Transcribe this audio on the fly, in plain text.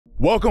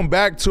Welcome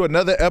back to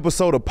another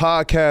episode of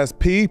Podcast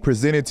P,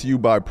 presented to you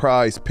by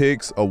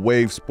PrizePicks, a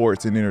Wave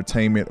Sports and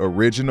Entertainment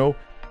original.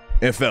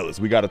 And fellas,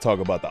 we got to talk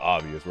about the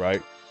obvious,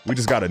 right? We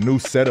just got a new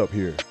setup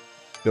here.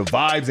 The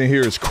vibes in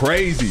here is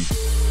crazy.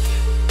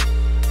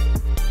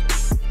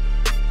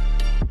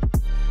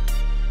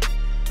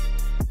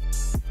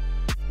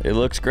 It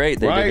looks great.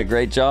 They did a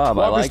great job.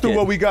 I like it. Walk us through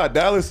what we got,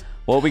 Dallas.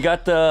 Well, we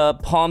got the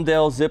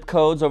Palmdale zip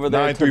codes over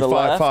there to the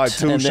left.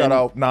 93552. Shout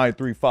out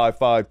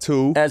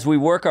 93552. As we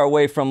work our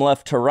way from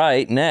left to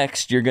right,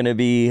 next you're going to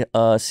be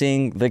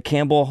seeing the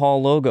Campbell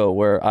Hall logo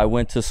where I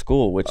went to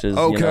school, which is,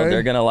 you know,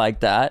 they're going to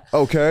like that.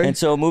 Okay. And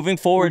so moving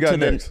forward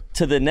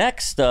to the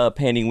next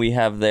painting we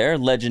have there,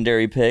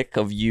 legendary pic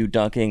of you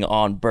dunking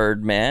on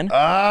Birdman.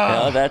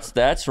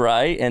 That's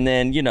right. And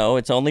then, you know,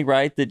 it's only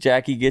right that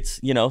Jackie gets,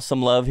 you know,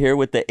 some love here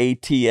with the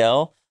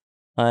ATL.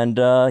 And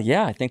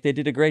yeah, I think they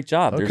did a great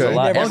job. There's a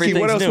lot. Monkey,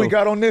 what else we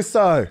got on this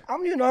side?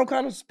 I'm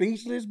kind of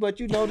speechless, but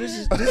you know,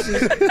 this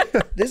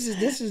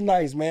is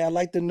nice, man. I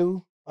like our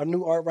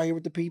new art right here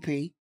with the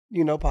PP.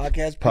 You know,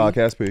 Podcast P.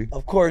 Podcast P.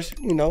 Of course,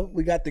 you know,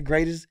 we got the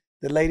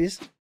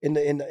latest in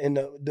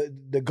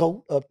the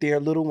GOAT up there,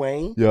 Lil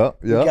Wayne. Yeah.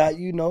 We got,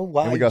 you know,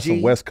 YG. And we got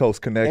some West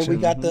Coast connection.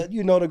 And we got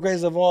the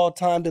greatest of all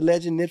time, the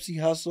legend Nipsey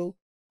Hussle.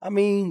 I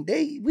mean,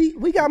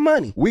 we got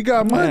money. We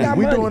got money.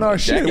 We doing our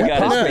shit. He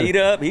got his feet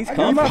up. He's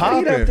coming. I got my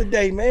feet up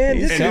today,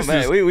 man.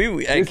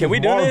 Can we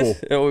do this?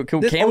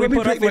 Can we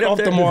put our feet up off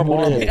the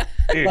marble?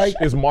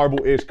 It's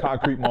marble-ish,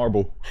 concrete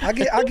marble. I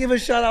give a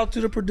shout out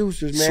to the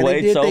producers, man.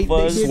 Suede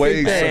sofas.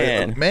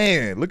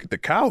 Man, look at the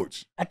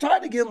couch. I tried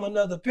to give them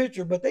another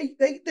picture, but they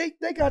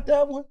got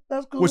that one.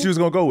 That's cool. What you was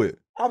gonna go with?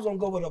 I was gonna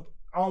go with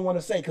I don't want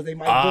to say because they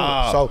might do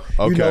it. So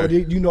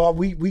you know,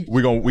 we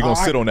gonna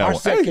sit on that one. Our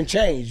set can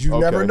change. You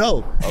never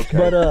know. Okay.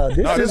 But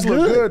this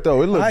look good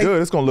though. It look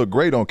good. It's gonna look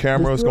great on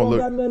camera. It's gonna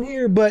look. Got nothing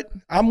here, but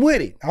I'm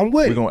with it.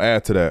 We're gonna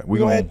add to that. We're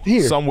gonna add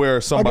here.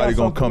 Somewhere somebody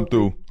gonna come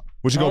through.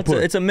 What you gonna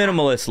put? It's a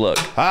minimalist look.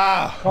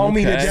 Call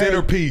me the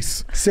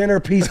centerpiece.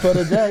 Centerpiece for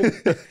the day.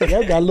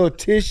 They got a little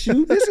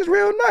tissue. This is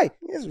real nice.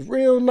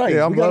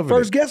 Yeah, I'm loving it. The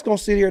first guest gonna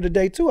sit here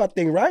today too, I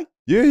think, right?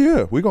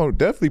 Yeah. We're gonna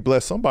definitely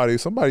bless somebody.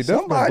 Somebody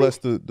definitely bless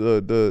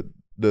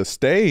the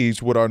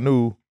stage with our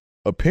new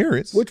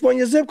appearance. Which one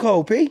your zip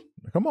code, P?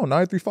 Come on,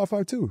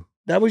 93552.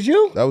 That was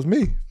you? That was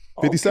me.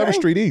 57th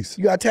Street East.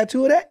 You got a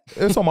tattoo of that?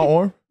 It's on my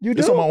arm. You do?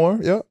 It's on my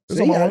arm, yeah. I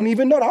didn't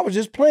even know that. I was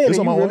just playing. It's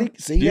on my arm.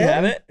 Do you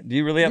have it? Do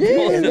you really have it?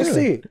 Yeah, let's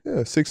see it.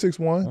 Yeah,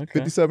 661,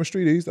 57th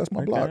Street East. That's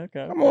my block.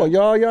 Okay. Come on,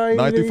 y'all. Y'all ain't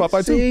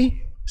 93552.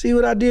 See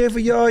what I did for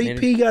y'all?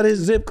 P got his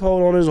zip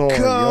code on his arm.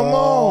 Come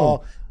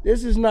on.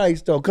 This is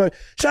nice, though.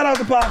 Shout out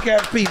to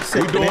Podcast Pete.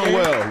 We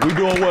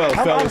doing well,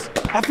 fellas.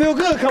 I feel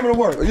good coming to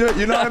work.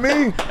 You know what I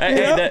mean?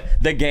 Hey,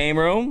 the game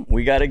room.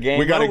 We got a game room.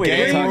 We got a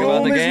game room. Talk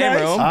about the game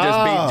room.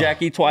 Just beat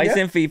Jackie twice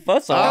in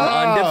FIFA, so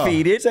I'm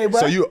undefeated. Say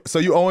what? So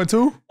you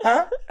 0-2?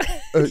 Huh?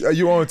 Are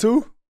you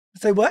 0-2?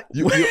 Say what?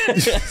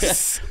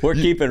 We're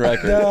keeping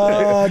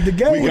records. The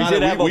game.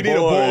 We need a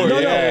board.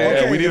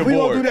 Okay. We need a board. If we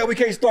don't do that, we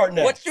can't start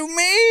now. What you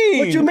mean?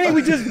 What you mean?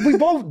 We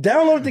both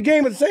downloaded the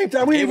game at the same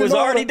time. It was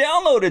already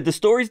downloaded. The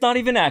story's not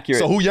even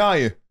accurate. So who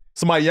yawning?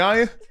 Somebody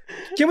yawning?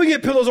 Can we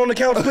get pillows on the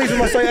couch, please, with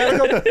my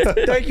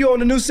sciatica? Thank you on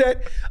the new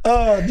set.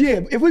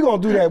 Yeah, if we're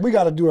gonna do that, we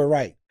got to do it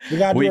right.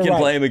 We can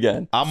play him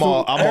again. I'm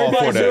all for that.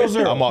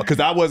 0-0. I'm all because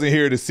I wasn't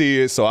here to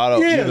see it, so I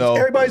don't. Yeah, you know,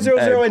 everybody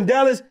 0-0 in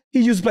Dallas. He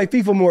used to play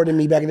FIFA more than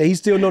me back in the day. He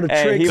still know the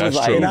tricks. He was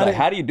like,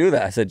 how do you do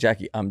that? I said,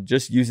 Jackie, I'm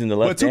just using the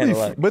left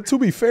hand. But to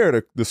be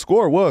fair, the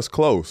score was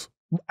close.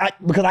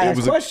 Because I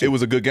asked questions. It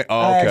was a good game.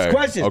 I asked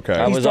questions. Okay.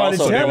 I was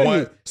also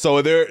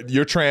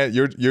you're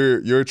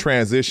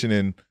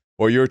transitioning.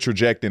 Or you're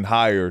trajecting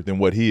higher than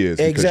what he is.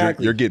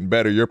 Exactly. You're getting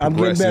better. You're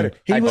progressing. I'm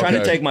getting better. I'm trying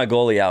to take my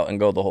goalie out and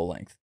go the whole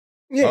length.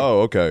 Yeah.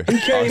 Oh, okay. He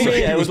came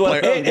in. He was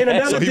playing. In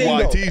another team,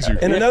 you.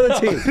 In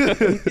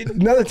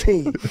another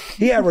team,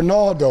 he had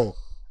Ronaldo.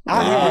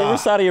 I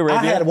Saudi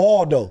Arabia. I had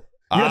Waldo.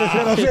 You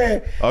understand what I'm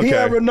saying? Okay. He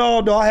had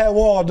Ronaldo. I had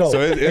Waldo.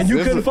 And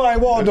you couldn't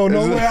find Waldo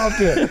nowhere out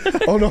there.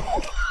 Oh, no.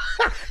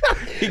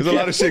 There's a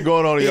lot of shit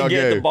going on in y'all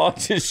game. The ball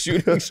just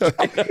shooting straight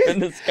up in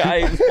the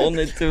sky. He's holding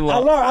it too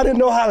long. I didn't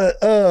know how to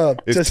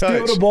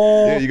steal the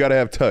ball. Yeah, you got to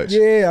have touch.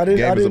 Yeah, I didn't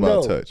Game is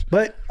about know. touch.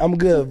 But I'm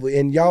good.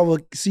 And y'all will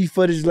see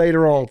footage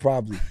later on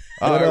probably.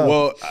 All right,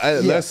 well,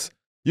 let's,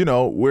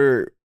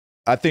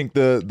 I think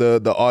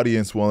the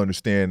audience will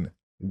understand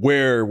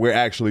where we're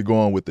actually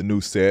going with the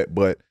new set,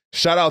 but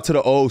shout out to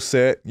the old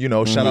set, shout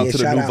out to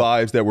the new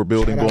vibes that we're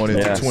building going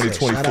into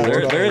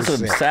 2024. There is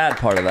a sad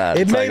part of that.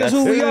 It made us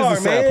who we are, man. It is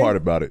a sad part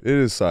about it. It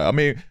is sad. I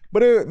mean,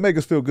 but it make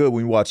us feel good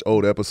when we watch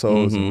old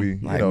episodes and we,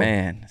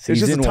 man, it's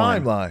just a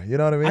timeline. You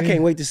know what I mean? I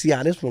can't wait to see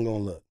how this one gonna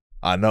look.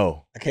 I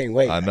know. I can't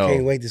wait. I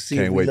can't wait to see.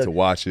 Can't wait to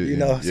watch it.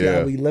 See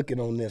how we looking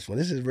on this one.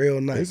 This is real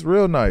nice. It's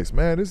real nice,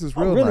 man. This is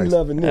real nice. I'm really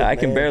loving it. I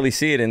can barely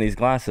see it in these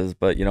glasses,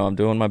 but I'm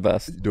doing my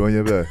best. You're doing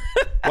your best.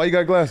 Why you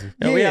got glasses?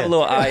 Yeah, we have a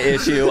little eye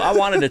issue. I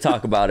wanted to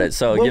talk about it,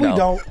 so well, you know. We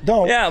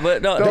don't. Yeah,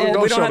 but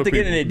we don't have to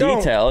get into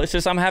detail. It's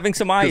just I'm having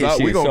some eye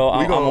issues,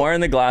 I'm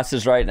wearing the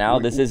glasses right now.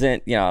 This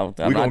isn't, you know,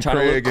 I'm not trying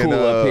to look cool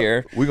up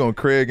here. We're gonna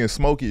Craig and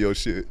Smokey your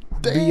shit.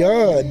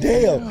 Damn.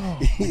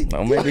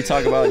 Well, maybe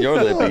talk about your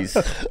lippies.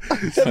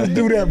 Let's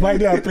do that right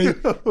now,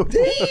 Pete.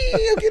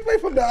 Damn, get away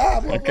from the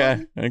eye.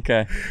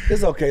 Okay.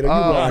 It's okay though.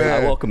 I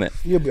welcome it.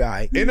 You'll be all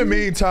right. In the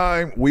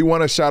meantime, we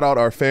want to shout out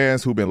our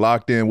fans who've been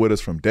locked in with us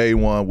from day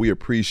one. We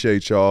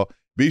appreciate y'all.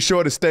 Be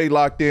sure to stay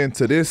locked in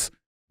to this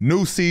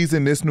new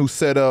season, this new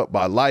setup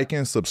by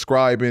liking,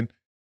 subscribing,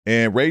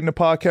 and rating the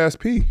podcast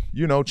P,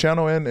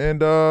 channel, and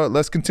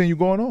let's continue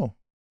going on.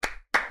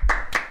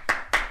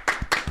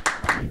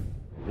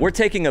 We're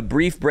taking a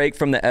brief break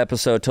from the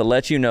episode to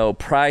let you know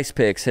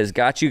PrizePicks has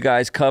got you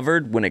guys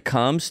covered when it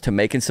comes to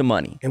making some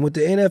money. And with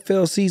the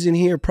NFL season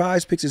here,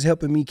 PrizePicks is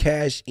helping me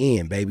cash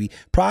in, baby.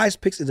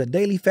 PrizePicks is a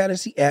daily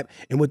fantasy app,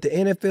 and with the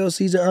NFL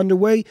season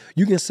underway,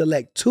 you can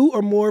select 2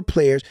 or more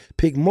players,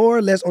 pick more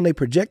or less on their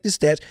projected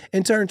stats,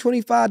 and turn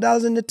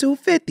 $25 into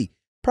 $250.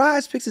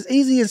 PrizePicks is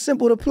easy and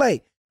simple to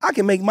play. I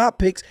can make my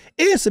picks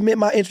and submit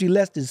my entry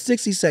less than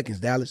 60 seconds,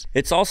 Dallas.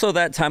 It's also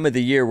that time of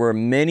the year where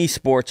many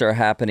sports are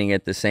happening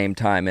at the same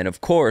time. And of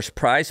course,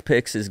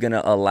 PrizePicks is going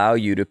to allow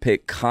you to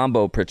pick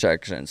combo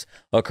projections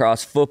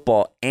across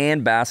football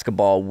and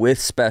basketball with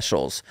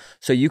specials,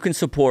 so you can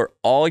support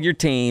all your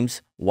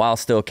teams while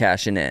still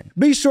cashing in.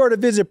 Be sure to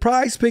visit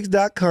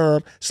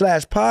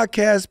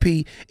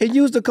prizepicks.com/podcastp and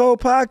use the code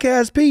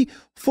podcastp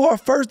for a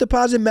first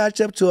deposit match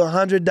up to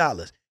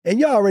 $100. And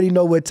y'all already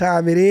know what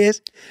time it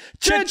is.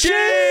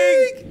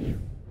 Cha-ching!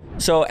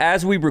 So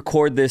as we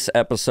record this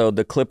episode,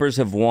 the Clippers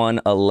have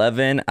won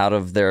 11 out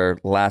of their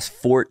last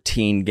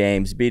 14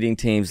 games, beating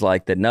teams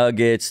like the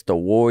Nuggets, the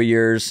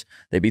Warriors.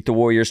 They beat the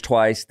Warriors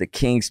twice, the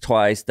Kings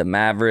twice, the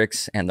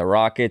Mavericks, and the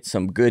Rockets.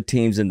 Some good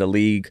teams in the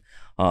league.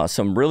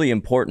 Some really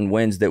important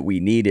wins that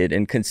we needed.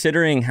 And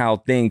considering how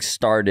things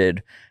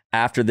started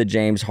after the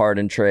James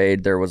Harden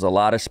trade, there was a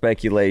lot of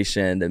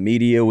speculation. The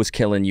media was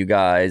killing you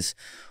guys.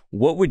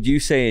 What would you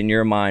say in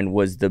your mind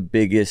was the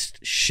biggest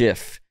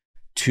shift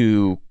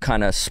to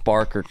kind of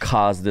spark or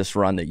cause this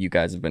run that you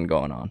guys have been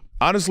going on?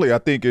 Honestly, I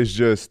think it's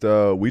just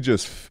we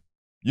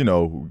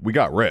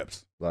got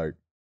reps. Like,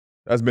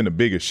 that's been the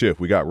biggest shift.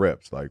 We got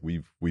reps. Like,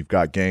 we've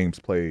got games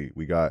played.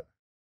 We got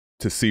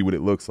to see what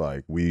it looks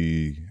like.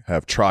 We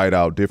have tried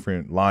out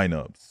different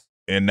lineups,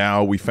 and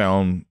now we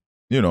found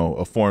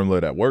a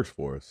formula that works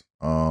for us.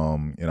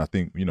 And I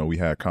think we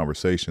had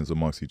conversations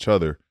amongst each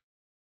other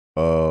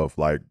of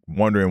like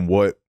wondering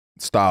what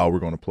style we're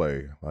going to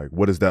play. Like,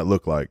 what does that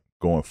look like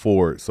going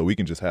forward, so we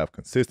can just have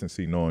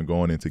consistency, knowing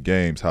going into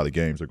games how the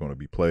games are going to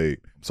be played.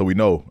 So we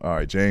know, all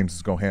right, James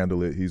is going to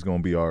handle it. He's going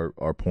to be our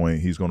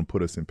point. He's going to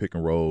put us in pick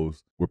and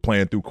rolls. We're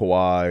playing through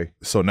Kawhi.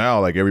 So now,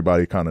 like,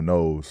 everybody kind of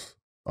knows,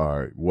 all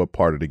right, what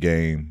part of the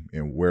game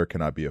and where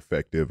can I be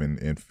effective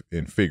in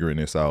figuring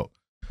this out.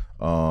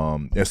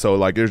 And so,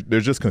 like,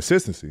 there's just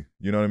consistency.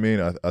 You know what I mean?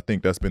 I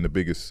think that's been the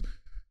biggest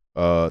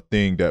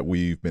thing that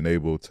we've been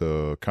able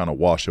to kind of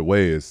wash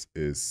away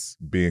is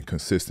being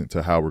consistent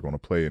to how we're going to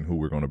play and who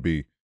we're going to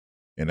be.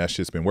 And that's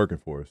just been working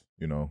for us.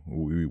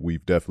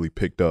 We've definitely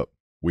picked up.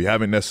 We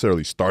haven't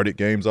necessarily started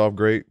games off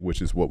great,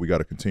 which is what we got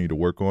to continue to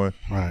work on.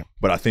 Right.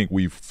 But I think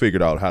we've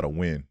figured out how to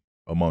win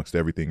amongst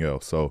everything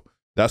else. So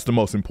that's the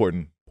most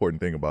important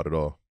thing about it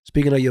all.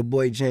 Speaking of your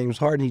boy James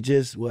Harden, he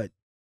just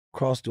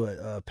crossed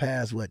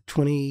past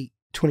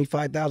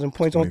 25,000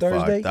 points on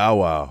Thursday. Oh,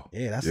 wow.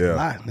 Yeah, that's a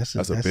lot.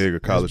 That's a big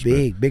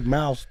accomplishment. Big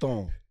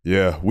milestone.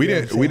 Yeah, we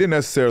didn't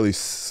necessarily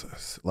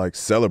like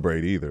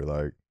celebrate either.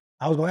 Like,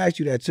 I was gonna ask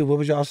you that too. What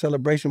was y'all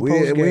celebration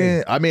post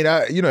game? I mean,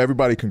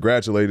 everybody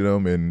congratulated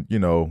him and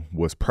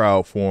was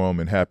proud for him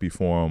and happy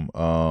for him.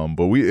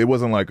 But it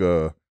wasn't like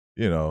a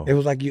It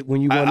was like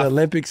when you won the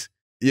Olympics.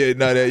 Yeah,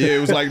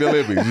 it was like the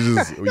Olympics.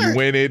 You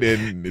win it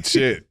and it's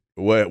shit.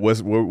 What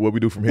we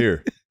do from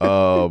here?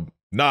 I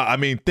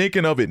mean,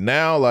 thinking of it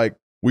now, like,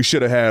 we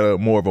should have had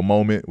more of a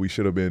moment. We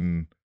should have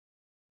been,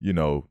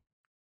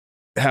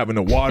 having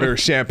a water,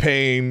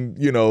 champagne,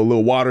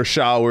 little water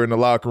shower in the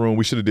locker room.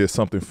 We should have did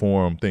something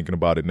for him, thinking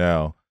about it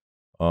now.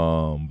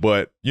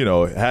 But,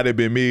 had it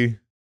been me,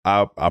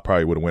 I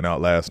probably would have went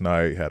out last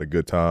night, had a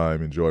good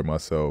time, enjoyed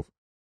myself.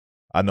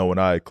 I know when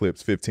I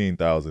eclipsed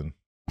 15,000,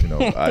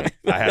 I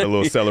had a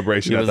little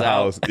celebration at the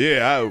house.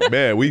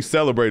 Yeah, we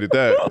celebrated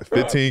that.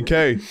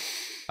 15K.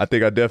 I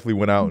think I definitely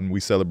went out and we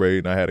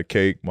celebrated, and I had a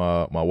cake.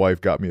 My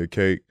wife got me a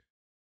cake.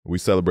 We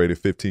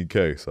celebrated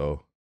 15K.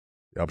 So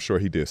I'm sure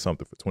he did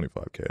something for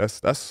 25K.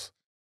 That's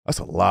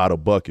a lot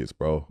of buckets,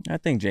 bro. I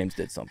think James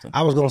did something.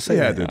 I was gonna say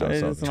he had to do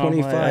something.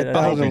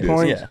 25,000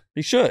 points. Yeah,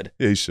 he should.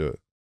 Yeah, he should.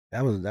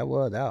 That was.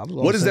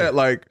 What is that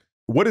like?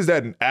 What is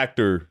that in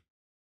actor,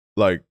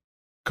 like,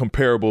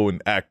 comparable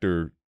in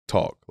actor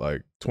talk?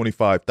 Like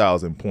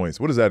 25,000 points.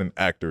 What is that in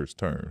actors'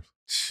 terms?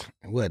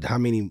 What? How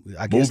many?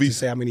 I guess Movies? to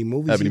say how many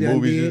movies? How many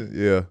movies? Did?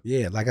 Yeah.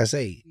 Yeah, like I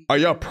say. Are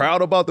y'all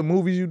proud about the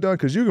movies you've done?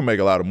 Because you can make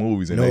a lot of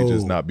movies and they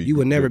just not be. You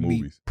would never good be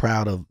movies.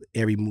 proud of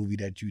every movie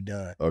that you've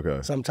done. Okay.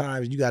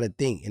 Sometimes you got to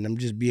think, and I'm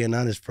just being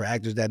honest for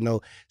actors that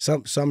know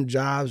some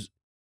jobs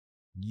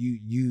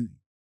you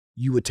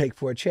would take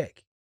for a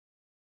check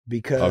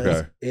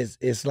because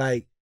it's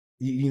like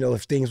you know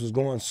if things was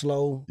going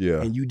slow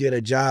and you did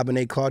a job and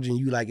they called you and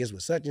you like it's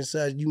with such and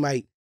such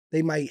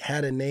they might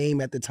had a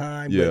name at the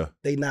time but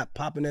they not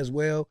popping as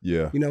well you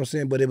know what I'm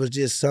saying, but it was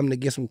just something to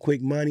get some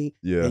quick money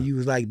and you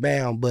was like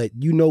bam, but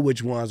you know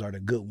which ones are the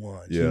good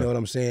ones, you know what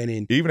I'm saying,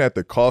 and even at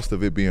the cost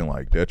of it being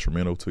like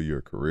detrimental to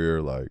your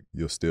career, like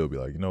you'll still be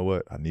like, you know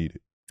what, I need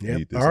it.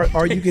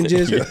 Or you can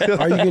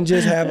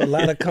just have a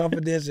lot of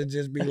confidence and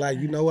just be like,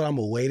 you know what, I'm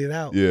gonna wait it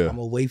out. I'm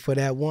gonna wait for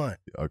that one.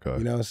 Okay.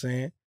 You know what I'm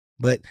saying?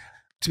 But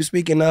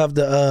speaking of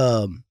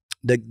the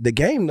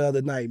game the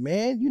other night,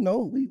 man, you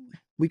know,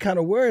 we kind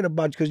of worried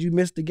about you because you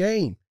missed the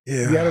game.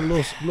 Yeah. You had a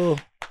little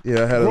I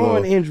had a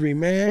groin injury,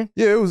 man.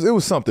 Yeah, it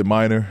was something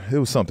minor. It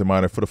was something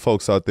minor. For the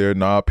folks out there,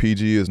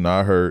 PG is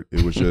not hurt.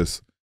 It was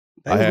just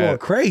they was going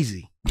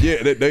crazy.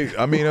 Yeah,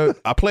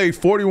 I played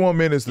 41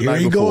 minutes the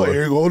night before.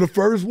 Here you go, the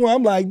first one.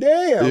 I'm like,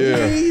 damn.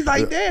 Yeah. He's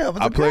like, damn.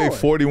 I played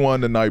 41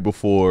 the night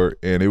before,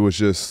 and it was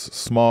just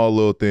small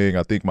little thing.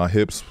 I think my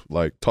hips,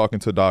 like talking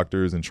to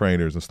doctors and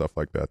trainers and stuff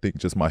like that, I think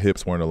just my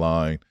hips weren't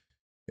aligned,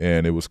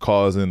 and it was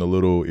causing a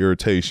little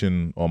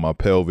irritation on my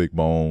pelvic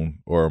bone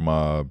or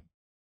my.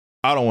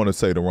 I don't want to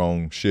say the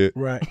wrong shit.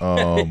 Right.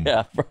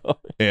 Yeah, bro.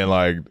 And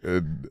like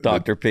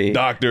Dr. P.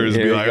 Doctors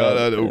be like,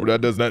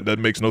 that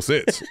makes no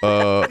sense.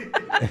 But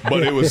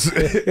it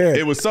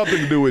was something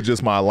to do with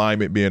just my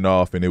alignment being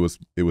off, and it was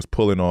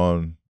pulling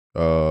on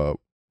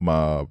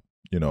my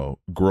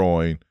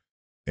groin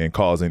and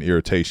causing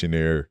irritation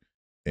there.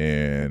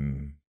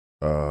 And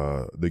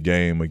the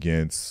game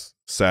against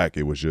Sac,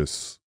 it was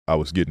just I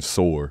was getting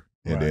sore,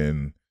 and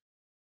then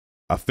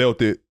I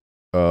felt it.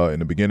 In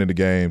the beginning of the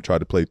game,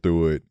 tried to play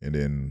through it, and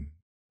then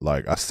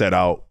like I set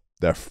out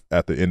that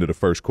at the end of the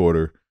first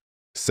quarter,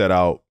 set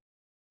out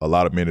a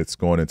lot of minutes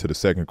going into the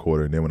second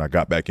quarter, and then when I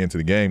got back into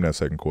the game that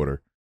second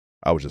quarter,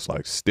 I was just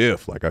like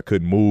stiff, like I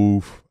couldn't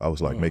move. I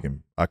was like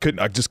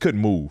I just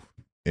couldn't move.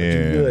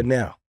 And but you good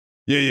now?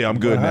 Yeah, I'm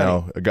good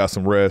now. I got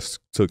some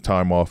rest, took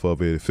time off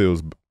of it. It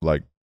feels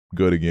like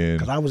good again.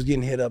 Because I was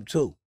getting hit up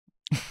too.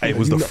 It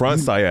was the front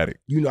sciatic.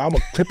 You know, I'm a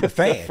Clipper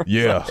fan.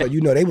 Yeah. So,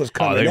 they was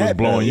coming they was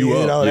blowing you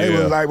up. They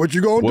was like, what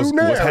you going to do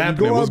now? What's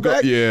happening? What's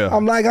back? Yeah.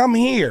 I'm like, I'm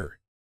here.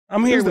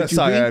 I'm here with that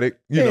sciatic.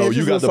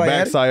 You got the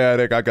back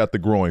sciatic. I got the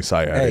groin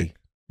sciatic. Hey,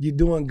 you're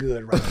doing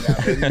good right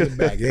now, baby. You're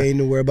back. They ain't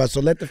no worry about.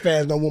 So let the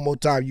fans know one more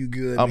time you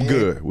good. I'm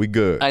good. We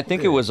good. I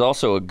think it was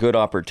also a good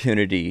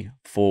opportunity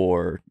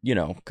for,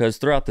 because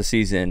throughout the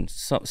season,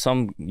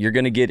 some you're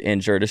going to get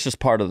injured. It's just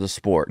part of the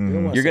sport.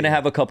 Mm-hmm. You're going to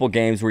have a couple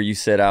games where you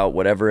sit out,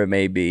 whatever it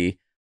may be.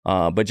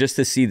 But just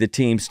to see the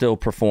team still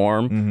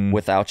perform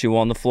without you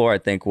on the floor, I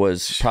think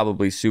was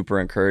probably super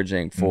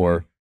encouraging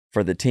for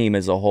the team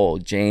as a whole.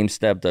 James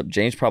stepped up.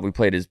 James probably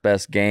played his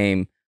best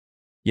game.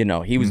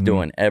 He was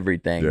doing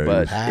everything,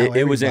 but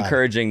it was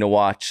encouraging to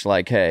watch,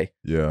 like, hey,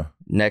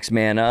 next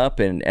man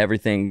up, and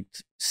everything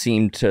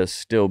seemed to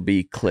still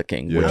be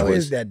clicking. Yeah. How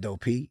is that, though,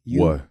 Pete?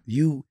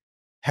 You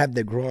have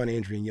the groin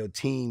injury and your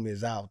team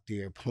is out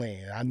there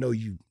playing. I know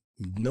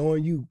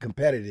knowing you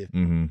competitive,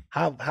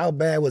 how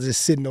bad was it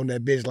sitting on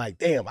that bench like,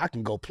 damn, I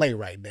can go play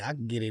right now. I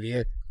can get it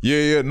here.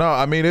 Yeah. No,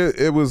 I mean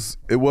it was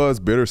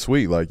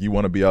bittersweet. Like you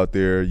want to be out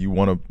there, you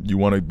want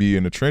to be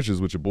in the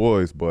trenches with your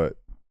boys, but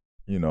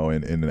in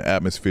the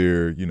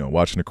atmosphere,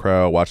 watching the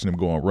crowd, watching them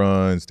go on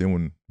runs. Then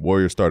when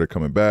Warriors started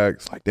coming back,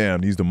 it's like,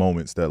 damn, these are the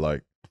moments that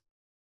like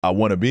I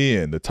want to be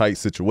in, the tight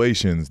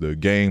situations, the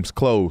game's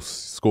close,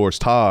 scores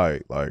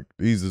tied. Like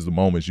these are the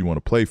moments you want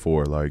to play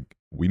for. Like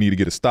we need to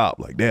get a stop.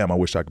 Like, damn, I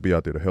wish I could be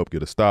out there to help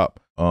get a stop.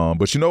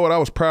 But you know what? I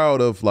was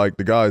proud of like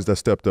the guys that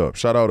stepped up.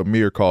 Shout out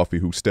Amir Coffey,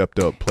 who stepped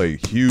up,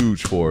 played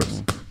huge for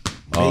us.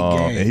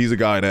 And he's a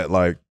guy that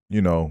like,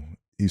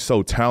 he's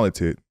so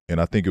talented. And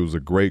I think it was a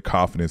great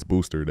confidence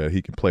booster that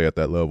he can play at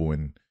that level.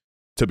 And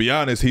to be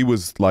honest, he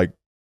was like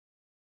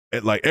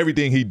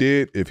everything he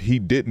did, if he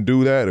didn't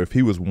do that, or if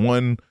he was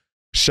one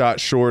shot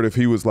short, if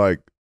he was like,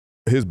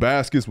 his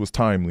baskets was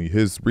timely,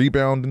 his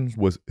rebounds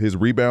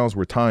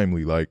were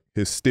timely, like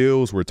his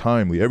steals were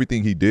timely.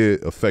 Everything he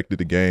did affected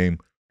the game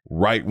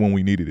right when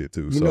we needed it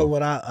to. You know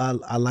what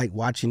I like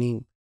watching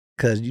him?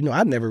 Because,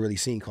 I've never really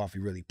seen Coffey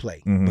really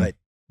play. But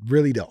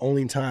really the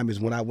only time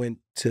is when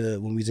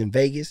we was in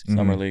Vegas,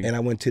 Summer League, and I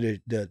went to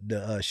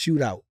the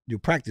shootout, your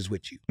practice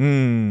with you,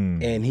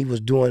 and he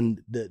was doing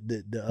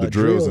the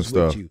drills and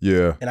stuff. With you.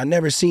 Yeah, and I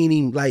never seen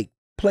him like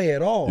play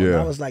at all. Yeah. And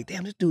I was like,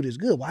 damn, this dude is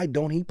good. Why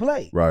don't he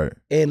play? Right.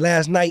 And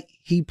last night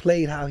he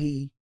played how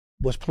he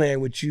was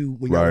playing with you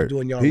when y'all was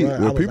doing y'all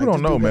run. Well, people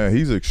don't know, man.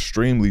 He's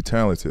extremely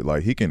talented.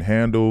 Like he can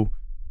handle.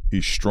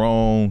 He's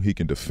strong. He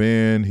can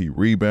defend. He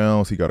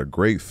rebounds. He got a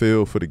great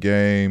feel for the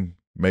game.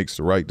 Makes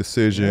the right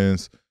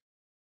decisions.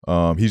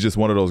 He's just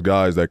one of those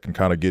guys that can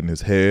kind of get in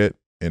his head,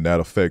 and that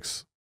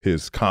affects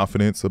his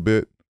confidence a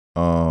bit.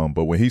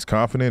 But when he's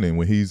confident and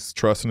when he's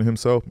trusting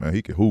himself, man,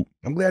 he can hoop.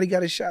 I'm glad he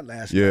got his shot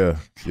last night. Yeah,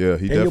 he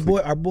and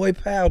definitely. Our boy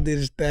Powell did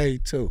his thing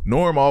too.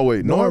 Norm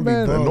always. Norm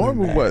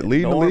was what?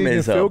 Leading the league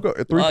in field goal,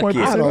 3-point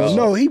I don't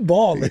know. He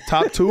balling.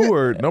 Top 2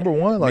 or number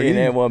 1? Like he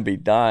didn't want to be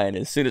dying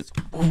as soon as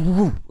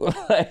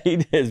he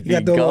just be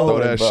going. Throw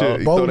that shit.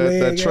 He throw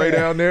that tray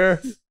down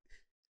there,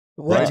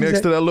 right next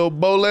to that little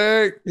bow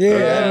leg.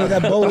 Yeah,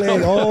 that bow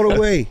leg all the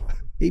way.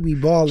 He be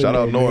balling. Shout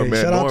out Norm,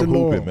 man. Shout out to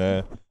Norm, hooping,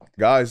 man.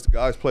 Guys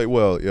played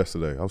well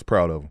yesterday. I was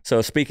proud of them.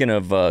 So speaking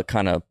of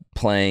kind of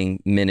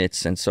playing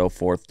minutes and so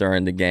forth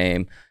during the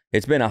game,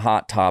 it's been a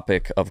hot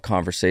topic of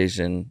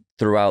conversation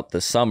throughout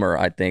the summer,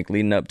 I think,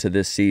 leading up to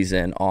this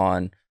season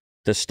on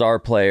the star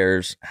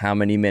players, how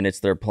many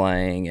minutes they're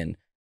playing, and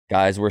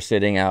guys were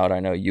sitting out.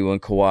 I know you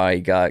and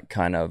Kawhi got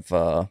kind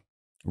of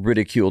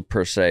ridiculed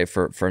per se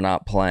for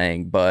not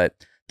playing, but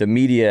the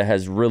media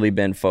has really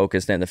been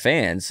focused, and the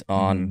fans,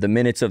 on the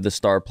minutes of the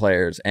star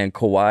players, and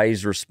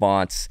Kawhi's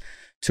response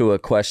to a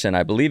question,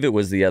 I believe it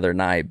was the other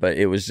night, but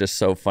it was just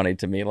so funny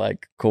to me,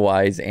 like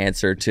Kawhi's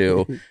answer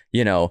to,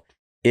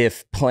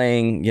 if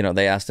playing,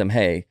 they asked him,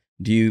 hey,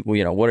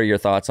 what are your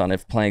thoughts on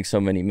if playing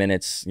so many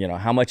minutes,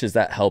 how much does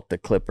that help the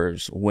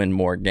Clippers win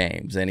more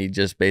games? And he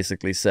just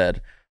basically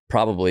said,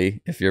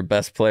 probably if your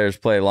best players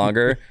play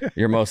longer,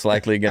 you're most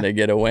likely going to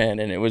get a win.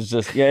 And it was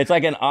just, it's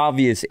like an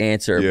obvious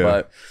answer,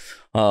 but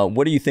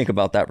what do you think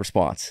about that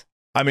response?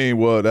 I mean,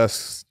 well,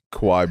 that's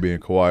Kawhi being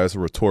Kawhi. It's a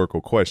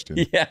rhetorical question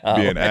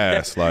being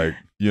asked. Like,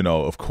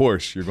 of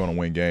course you're going to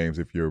win games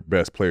if your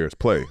best players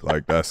play.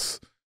 Like, that's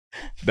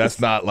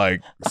not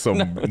like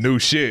some new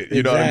shit.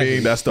 You know what I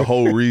mean? That's the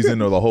whole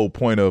reason or the whole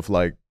point of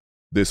like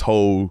this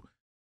whole,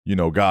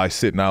 guy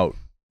sitting out.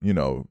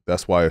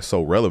 That's why it's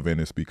so relevant.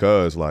 It's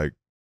because like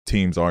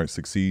teams aren't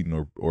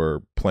succeeding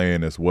or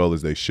playing as well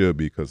as they should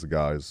because the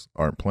guys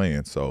aren't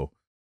playing. So,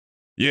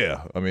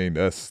 yeah, I mean,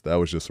 that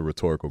was just a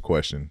rhetorical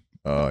question.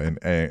 And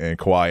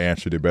Kawhi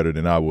answered it better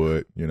than I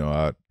would.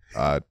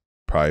 I'd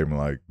probably been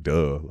like,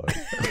 duh. Like,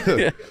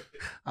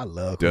 I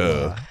love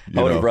duh.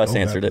 Kawhi. Russ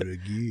answered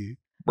it.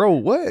 Bro,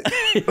 what?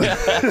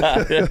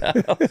 That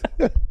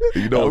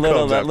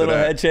little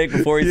head shake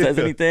before he says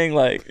anything.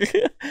 Like,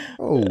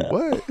 oh,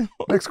 what?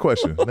 Next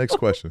question.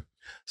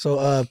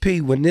 So,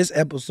 P, when this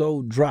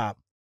episode drop,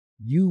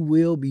 you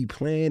will be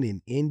playing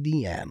in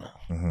Indiana.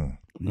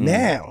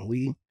 Now,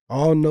 we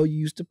all know you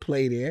used to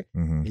play there,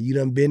 and you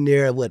done been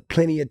there,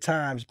 plenty of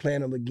times playing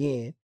them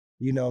again.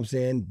 You know what I'm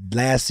saying?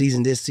 Last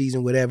season, this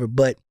season, whatever.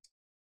 But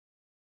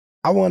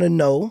I want to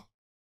know,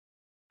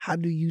 how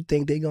do you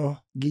think they going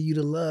to give you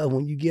the love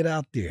when you get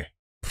out there?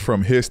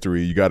 From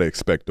history, you got to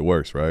expect the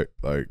worst, right?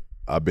 Like,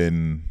 I've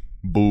been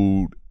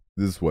booed.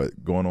 This is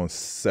going on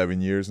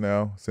 7 years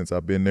now since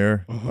I've been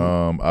there.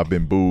 I've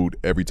been booed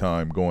every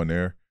time going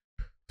there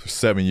for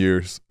 7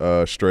 years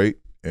straight.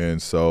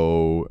 And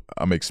so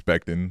I'm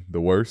expecting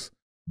the worst.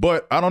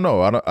 But I don't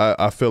know.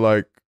 I feel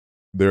like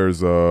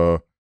there's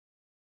a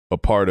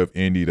part of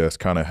Indy that's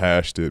kind of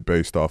hashed it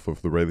based off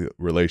of the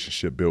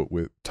relationship built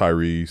with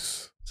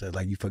Tyrese. So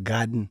like you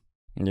forgotten?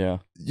 Yeah.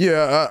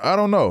 Yeah, I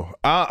don't know.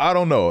 I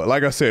don't know.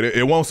 Like I said,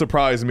 it won't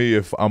surprise me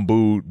if I'm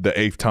booed the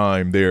 8th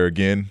time there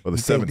again, or the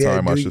 7th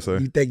time, I should say.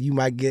 You think you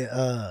might get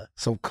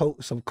some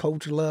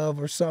coach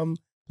love or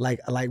something? Like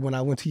when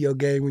I went to your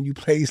game when you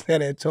played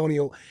San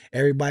Antonio,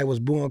 everybody was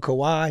booing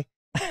Kawhi.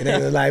 And they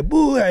was like,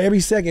 boo,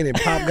 every second. And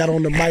Pop got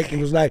on the mic and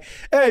was like,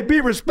 hey,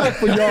 be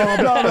respectful, y'all,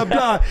 blah, blah,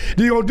 blah.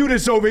 You don't do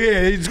this over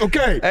here. It's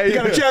okay. Hey, you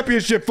got a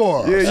championship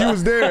for us. Yeah, you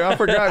was there. I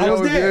forgot. I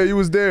was there. Yeah, you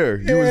was there.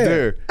 You was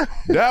there.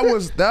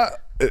 That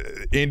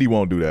Indy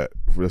won't do that.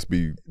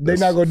 They're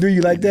not going to do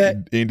you like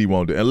that? Indy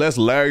won't do it. Unless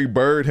Larry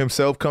Bird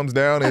himself comes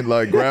down and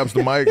like grabs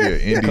the mic. Yeah,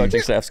 Indy.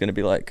 Coaching staff's going to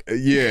be like.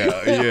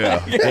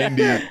 Yeah.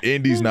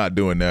 Indy's not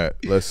doing that.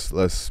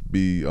 Let's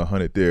be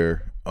 100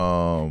 there.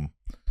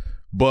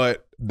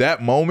 But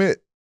that moment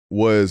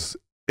was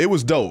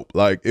dope.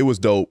 Like, it was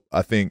dope,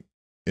 I think,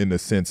 in the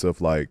sense of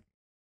like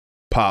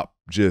Pop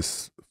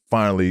just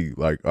finally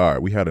like, all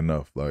right, we had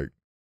enough. Like,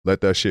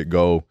 let that shit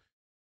go.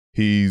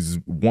 He's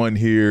won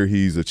here.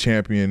 He's a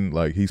champion.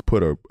 Like, he's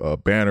put a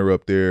banner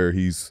up there.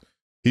 He's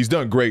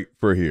done great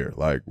for here.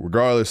 Like,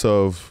 regardless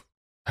of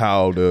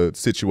how the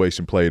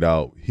situation played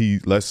out,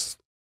 let's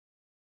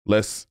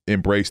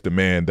embrace the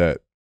man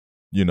that,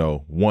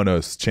 won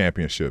us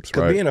championships,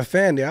 right? Because being a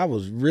fan there, I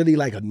was really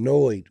like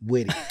annoyed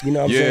with it. You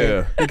know what I'm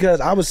saying? Because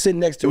I was sitting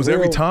next to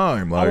every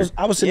time. Like,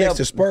 I was sitting next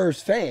to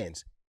Spurs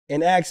fans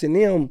and asking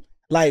them,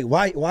 like,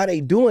 why they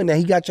doing that?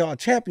 He got y'all a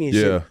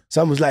championship. Yeah.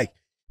 Someone was like,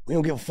 we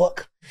don't give a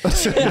fuck.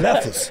 He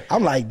left us.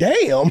 I'm like,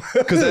 damn.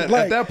 Because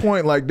at that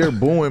point, like, they're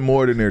booing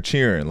more than they're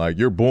cheering. Like,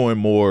 you're booing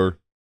more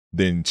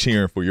than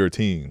cheering for your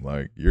team.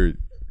 Like,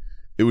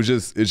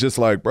 it's just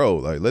like, bro,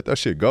 like, let that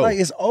shit go. Like,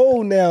 it's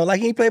old now. Like,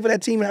 he ain't played for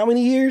that team in how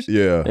many years?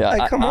 Yeah.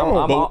 Like, come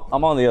on.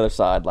 I'm on the other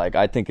side. Like,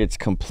 I think it's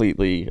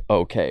completely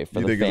okay for the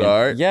fans. You think it's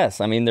all right?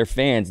 Yes. I mean, they're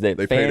fans. They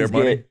pay their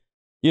money?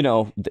 you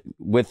know,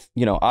 with,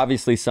 you know,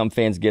 obviously some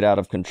fans get out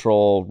of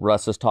control.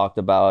 Russ has talked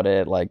about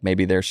it. Like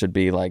maybe there should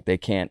be like they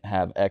can't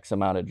have X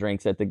amount of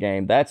drinks at the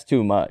game. That's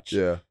too much.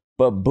 Yeah.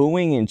 But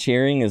booing and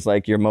cheering is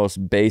like your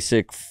most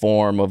basic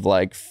form of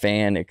like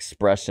fan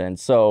expression.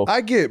 So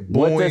I get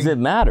booing. What does it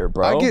matter,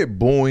 bro? I get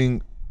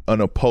booing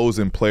an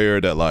opposing player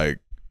that like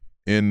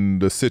in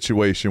the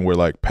situation where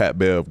like Pat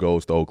Bev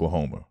goes to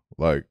Oklahoma.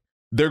 Like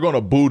they're going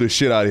to boo the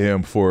shit out of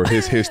him for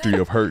his history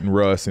of hurting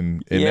Russ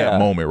in that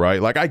moment,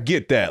 right? Like, I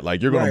get that.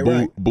 Like, you're going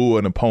to boo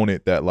an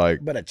opponent that, like...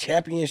 But a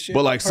championship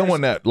But, like,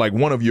 someone that, like,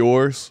 one of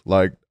yours,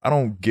 like, I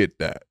don't get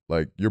that.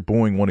 Like, you're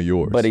booing one of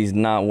yours. But he's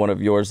not one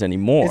of yours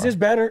anymore. Is this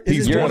better?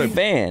 You're a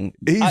fan.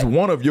 He's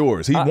one of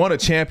yours. He won a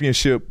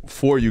championship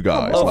for you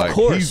guys. Of like,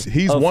 course.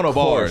 He's one of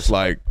ours.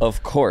 Like,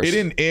 of course. It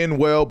didn't end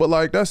well, but,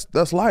 like,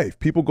 that's life.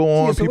 People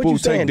go on. So people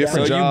take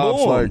different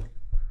jobs. Like,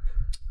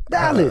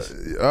 Dallas.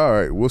 All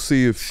right. We'll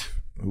see if...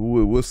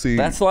 We'll see.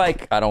 That's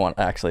like, I don't want,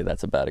 actually,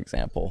 that's a bad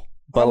example.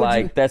 But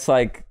like, that's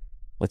like,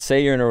 let's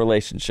say you're in a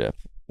relationship.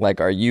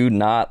 Like, are you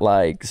not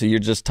like, so you're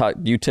just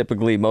you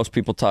typically, most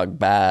people talk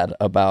bad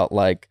about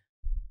like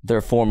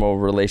their formal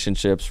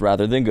relationships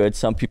rather than good.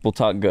 Some people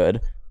talk good.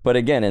 But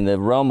again, in the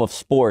realm of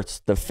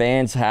sports, the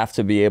fans have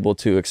to be able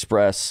to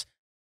express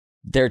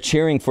they're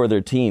cheering for their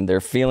team.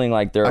 They're feeling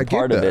like they're a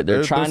part of it.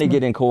 They're trying to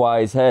get in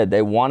Kawhi's head.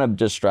 They want to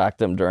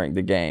distract him during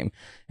the game.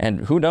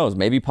 And who knows,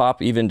 maybe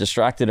Pop even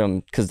distracted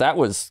him because that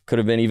could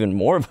have been even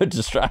more of a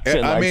distraction,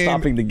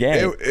 stopping the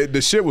game. The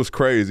shit was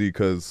crazy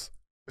because,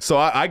 so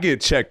I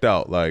get checked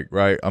out, like,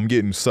 right? I'm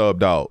getting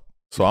subbed out.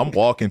 So I'm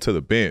walking to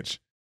the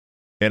bench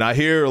and I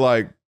hear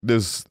like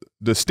this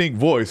distinct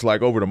voice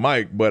like over the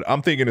mic, but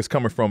I'm thinking it's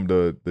coming from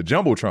the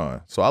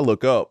Jumbotron. So I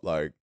look up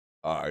like,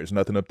 all right, there's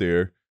nothing up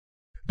there.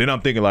 Then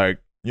I'm thinking like,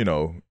 you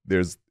know,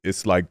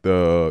 it's like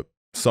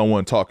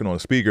someone talking on a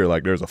speaker,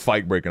 like there's a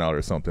fight breaking out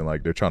or something,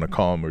 like they're trying to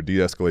calm or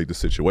de-escalate the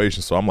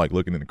situation. So I'm like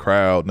looking in the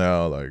crowd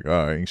now, like, all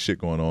right, ain't shit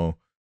going on.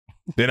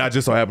 Then I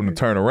just so happen to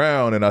turn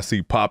around and I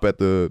see Pop at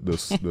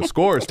the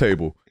scorers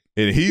table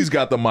and he's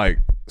got the mic.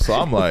 So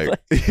I'm like,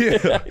 yeah,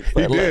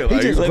 he did. He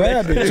like, just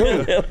grabbed it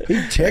too.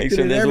 He checked it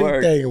and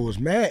everything and was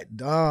mad.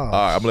 Oh,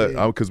 all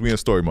right, because we in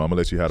story mode, I'm gonna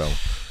let you have that one.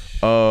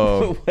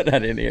 What I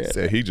didn't hear.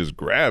 Said he just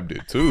grabbed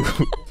it too.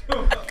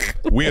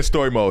 We in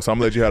story mode, so I'm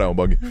gonna let you have that one,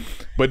 Buggy.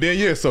 But then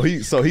yeah, so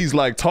he's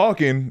like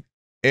talking,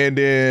 and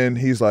then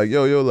he's like,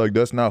 yo, like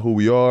that's not who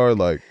we are.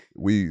 Like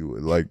we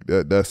like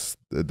that's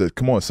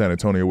come on, San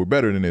Antonio, we're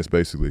better than this,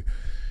 basically.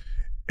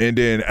 And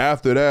then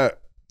after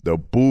that, the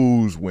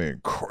boos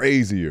went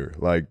crazier.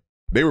 Like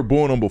they were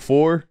booing them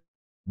before,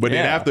 but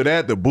then after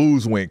that, the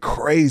boos went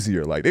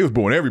crazier. Like they was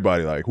booing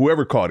everybody. Like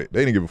whoever caught it,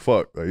 they didn't give a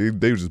fuck. Like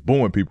they was just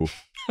booing people.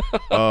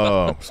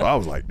 So I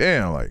was like,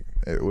 damn, like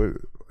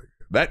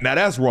that. Now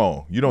that's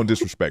wrong. You don't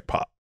disrespect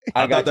Pop.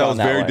 I thought that was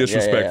very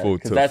disrespectful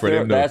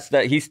for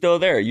them. He's still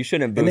there. You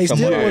shouldn't boo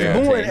someone. And they still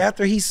was booing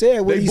after he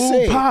said what he said.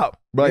 They booed Pop.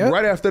 Like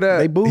right after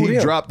that, he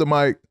dropped the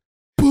mic.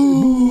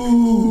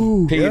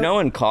 Boo. Hey, you know,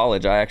 in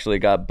college, I actually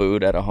got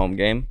booed at a home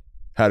game.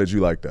 How did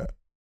you like that?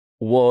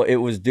 Well, it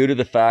was due to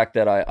the fact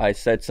that I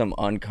said some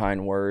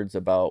unkind words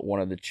about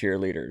one of the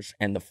cheerleaders,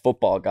 and the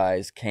football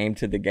guys came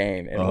to the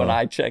game. And when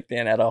I checked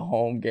in at a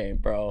home game,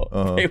 bro,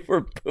 they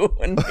were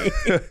booing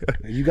me.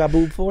 You got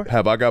booed before?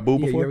 Have I got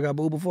booed before? You ever got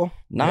booed before?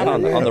 Not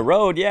on the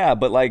road,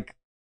 but like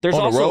there's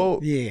on also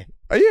the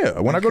road? Yeah.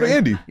 When I go to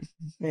Indy.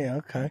 Yeah,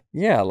 okay.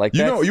 Yeah, like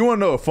you want to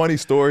know a funny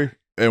story?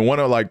 And one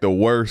of like the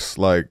worst,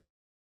 like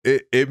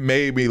it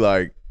made me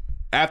like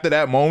after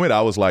that moment,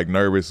 I was like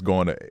nervous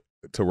going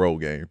to road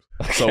games.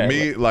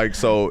 Okay.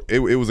 So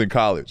it was in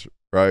college,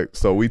 right?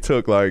 So we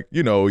took like,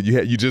 you know,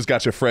 you just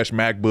got your fresh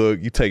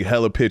MacBook. You take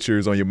hella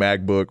pictures on your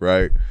MacBook,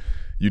 right?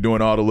 You're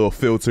doing all the little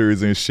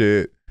filters and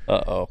shit.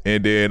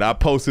 And then I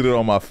posted it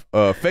on my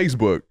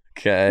Facebook.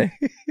 Okay.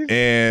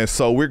 And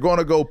so we're going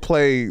to go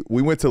play.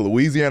 We went to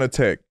Louisiana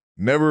Tech.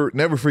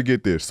 Never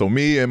forget this. So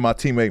me and my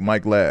teammate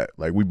Mike Ladd,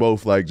 like we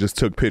both like just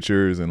took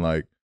pictures and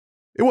like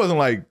it wasn't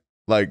like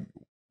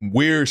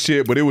weird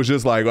shit, but it was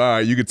just like, all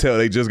right, you could tell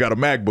they just got a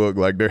MacBook,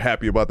 like they're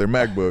happy about their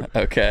MacBook.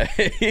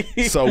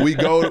 Okay. So we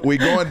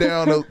going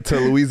down to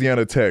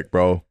Louisiana Tech,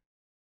 bro.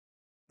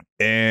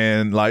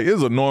 And like it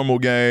was a normal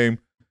game.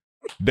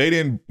 They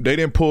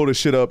didn't pull the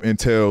shit up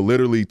until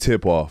literally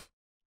tip off.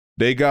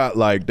 They got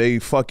like they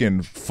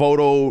fucking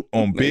photoed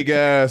on big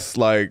ass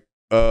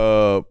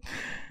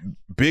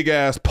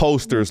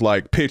posters,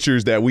 like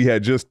pictures that we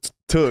had just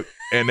took,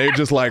 and they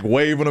just like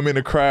waving them in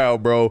the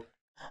crowd, bro.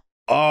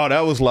 Oh, that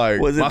was like,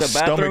 was it my the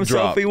bathroom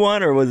dropped. Selfie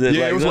one, or was it?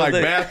 Yeah, like it was like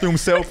bathroom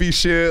selfie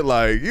shit.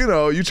 Like, you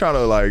know, you trying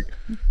to light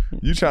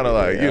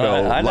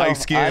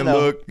skin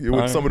look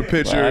with some of the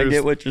pictures. I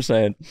get what you're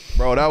saying,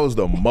 bro. That was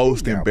the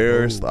most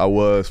embarrassed I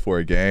was for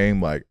a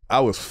game. Like, I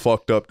was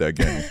fucked up that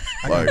game.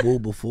 I got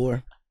booed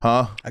before.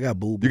 Huh? I got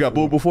booed. You got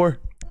booed before?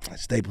 At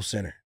Staples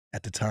Center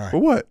at the time. For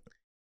what?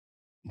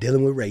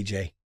 Dealing with Ray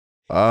J.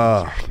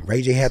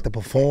 Ray J had to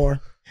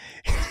perform.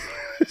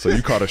 So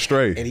you caught a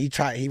stray. And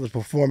he was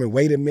performing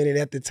Wait a Minute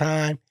at the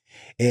time.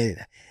 And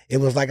it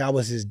was like I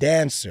was his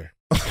dancer.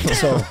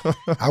 So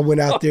I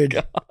went out there,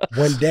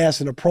 one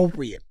dancing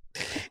appropriate,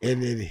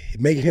 and it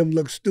making him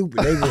look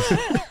stupid.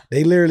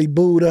 They literally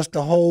booed us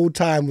the whole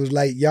time. Was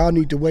like, y'all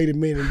need to wait a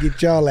minute and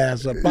get y'all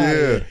ass up out of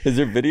here. Is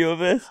there video of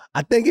this?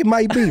 I think it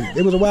might be.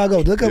 It was a while ago.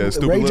 Look up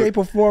Ray J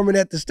performing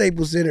at the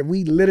Staples Center.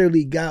 We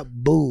literally got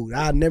booed.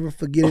 I'll never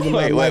forget it in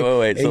my life.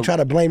 Wait. They try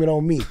to blame it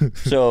on me.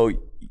 So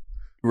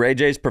Ray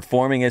J's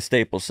performing at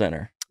Staples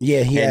Center.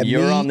 Yeah, and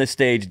you're on the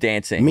stage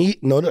dancing.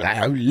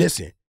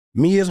 Listen.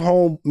 Me and his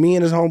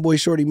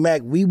homeboy Shorty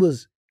Mac, we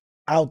was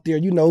out there,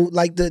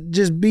 like to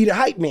just be the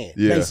hype man,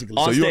 basically.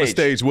 So you're on the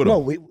stage with him? No,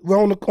 we're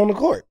on the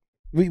court.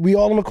 We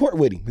all on the court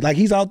with him. Like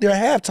he's out there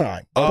at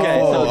halftime.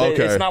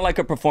 Okay, it's not like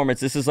a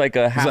performance. This is like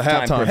a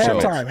halftime show.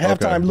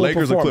 Halftime.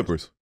 Lakers or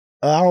Clippers?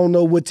 I don't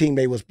know what team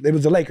they was. It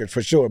was the Lakers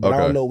for sure, but I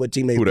don't know what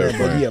team they were.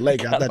 But yeah,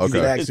 Lakers. I thought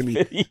you were asking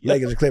me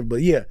Lakers or Clippers,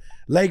 but yeah,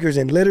 Lakers.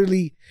 And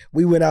literally,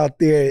 we went out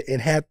there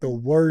and had the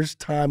worst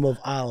time of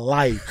our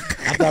life.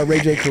 I thought Ray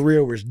J's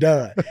career was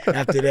done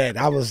after that.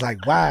 I was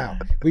like, wow,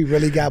 we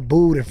really got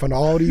booed in front of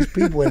all these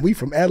people, and we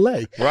from LA.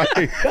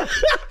 Right.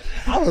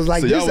 I was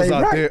like, so this y'all was ain't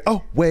out right. There.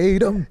 Oh,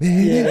 wait a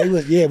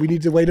minute. We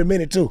need to wait a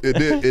minute too. And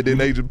then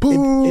they just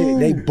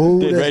booed. They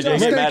booed. Did Ray J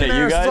get mad at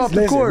you guys?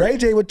 Listen, Ray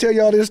J would tell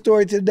y'all this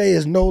story today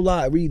is no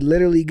lie. We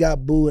literally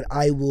got booed.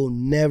 I will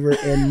never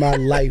in my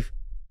life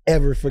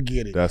ever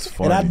forget it. That's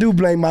funny. And I do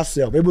blame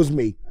myself. It was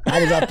me.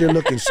 I was out there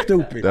looking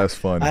stupid. That's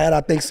funny. I had,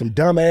 I think, some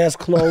dumbass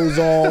clothes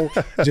on,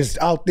 just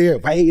out there.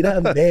 Wait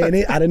a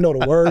minute. I didn't know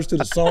the words to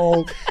the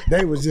song.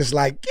 They was just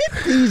like,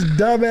 get these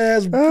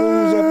dumbass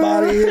fools up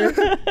out of here.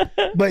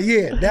 But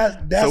yeah,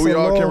 that's so we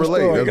all can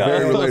relate. Story. That's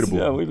very relatable.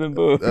 Yeah, we've been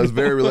booed. That's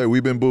very relatable.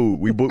 We've been booed.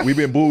 We've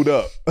been booed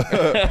up.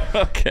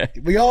 Okay.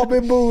 We all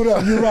been booed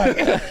up. You're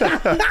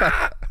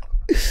right.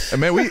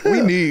 And man,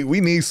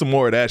 we need some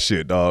more of that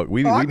shit, dog.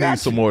 We need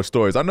some more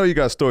stories. I know you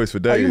got stories for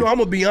days. I'm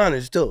gonna be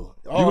honest too.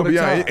 You gonna be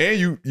honest,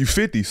 and you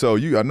 50, so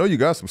I know you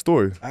got some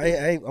stories.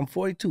 I'm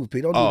 42, P.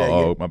 Don't do that yet.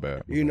 Oh, my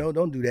bad.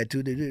 Don't do that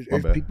too. There's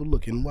people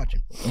looking and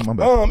watching. My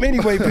bad.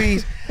 Anyway,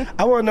 P,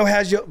 I want to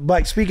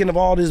know, speaking of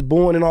all this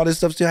booing and all this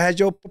stuff, has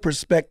your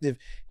perspective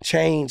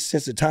changed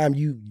since the time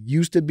you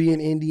used to be in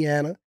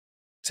Indiana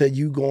to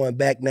you going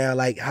back now?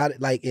 Like how,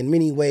 like in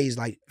many ways,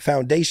 like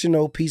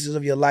foundational pieces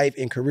of your life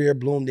and career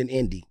bloomed in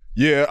Indy.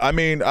 Yeah, I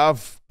mean,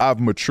 I've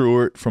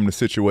matured from the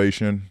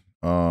situation.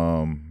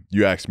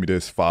 You asked me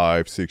this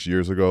 5-6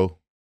 years ago.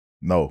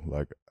 No,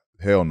 like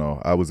hell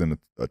no. I was in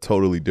a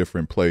totally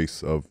different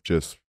place of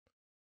just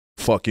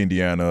fuck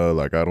Indiana.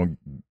 Like I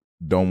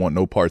don't want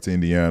no parts of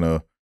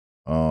Indiana.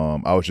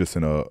 I was just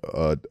in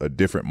a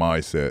different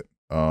mindset.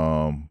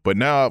 But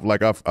now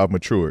I've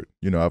matured.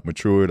 I've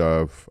matured.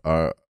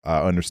 I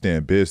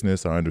understand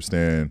business. I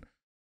understand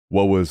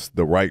what was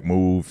the right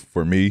move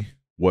for me,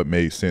 what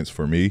made sense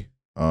for me.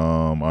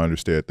 I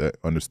understand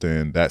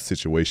that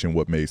situation,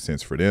 what made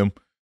sense for them,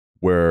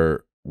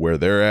 where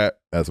they're at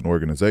as an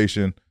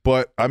organization.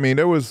 But I mean,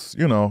 there was,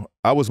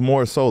 I was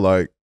more so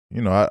like,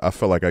 I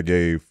felt like I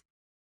gave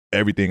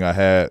everything I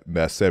had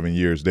that 7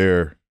 years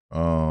there.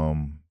 I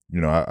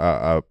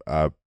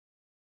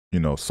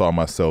saw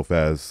myself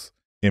as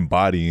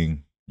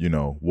embodying,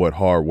 what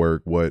hard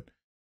work, what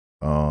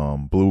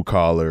blue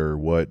collar,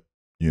 what,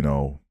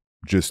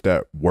 just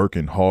that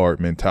working hard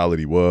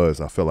mentality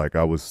was. I felt like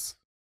I was,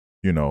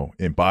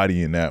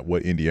 embodying that,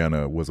 what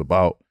Indiana was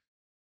about.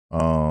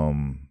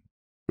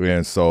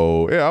 And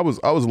so, yeah, I was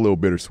a little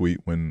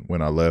bittersweet when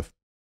I left.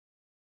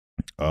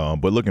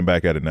 But looking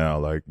back at it now,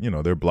 like,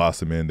 they're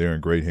blossoming, they're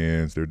in great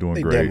hands, they're doing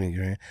great. Definitely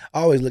great. I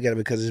always look at it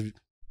because it's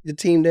the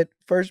team that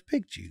first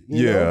picked you.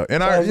 Yeah,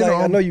 and so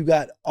I know you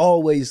got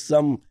always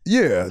some.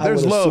 Yeah,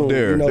 there's love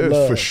there.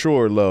 There's for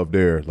sure love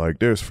there. Like,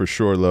 there's for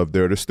sure love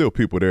there. There's still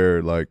people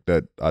there, like,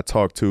 that I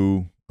talk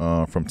to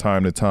from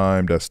time to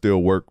time that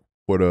still work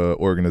for the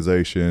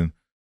organization.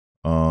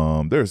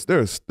 There's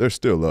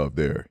still love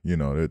there.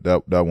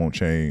 That won't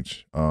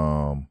change.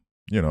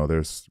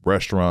 There's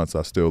restaurants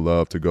I still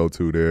love to go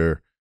to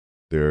there.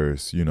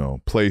 There's,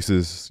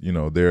 places,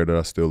 there that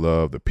I still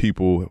love. The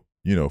people,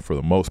 for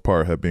the most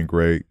part have been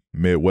great.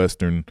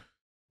 Midwestern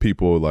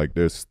people, like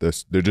they're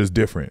just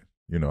different.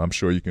 I'm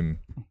sure you can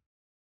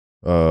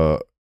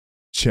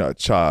chime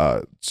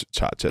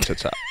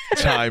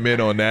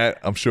in on that.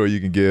 I'm sure you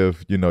can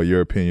give,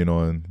 your opinion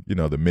on,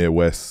 the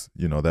Midwest,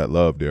 that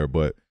love there.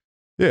 But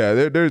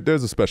yeah,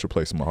 there's a special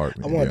place in my heart.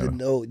 I wanted to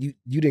know, you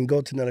didn't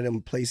go to none of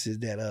them places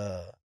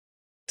that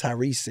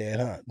Tyrese said,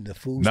 huh? The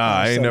food. Nah,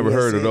 I ain't never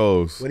heard of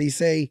those. What'd he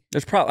say?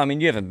 There's probably,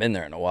 you haven't been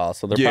there in a while,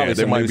 so there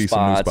might be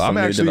some new spots. I'm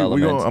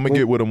gonna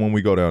get with him when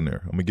we go down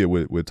there. I'm gonna get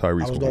with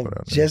Tyrese when we go down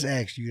there. Just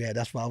ask you that.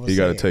 That's what I was saying. He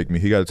gotta take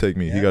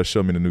me. Yeah. He gotta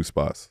show me the new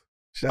spots.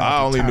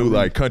 I only knew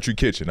like Country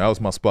Kitchen. That was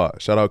my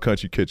spot. Shout out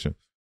Country Kitchen.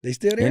 They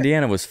still there?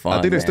 Indiana was fun.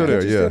 I think they're still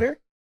there. Yeah. Still there?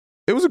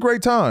 It was a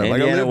great time.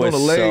 Indiana, like I lived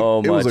on the lake.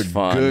 So it was a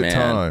fun, good man.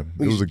 time.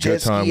 It was a good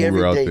time when we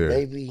were out there.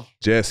 Baby.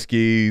 Jet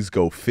skis,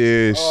 go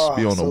fish,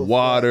 be on the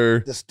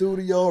water. The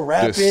studio,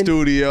 rapping. The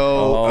studio.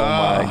 Oh my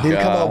God.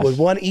 Didn't come up with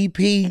one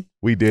EP.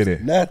 We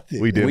didn't. Nothing.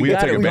 We did. We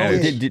didn't take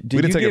advantage. Did we didn't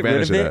you take get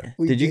advantage rid of of that.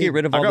 it? Did you get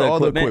rid of I got all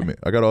the equipment.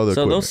 I got all the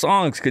so equipment. those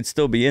songs could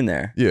still be in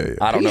there. Yeah.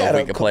 I don't know if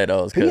we could play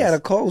those. He had a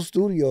cold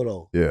studio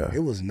though. Yeah.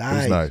 It was nice. It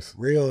was nice.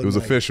 Real. It was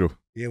official.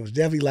 Yeah, it was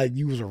definitely like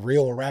you was a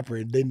real rapper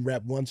and didn't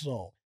rap one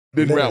song.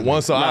 Didn't rap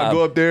one song. I'd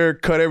go up there,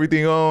 cut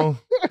everything on.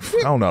 I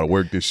don't know how to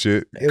work this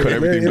shit. Cut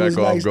everything back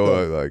off. Nice,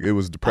 go like it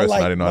was depressing.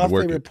 I didn't know how to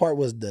work it. My favorite part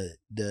was the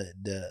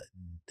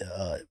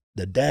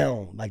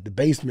down, like the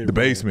basement. The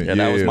basement. Yeah,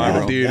 that was my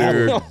room.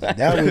 Theater.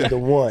 That was the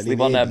one. Sleep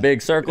on that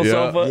big circle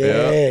sofa.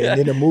 Yeah, and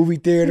then the movie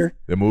theater.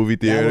 The movie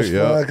theater. That was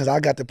fun because I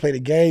got to play the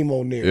game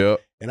on there.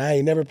 Yep. And I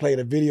ain't never played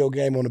a video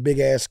game on a big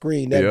ass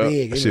screen that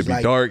big. It should be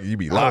like, dark. You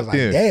be locked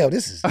in. Damn,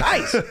 this is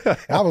nice.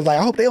 I was like,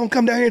 I hope they don't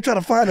come down here and try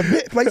to find a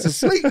place to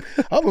sleep.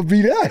 I'm gonna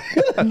be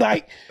there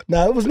night.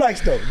 No, it was nice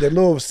though. The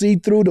little see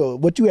through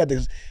what you had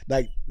to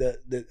like the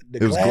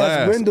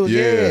glass windows.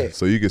 Yeah,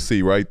 so you could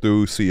see right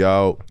through, see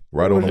out,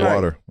 right on the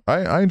water.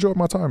 I enjoyed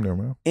my time there,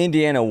 man.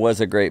 Indiana was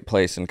a great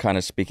place, and kind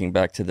of speaking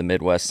back to the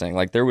Midwest thing,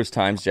 like there was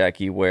times,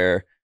 Jackie,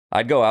 where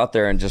I'd go out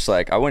there and just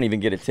like I wouldn't even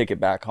get a ticket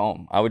back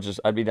home.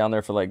 I'd be down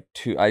there for like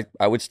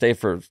I would stay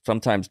for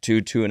sometimes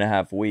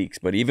 2.5 weeks.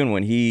 But even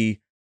when he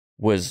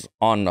was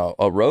on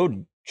a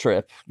road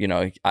trip, you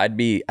know, I'd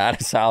be at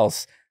his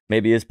house.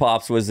 Maybe his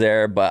pops was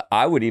there, but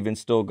I would even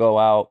still go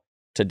out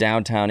to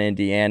downtown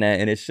Indiana,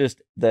 and it's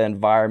just the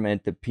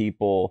environment, the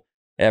people,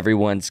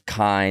 everyone's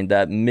kind,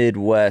 that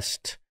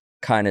Midwest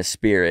kind of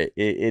spirit.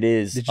 It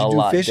is a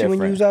lot different. Did you do fishing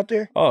when you was out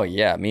there? Oh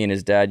yeah, me and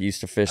his dad used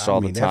to fish all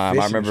the time.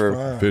 I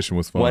remember fishing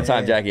was fun. One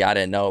time, Jackie, I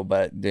didn't know,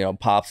 but you know,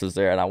 Pops was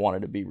there, and I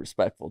wanted to be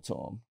respectful to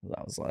him.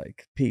 I was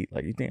like, Pete,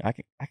 like you think I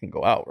can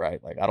go out,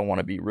 right? Like I don't want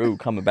to be rude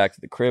coming back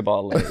to the crib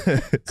all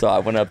late. So I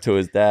went up to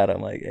his dad.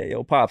 I'm like, hey,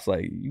 yo, Pops,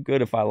 like you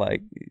good if I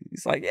like?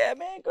 He's like, yeah,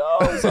 man,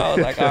 go. So I was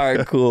like, all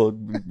right, cool.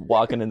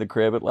 Walking in the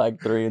crib at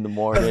like 3 in the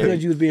morning. That's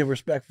good. You was being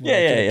respectful.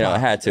 Yeah, you know, I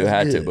had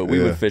to, but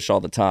we would fish all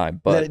the time.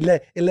 But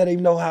let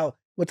him know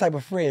what type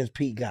of friends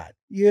Pete got,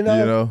 you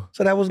know?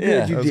 So that was good.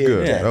 Yeah, you did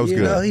good. That was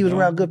good. Know, he was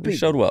around good people.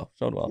 Showed well.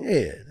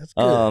 Yeah, that's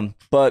good.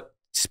 But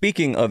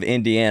speaking of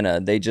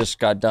Indiana, they just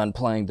got done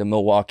playing the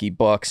Milwaukee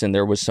Bucks, and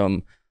there was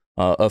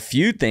a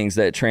few things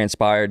that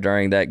transpired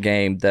during that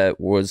game that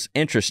was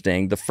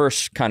interesting. The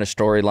first kind of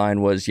storyline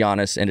was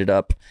Giannis ended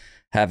up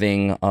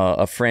having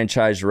a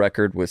franchise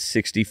record with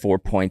 64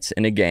 points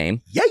in a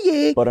game.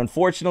 Yeah. But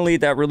unfortunately,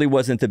 that really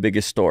wasn't the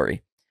biggest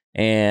story.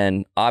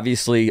 And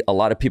obviously, a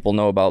lot of people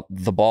know about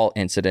the ball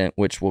incident,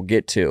 which we'll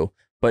get to.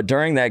 But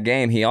during that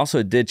game, he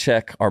also did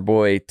check our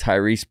boy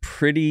Tyrese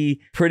pretty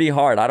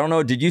hard. I don't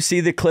know. Did you see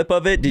the clip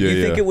of it? Did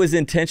you think it was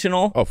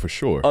intentional? Oh, for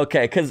sure.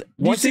 Okay, because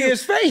once you see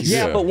his face.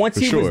 Yeah, but once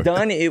he was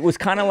done, it was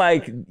kind of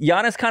like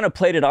Giannis kind of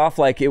played it off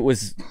like it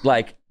was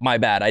like, my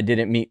bad, I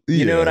didn't mean.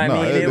 You know what I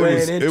mean?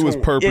 It was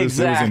purpose.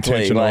 Exactly. It was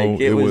intentional.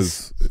 Like,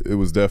 it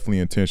was definitely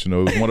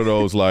intentional. It was one of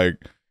those like.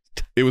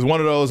 It was one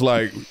of those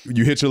like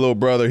you hit your little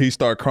brother, he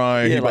start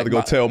crying, he about to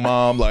go tell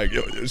mom like,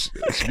 yo,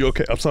 you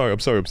okay? I'm sorry.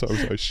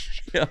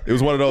 Yeah. It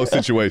was one of those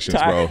situations,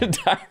 bro.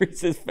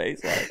 Tyrese's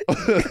face,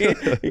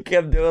 like he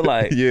kept doing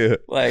like,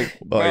 like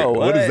bro,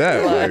 what is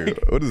that? Like,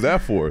 what is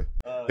that for?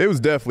 It was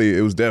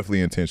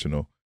definitely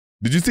intentional.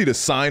 Did you see the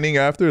signing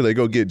after they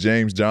go get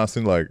James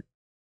Johnson like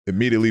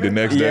immediately the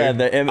next day? I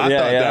thought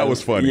that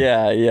was funny.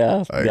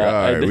 Yeah. Like,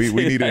 all right, we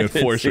need an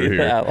enforcer here.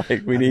 That.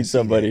 Like we need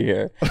somebody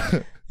here.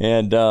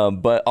 And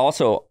but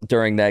also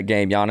during that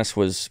game, Giannis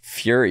was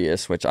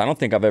furious, which I don't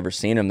think I've ever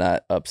seen him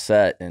that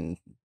upset. And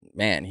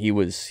man, he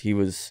was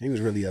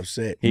really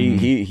upset.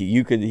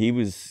 He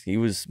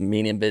was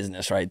meaning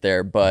business right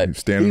there. But he was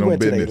standing on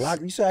business.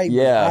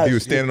 He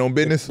was standing on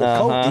business. He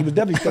was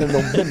definitely standing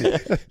on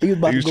business. He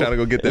was trying to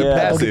go get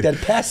that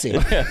passing.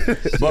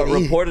 But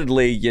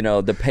reportedly, you know,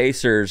 the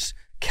Pacers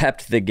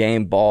kept the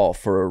game ball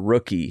for a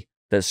rookie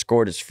that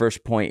scored his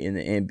first point in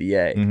the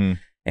NBA,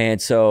 and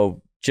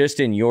so.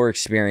 Just in your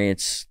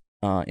experience,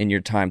 in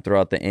your time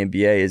throughout the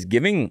NBA, is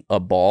giving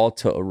a ball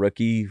to a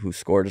rookie who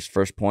scored his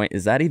first point,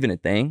 is that even a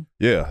thing?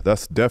 Yeah,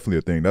 that's definitely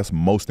a thing. That's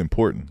most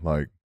important.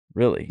 Like,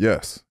 really?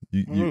 Yes.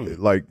 You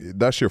like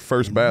that's your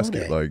first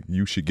basket. Like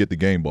you should get the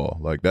game ball.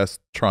 Like that's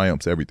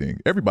triumphs everything.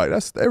 Everybody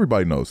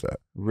knows that.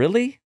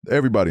 Really?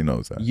 Everybody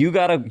knows that. You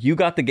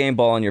got the game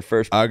ball on your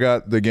first. I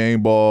got the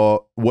game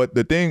ball. What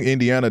the thing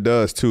Indiana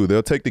does too,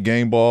 they'll take the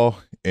game ball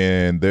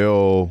and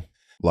they'll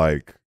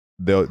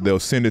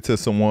send it to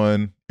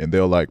someone and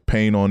they'll like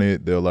paint on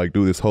it. They'll like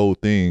do this whole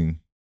thing.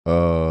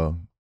 I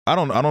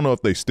don't know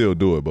if they still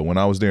do it, but when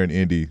I was there in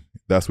Indy,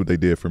 that's what they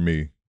did for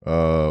me.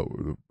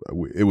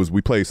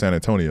 We played San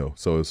Antonio,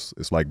 so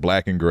it's like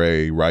black and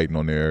gray writing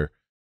on there,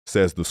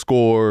 says the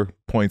score,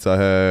 points I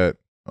had,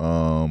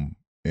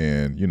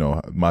 and you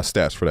know my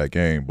stats for that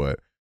game. But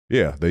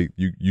yeah,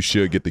 you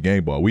should get the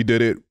game ball. We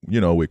did it,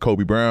 you know, with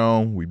Kobe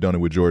Brown. We've done it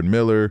with Jordan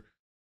Miller.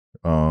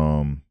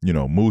 You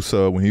know,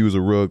 Musa when he was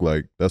a rook,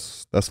 like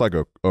that's like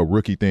a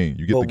rookie thing.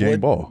 You get the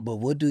game ball. But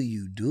what do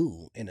you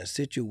do in a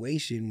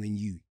situation when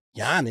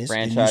Giannis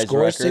franchise and you score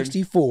record?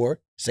 64,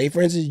 Say,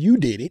 for instance, you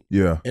did it.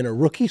 Yeah. And a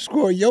rookie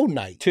scored your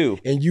night. 2.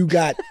 And you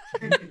got,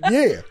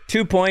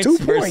 2 points. 2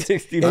 versus points.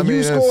 60. And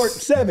you scored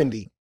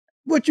 70.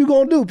 What you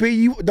gonna do,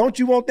 P? Don't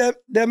you want that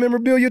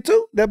memorabilia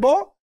too? That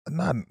ball?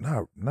 Not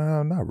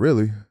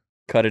really.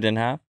 Cut it in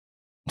half?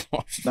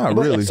 Not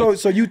really.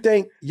 So you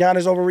think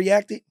Giannis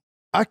overreacted?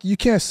 I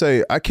can't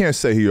say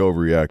he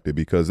overreacted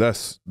because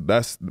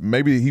that's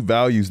maybe he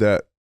values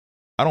that.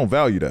 I don't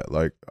value that.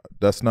 Like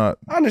that's not.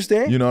 I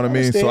understand. You know what I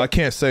mean? So I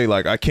can't say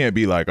like I can't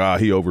be like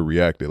he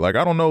overreacted. Like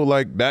I don't know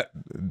like that.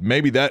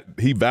 Maybe that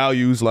he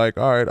values like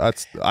all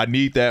right. I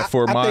need that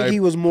for my. I think he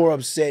was more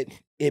upset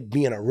it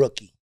being a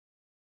rookie.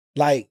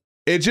 Like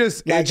it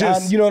just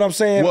you know what I'm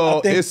saying?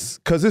 Well, it's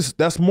because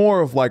that's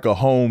more of like a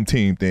home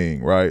team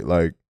thing, right?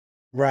 Like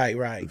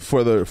right.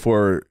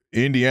 For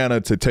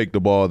Indiana to take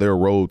the ball, their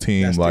road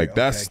team,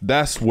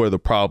 that's where the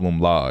problem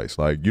lies.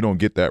 Like you don't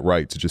get that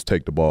right to just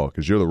take the ball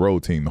because you're the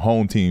road team. The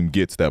home team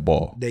gets that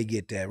ball. They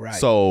get that right.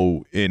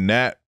 So in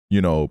that,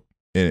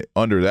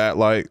 under that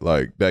light,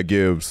 like that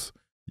gives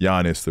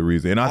Giannis the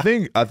reason. And I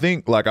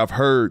think like I've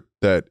heard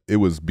that it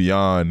was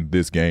beyond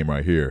this game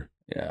right here.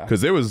 Yeah.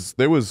 Because there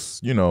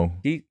was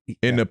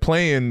in the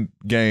playing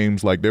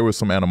games, like there was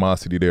some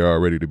animosity there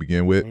already to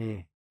begin with.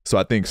 So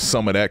I think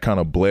some of that kind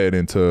of bled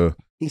into.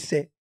 He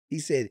said,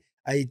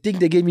 I think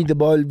they gave me the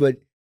ball, but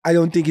I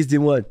don't think it's the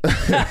one.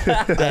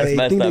 That's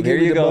messed up. Here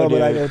you go, dude.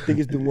 But I don't think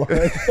it's the one.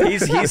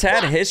 He's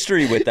had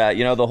history with that.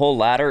 The whole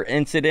ladder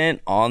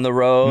incident on the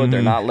road.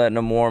 They're not letting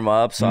him warm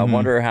up. So I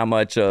wonder how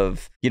much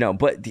of,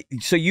 but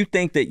so you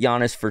think that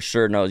Giannis for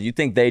sure knows. You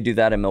think they do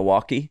that in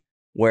Milwaukee?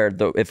 Where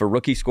if a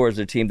rookie scores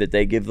their team that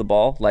they give the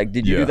ball? Like,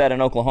 did you do that in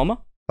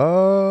Oklahoma?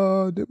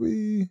 Did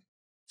we?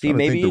 See,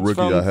 maybe it's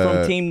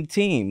from team to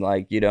team.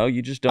 Like,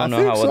 you just don't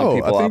know how other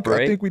people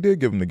operate. I think we did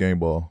give him the game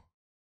ball.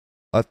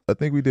 I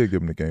think we did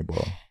give him the game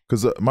ball.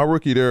 Because my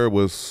rookie there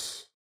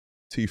was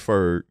T.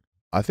 Ferg.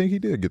 I think he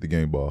did get the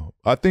game ball.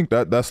 I think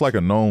that's like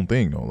a known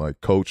thing, though. Like,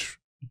 coach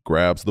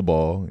grabs the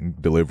ball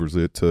and delivers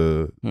it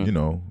to,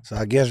 So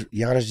I guess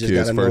Giannis just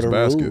got to know the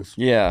rules.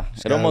 Yeah.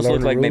 It almost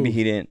looked like maybe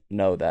he didn't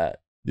know that.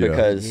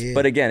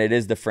 But again, it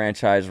is the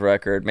franchise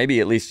record. Maybe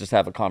at least just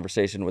have a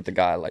conversation with the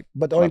guy. Like,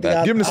 but the only thing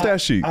give him the stat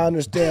sheet. I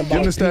understand. Give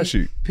him the stat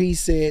sheet. P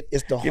said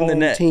it's the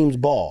home team's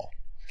ball.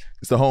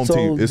 It's the home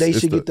team. So they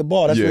should get the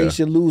ball. That's why he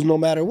should lose no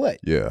matter what.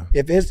 Yeah.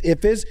 If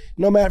it's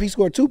no matter if he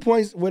scored 2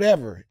 points,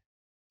 whatever,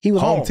 he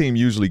was home. Team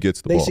usually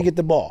gets the ball. They should get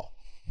the ball.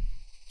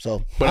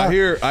 So, but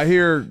I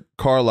hear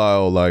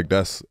Carlisle like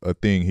that's a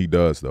thing he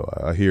does though.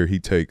 I hear he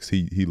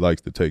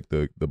likes to take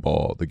the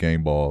ball, the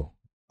game ball.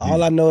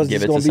 All I know is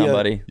give it's it going to to be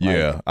somebody.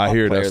 I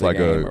hear that's like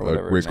a Rick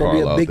Carlisle thing. It's going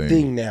to be a big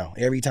thing now.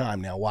 Every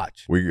time now,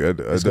 watch.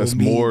 That's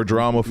more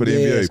drama for the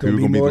NBA. People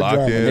going to be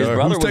locked in. His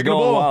brother was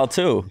going wild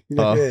too.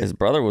 His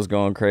brother was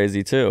going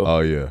crazy too.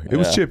 Oh yeah, it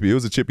was chippy. It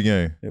was a chippy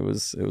game. It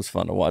was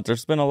fun to watch.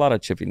 There's been a lot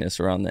of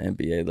chippiness around the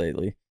NBA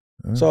lately.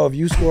 So if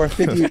you score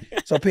 50,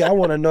 so P, I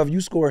want to know if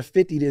you score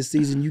 50 this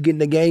season, you getting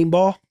the game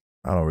ball?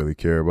 I don't really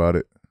care about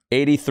it.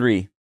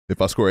 83.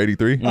 If I score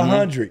 83,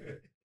 100.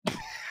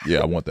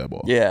 Yeah, I want that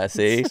ball. Yeah,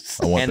 see?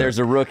 There's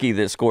a rookie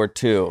that scored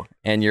 2,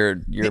 and you're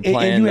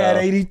playing and you had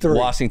 83.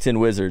 Washington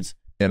Wizards.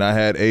 And I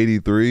had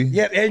 83.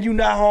 Yeah, and you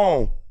not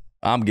home.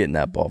 I'm getting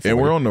that ball for you.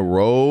 And we're on the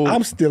road.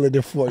 I'm stealing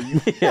it for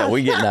you. Yeah,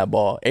 we getting that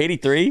ball.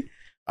 83?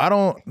 I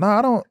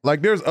don't,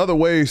 like there's other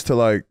ways to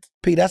like.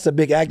 P, that's a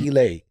big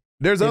accolade.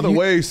 There's other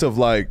ways of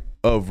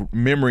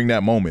remembering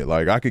that moment.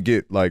 Like I could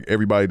get like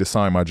everybody to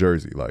sign my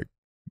jersey. Like,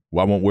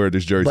 I won't wear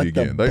this jersey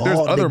again. Like there's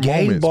other moments. The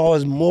game ball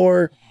is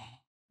more...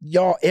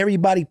 Y'all,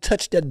 everybody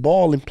touched that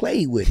ball and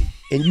played with it.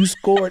 And you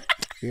scored.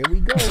 Here we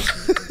go.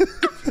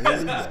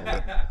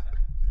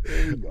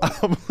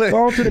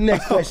 Go on to the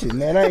next question,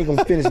 man. I ain't going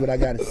to finish what I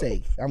got to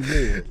say. I'm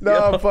good.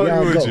 I'm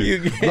fucking with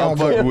you. I'm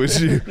fucking with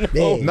you.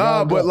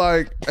 But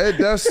like, I'm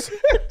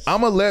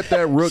going to let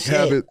that Rook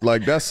have it.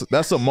 Like,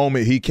 that's a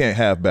moment he can't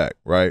have back,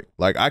 right?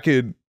 Like, I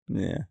could...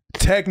 Yeah.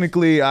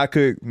 Technically, I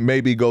could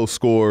maybe go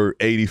score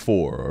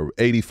 84 or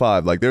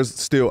 85. Like, there's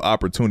still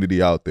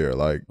opportunity out there.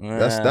 Like,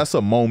 that's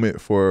a moment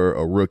for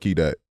a rookie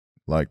that,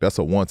 like, that's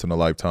a once in a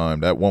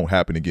lifetime. That won't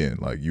happen again.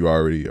 Like, you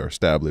already are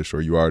established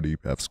or you already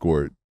have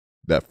scored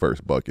that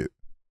first bucket.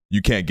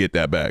 You can't get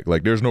that back.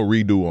 Like, there's no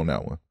redo on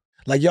that one.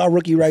 Like, y'all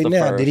rookie right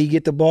now, did he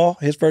get the ball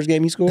his first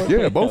game he scored?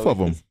 Yeah, both of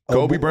them.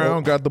 Kobe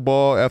Brown got the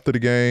ball after the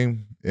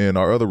game, and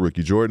our other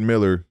rookie, Jordan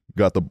Miller,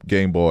 got the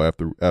game ball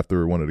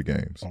after one of the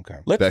games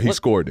that they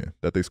scored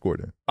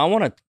in. I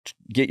want to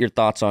get your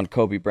thoughts on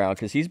Kobe Brown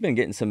because he's been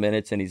getting some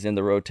minutes and he's in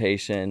the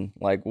rotation.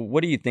 Like,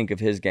 what do you think of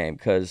his game?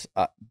 Because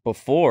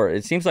before,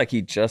 it seems like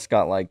he just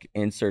got like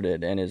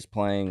inserted and is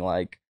playing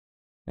like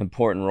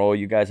important role.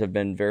 You guys have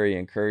been very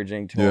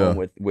encouraging to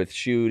him with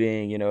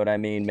shooting. You know what I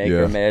mean? Make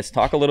or miss.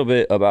 Talk a little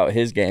bit about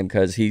his game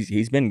because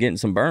he's been getting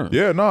some burn.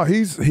 Yeah, no,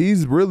 he's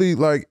really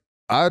like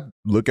I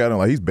look at him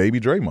like he's baby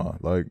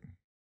Draymond. Like.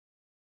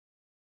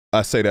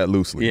 I say that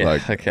loosely. Yeah,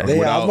 like okay.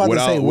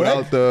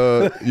 without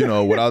the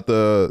without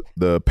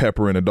the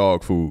pepper in the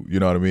dog food. You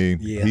know what I mean?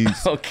 Yeah.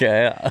 He's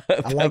Okay. I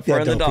like Pepper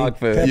that in the though. dog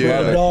food. Pepper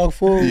in the dog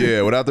food.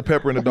 Yeah, without the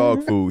pepper in the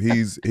dog food,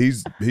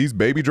 he's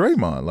baby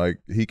Draymond. Like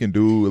he can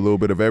do a little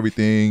bit of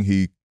everything.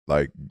 He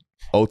like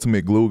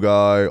ultimate glue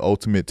guy,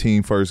 ultimate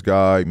team first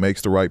guy,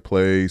 makes the right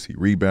plays, he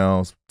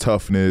rebounds,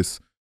 toughness,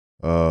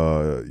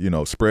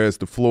 spreads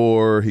the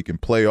floor, he can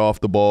play off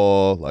the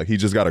ball. Like he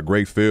just got a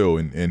great feel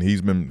and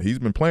he's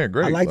been playing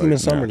great. I liked him in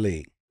summer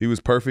league. He was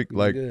perfect,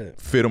 like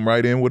fit him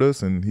right in with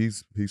us and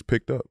he's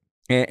picked up.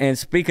 And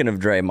speaking of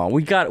Draymond,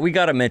 we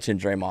got to mention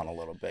Draymond a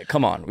little bit.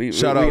 Come on,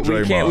 shout out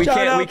Draymond. We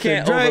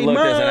can't overlook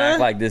this and act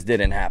like this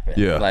didn't happen.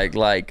 Yeah, like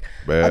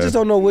man. I just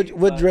don't know what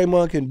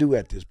Draymond can do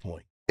at this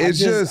point.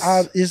 It's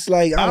it's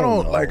like I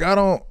don't know.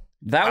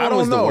 That one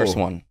was the worst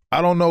one.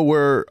 I don't know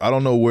where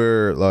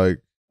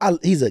like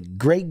he's a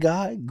great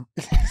guy,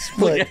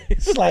 but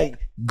it's like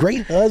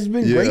great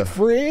husband, great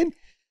friend.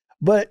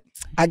 But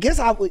I guess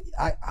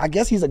I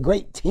guess he's a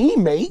great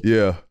teammate.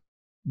 Yeah,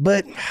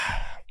 but.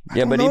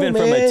 But even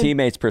from a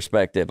teammate's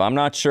perspective, I'm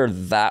not sure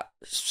that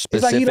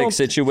specific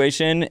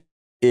situation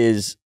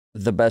is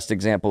the best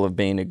example of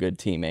being a good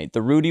teammate.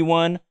 The Rudy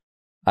one,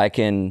 I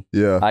can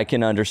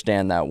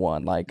understand that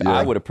one. Like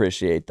I would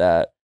appreciate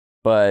that,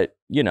 but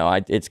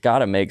it's got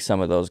to make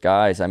some of those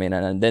guys. I mean,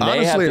 and then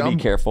they have to be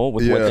careful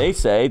with what they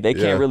say. They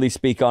can't really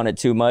speak on it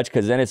too much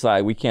because then it's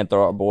like we can't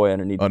throw our boy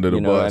under the bus.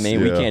 What I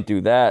mean, we can't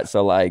do that.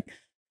 So like,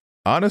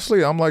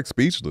 honestly, I'm like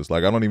speechless.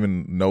 Like I don't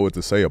even know what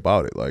to say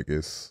about it. Like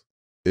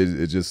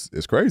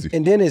it's crazy.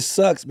 And then it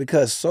sucks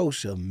because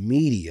social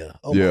media,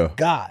 my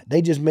God,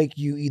 they just make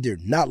you either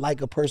not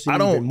like a person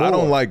even more. I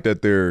don't like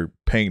that they're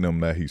painting him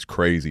that he's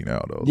crazy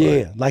now though.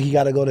 Yeah, like he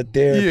got to go to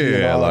therapy.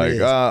 Yeah,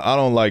 like I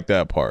don't like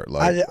that part.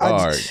 Like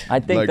I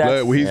think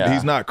like,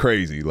 he's not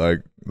crazy. Like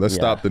let's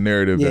stop the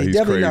narrative that he's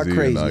crazy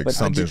and like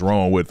something's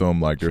wrong with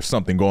him. Like there's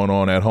something going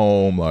on at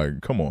home.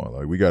 Like come on,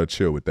 like we got to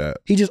chill with that.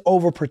 He just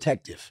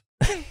overprotective.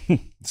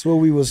 That's what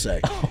we will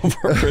say.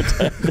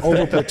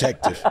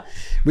 Overprotective.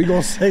 We're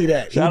going to say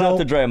that. Shout out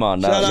to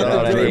Draymond. Shout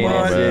out to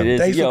Draymond.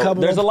 Thanks for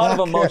coming there's on a lot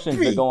podcast. of emotions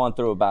that go on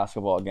through a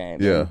basketball game.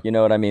 Yeah. You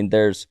know what I mean?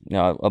 There's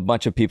a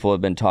bunch of people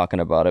have been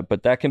talking about it,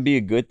 but that can be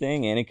a good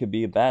thing and it could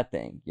be a bad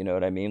thing. You know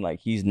what I mean?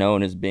 Like he's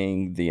known as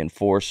being the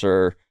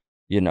enforcer.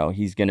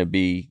 He's going to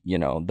be,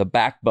 the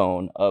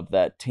backbone of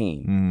that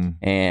team.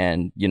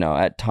 And,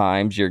 at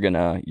times you're going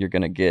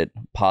to get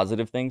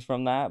positive things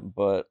from that,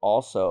 but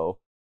also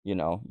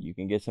you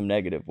can get some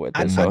negative with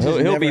it. So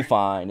he'll be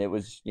fine. It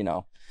was,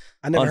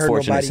 I never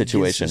unfortunate heard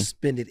situation. Get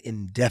suspended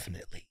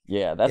indefinitely.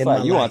 Yeah, that's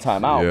like you on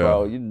timeout,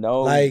 bro.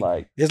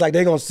 Like it's like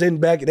they're gonna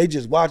send back and they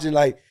just watching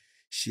like,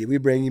 shit. We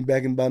bring him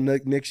back in about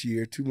next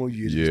year, 2 more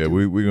years. Yeah,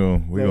 we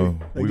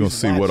gonna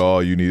see what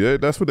all you need.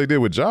 That's what they did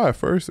with Ja at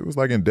first. It was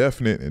like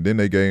indefinite, and then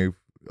they gave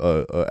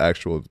a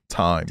actual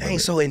time. Dang,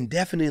 so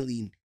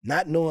indefinitely,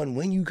 not knowing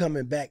when you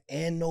coming back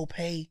and no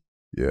pay.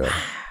 Yeah.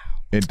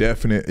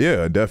 Indefinite,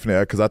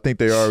 because I think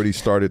they already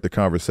started the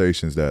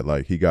conversations that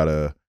like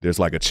there's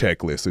like a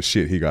checklist of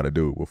shit he gotta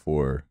do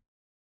before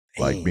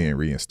like being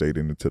reinstated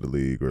into the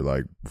league, or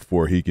like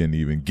before he can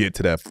even get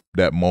to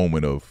that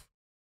moment of,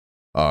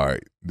 all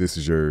right, this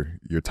is your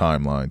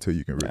timeline till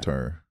you can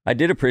return. I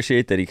did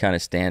appreciate that he kind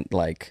of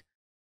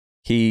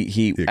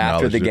he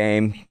after the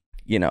game,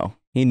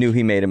 he knew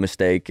he made a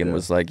mistake and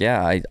was like,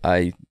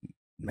 I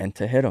meant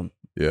to hit him.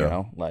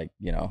 Yeah.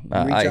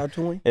 Reach out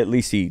to him? At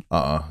least he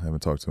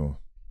haven't talked to him.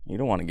 You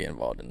don't want to get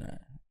involved in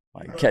that.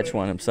 Like catch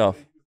one himself.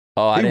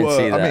 Oh, I didn't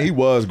see that. I mean, he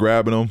was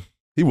grabbing him.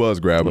 He was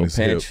grabbing his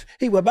hip.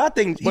 But I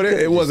think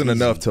it wasn't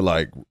enough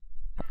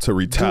to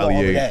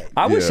retaliate.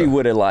 I wish he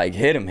would have like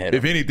hit him.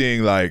 If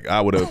anything, like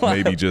I would have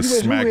maybe just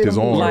smacked his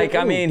arm. Like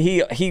I mean,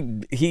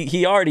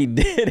 he already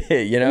did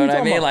it. You know what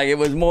I mean? Like it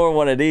was more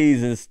one of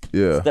these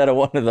instead of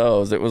one of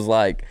those. It was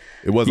like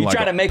it wasn't. You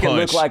try to make it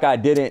look like I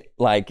didn't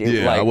like it.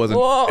 Yeah, I wasn't.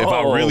 Whoa. If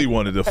I really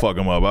wanted to fuck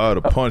him up, I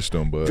would have punched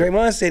him. But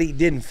Draymond said he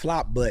didn't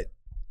flop, but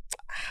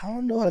I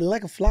don't know. I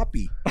like a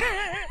floppy.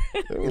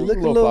 It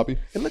looked a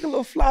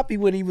little floppy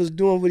when he was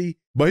doing what he.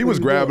 But he was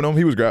grabbing him.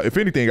 He was grabbing. If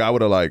anything, I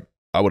would have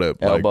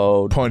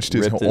punched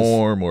his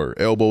arm or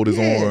elbowed his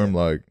arm,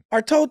 like.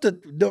 Or told I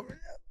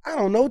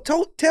don't know.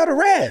 Tell the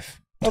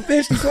ref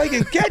eventually so he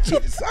can catch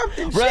it.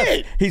 Something ref,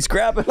 shit. He's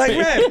grabbing. Like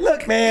ref,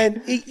 look,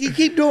 man, he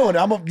keep doing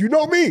it. You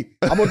know me.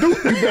 I'm gonna do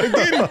it. You better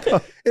get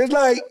it. It's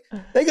like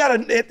they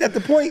gotta at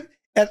the point.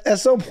 At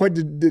some point,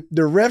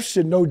 the refs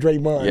should know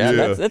Draymond.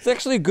 Yeah. That's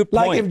actually a good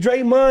point. Like if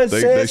Draymond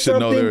says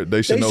something,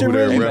 they should know who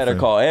they're really better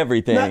call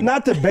everything.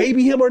 Not to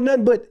baby him or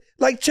nothing, but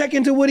like check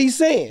into what he's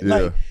saying. Yeah.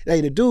 Like,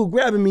 hey, the dude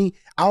grabbing me,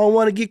 I don't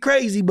want to get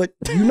crazy, but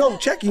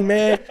check him,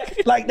 man.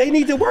 Like they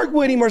need to work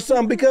with him or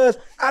something, because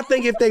I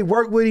think if they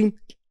work with him,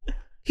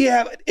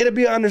 it'll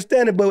be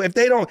understanding. But if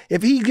they don't,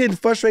 if he's getting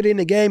frustrated in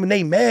the game and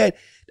they mad,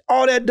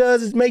 all that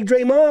does is make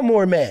Draymond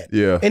more mad.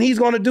 Yeah. And he's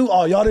going to do,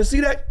 y'all didn't see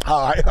that?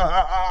 All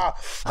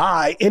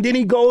right. And then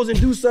he goes and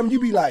do something.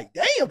 You be like,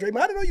 damn, Draymond,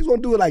 I didn't know you was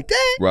going to do it like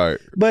that. Right.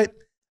 But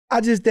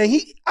I just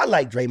think I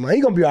like Draymond.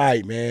 He gonna be all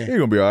right, man. He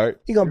gonna be all right.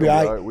 He gonna be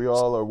all right. We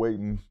all are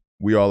waiting.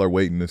 We all are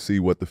waiting to see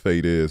what the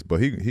fate is,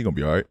 but he gonna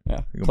be all right.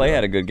 Yeah, Clay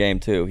had a good game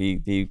too.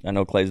 I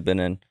know Clay's been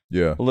in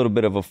a little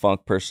bit of a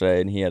funk per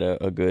se, and he had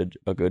a good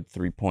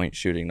 3-point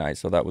shooting night.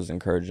 So that was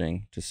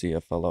encouraging to see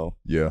a fellow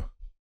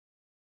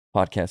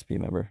Podcast P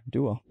member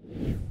do well.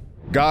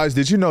 Guys,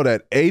 did you know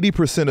that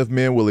 80% of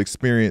men will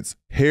experience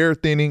hair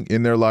thinning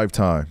in their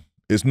lifetime?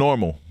 It's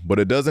normal, but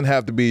it doesn't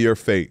have to be your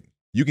fate.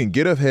 You can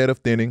get ahead of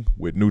thinning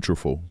with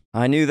Nutrafol.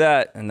 I knew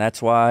that, and that's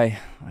why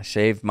I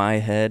shaved my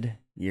head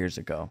years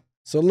ago.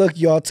 So look,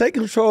 y'all, take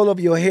control of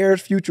your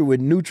hair's future with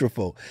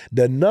Nutrafol,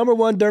 the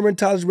 #1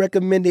 dermatologist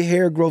recommended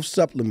hair growth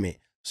supplement,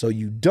 so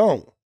you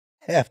don't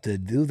have to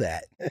do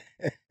that.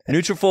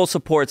 Nutrafol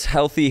supports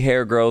healthy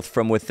hair growth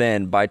from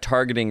within by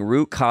targeting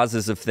root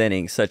causes of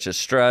thinning, such as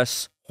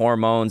stress,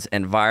 hormones,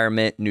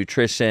 environment,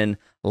 nutrition,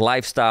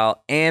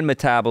 lifestyle, and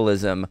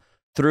metabolism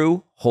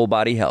through whole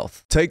body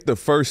health. Take the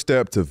first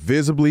step to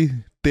visibly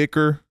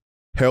thicker,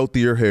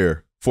 healthier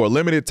hair. For a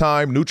limited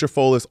time,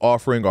 Nutrafol is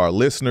offering our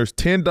listeners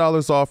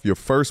 $10 off your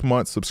first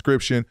month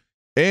subscription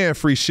and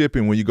free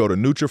shipping when you go to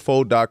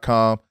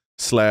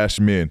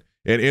Nutrafol.com/men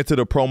and enter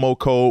the promo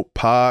code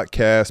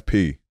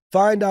PODCASTP.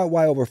 Find out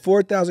why over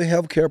 4,000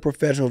 healthcare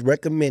professionals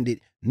recommended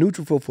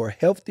Nutrafol for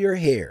healthier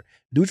hair.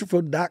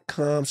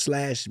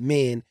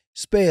 Nutrafol.com/men,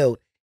 spelled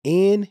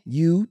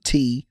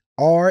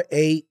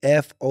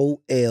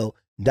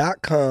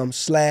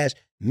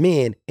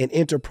NUTRAFOL.com/men, and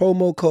enter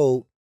promo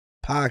code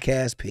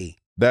PODCASTP.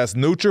 That's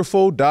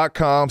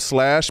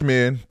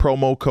Nutrafol.com/men,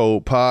 promo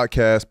code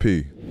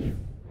PODCASTP.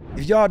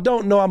 If y'all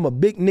don't know, I'm a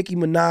big Nicki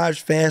Minaj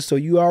fan, so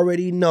you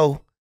already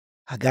know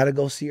I gotta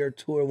go see her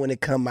tour when it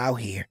come out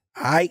here.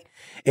 All right?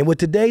 And with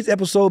today's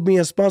episode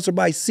being sponsored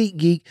by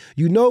SeatGeek,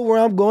 you know where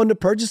I'm going to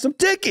purchase some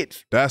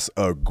tickets. That's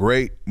a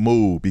great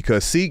move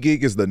because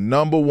SeatGeek is the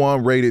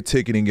 #1 rated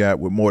ticketing app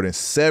with more than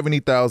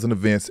 70,000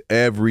 events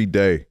every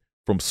day,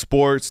 from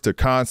sports to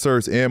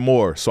concerts and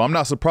more. So I'm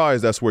not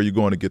surprised that's where you're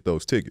going to get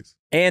those tickets.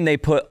 And they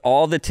put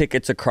all the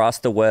tickets across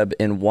the web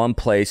in one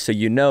place, so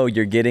you know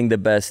you're getting the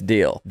best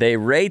deal. They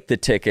rate the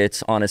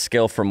tickets on a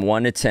scale from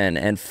 1 to 10.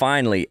 And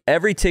finally,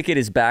 every ticket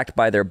is backed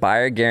by their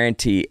buyer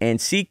guarantee, and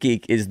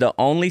SeatGeek is the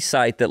only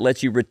site that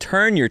lets you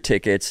return your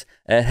tickets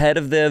ahead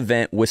of the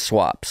event with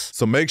swaps.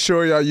 So make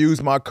sure y'all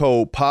use my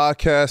code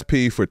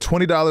PODCASTP for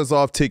 $20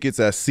 off tickets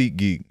at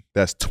SeatGeek.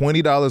 That's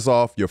 $20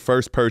 off your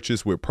first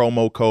purchase with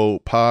promo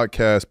code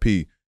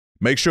PODCASTP.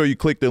 Make sure you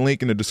click the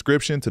link in the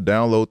description to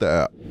download the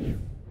app.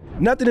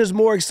 Nothing is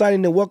more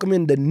exciting than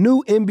welcoming the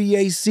new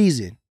NBA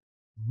season.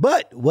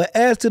 But what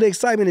adds to the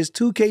excitement is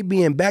 2K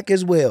being back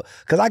as well,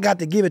 because I got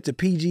to give it to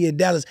PG and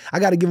Dallas. I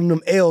got to give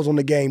them L's on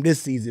the game this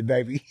season,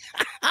 baby.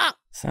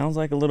 Sounds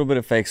like a little bit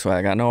of fake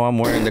swag. I know I'm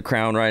wearing the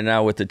crown right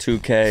now with the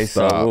 2K,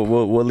 so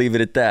we'll leave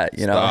it at that.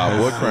 You know,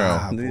 what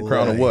crown?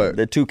 Crown of what?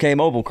 The 2K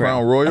mobile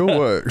crown. Crown Royal?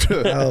 What?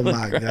 Oh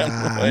my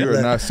God! You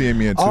are not seeing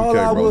me in 2K, All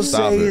I bro. will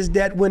Stop say it. is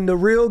that when the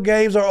real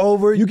games are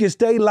over, you can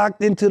stay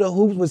locked into the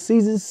hoops with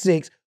Season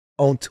 6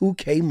 on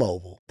 2K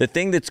Mobile. The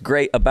thing that's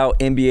great about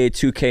NBA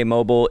 2K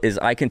Mobile is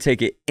I can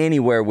take it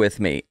anywhere with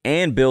me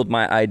and build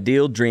my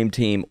ideal dream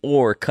team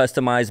or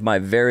customize my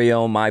very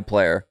own My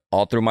Player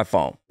all through my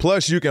phone.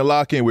 Plus, you can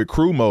lock in with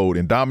crew mode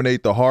and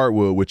dominate the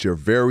hardwood with your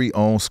very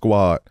own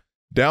squad.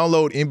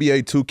 Download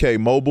NBA 2K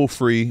Mobile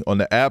free on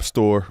the App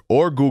Store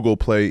or Google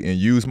Play and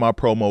use my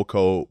promo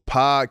code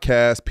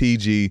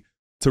PODCASTPG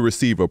to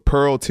receive a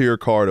Pearl tier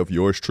card of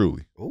yours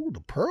truly. Ooh, the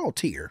Pearl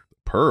tier.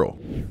 Pearl.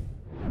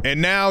 And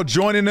now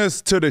joining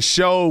us to the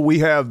show, we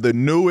have the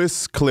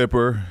newest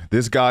Clipper.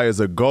 This guy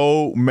is a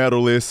gold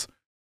medalist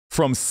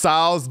from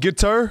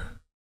Salzgitter,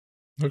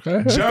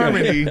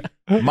 Germany.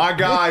 My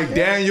guy,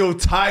 Daniel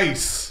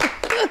Theis.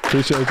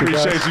 Appreciate you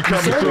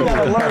coming through. You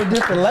gotta learn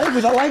different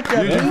language. I like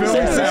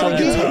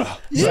that.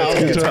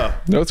 Salzgitter.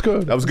 That's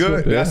good. That was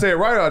good. Did I say it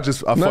right or I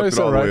fucked it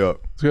all the way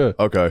up? It's good.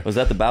 Okay. Was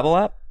that the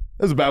Babbel app?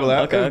 It was a Babbel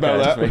app. Okay, It was a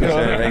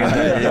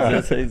Babbel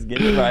app. He's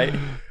getting it right.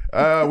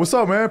 What's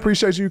up, man?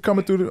 Appreciate you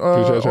coming through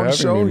on the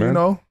show. Me, you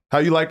know, how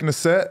you liking the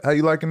set? How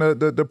you liking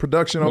the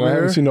production over I here?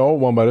 haven't seen the old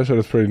one, but this shit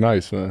is pretty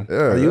nice, man.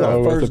 Yeah, You yeah. our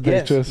with first the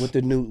guest pictures. with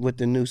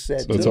the new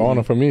set. So it's an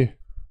honor for me.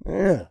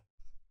 Yeah.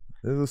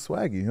 It was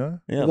swaggy, huh?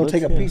 Yeah, We're gonna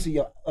take a piece of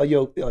your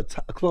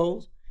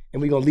clothes,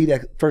 and we're gonna leave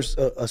that first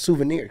a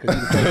souvenir. We're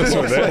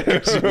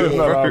gonna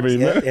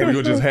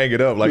just hang it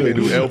up like they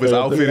do Elvis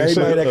outfit and Everybody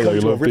shit. that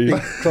comes to Like rip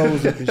their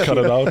clothes up and Cut shit.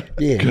 it out.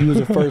 Yeah, you was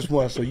the first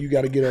one, so you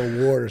got to get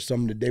an award or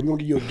something today. We're gonna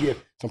give you a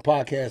gift, some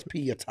Podcast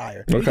P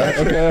attire.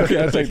 Okay,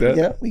 I'll take that.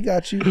 Yeah, we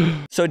got you.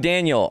 So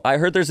Daniel, I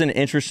heard there's an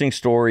interesting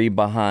story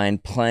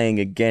behind playing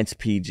against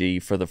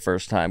PG for the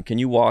first time. Can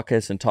you walk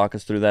us and talk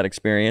us through that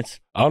experience?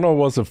 I don't know if it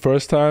was the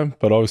first time,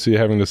 but obviously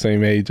having the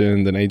same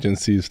agent and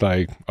agencies,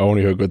 like I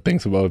only heard good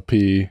things about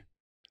P.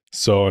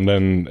 So, and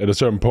then at a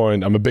certain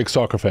point, I'm a big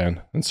soccer fan,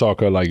 and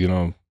soccer, like, you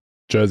know,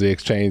 jersey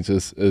exchange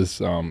is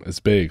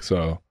big.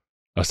 So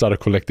I started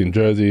collecting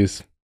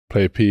jerseys,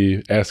 play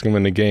P, ask him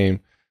in the game,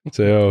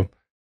 say, oh,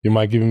 you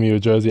might give me a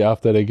jersey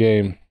after the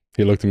game.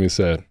 He looked at me and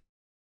said,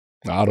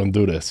 I don't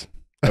do this.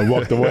 and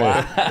walked away.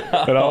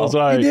 And I was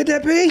like, you did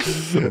that, P?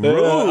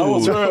 I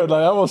was hurt.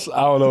 Like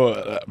I don't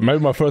know, maybe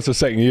my first or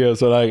second year.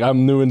 So like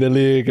I'm new in the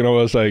league, and I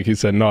was like, he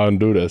said, no, I don't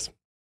do this.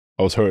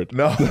 I was hurt.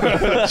 No,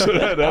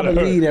 I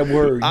believe that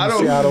word. I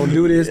don't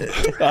do this.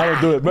 I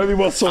don't do it. Maybe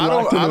what's so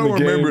locked in the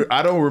game.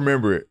 I don't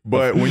remember it.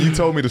 But when you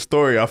told me the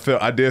story,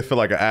 I did feel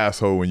like an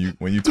asshole when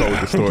you told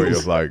the story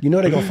of like. You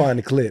know they're gonna find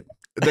the clip.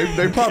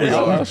 They probably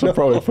are. I should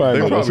probably find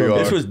it.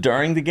 This was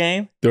during the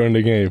game? During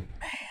the game.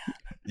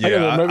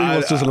 Yeah, maybe it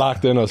was just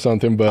locked in or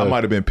something, but I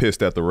might have been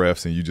pissed at the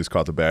refs and you just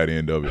caught the bad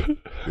end of it.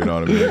 You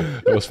know what I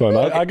mean? It was fun.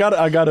 I got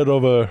it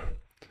over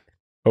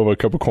a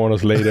couple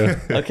corners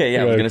later. Okay,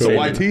 yeah, I was gonna say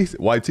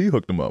YT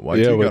hooked him up.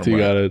 YT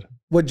got it.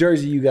 What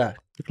jersey you got?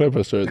 The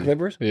Clippers jersey.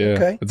 Clippers? Yeah.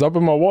 Okay. It's up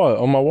on my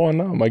wall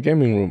now, my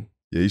gaming room.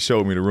 Yeah, he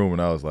showed me the room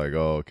and I was like,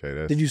 oh, okay.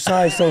 That's... Did you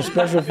sign so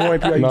special for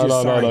him?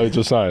 No,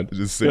 just signed.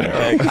 Just sitting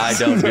I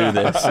don't do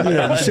this.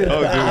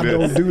 I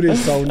don't do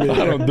this on you.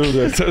 I don't do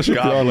this.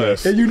 God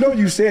bless. And you know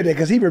you said that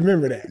because he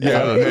remembered that.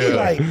 Yeah.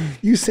 Like,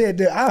 you said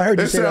that. I heard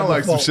you say that. It sounded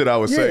like some shit I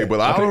would say,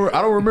 but I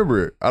don't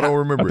remember it. I don't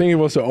remember it. I think it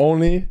was the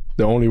only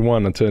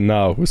one until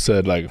now who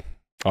said like,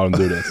 I don't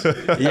do this.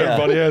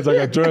 Everybody else, I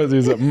got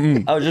jerseys. Like,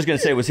 I was just gonna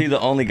say, was he the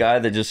only guy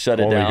that just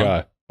shut it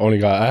down? Only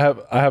guy.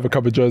 I have a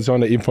couple of jerseys on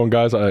there, even from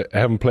guys I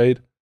haven't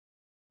played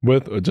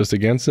with or just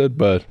against it,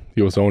 but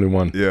he was the only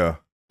one. Yeah,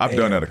 I've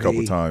done that a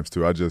couple times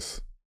too. I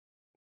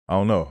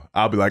don't know.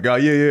 I'll be like, oh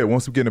yeah.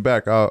 Once we get it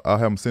back, I'll have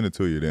them send it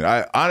to you. Then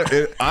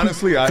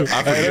honestly, I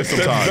forget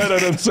sometimes. That's better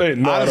than saying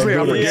no. Honestly,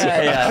 I forget.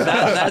 Yeah.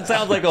 That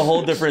sounds like a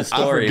whole different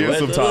story. I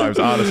forget sometimes.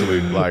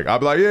 Honestly, like I'll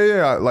be like,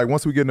 yeah. Like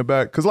once we get in the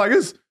back, because like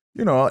it's.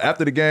 You know,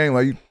 after the game,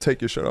 like you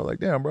take your shirt off, like,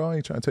 damn, bro, I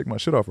ain't trying to take my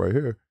shit off right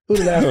here. Who's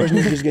the last person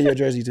you just get your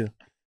jersey to?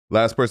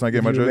 Last person I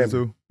get my jersey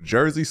to?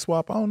 Jersey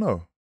swap? I don't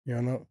know. You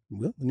don't know?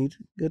 Well, we need to,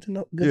 good to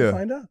know. Good to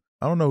find out.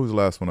 I don't know who's the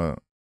last one.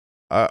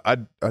 I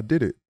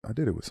did it. I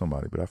did it with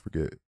somebody, but I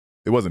forget.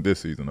 It wasn't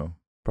this season though.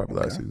 Probably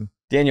last season.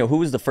 Daniel, who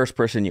was the first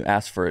person you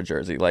asked for a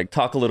jersey? Like,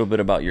 talk a little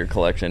bit about your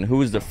collection. Who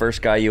was the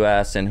first guy you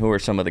asked, and who are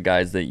some of the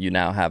guys that you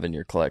now have in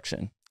your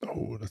collection?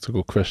 Oh, that's a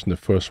good question. The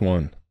first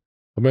one.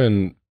 I've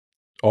been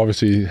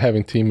obviously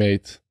having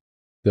teammates.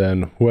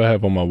 Then who I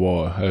have on my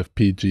wall? I have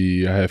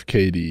PG, I have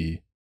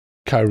KD,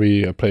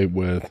 Kyrie, I played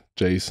with,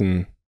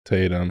 Jason,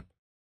 Tatum.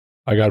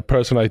 I got a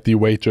personalized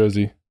D-Wade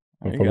jersey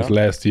from his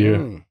last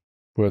year.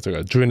 Whereas I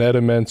got Julian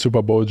Edelman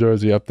Super Bowl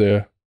jersey up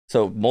there.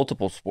 So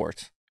multiple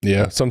sports.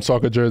 Yeah, some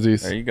soccer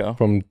jerseys. There you go.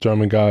 From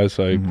German guys,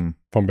 like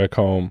from back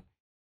home.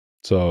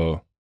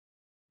 So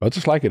I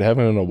just like it,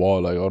 having it on the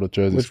wall, like all the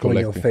jerseys. Which one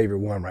your favorite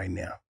one right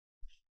now?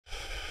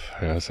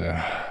 I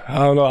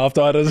don't know.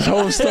 After this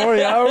whole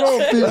story, I don't know.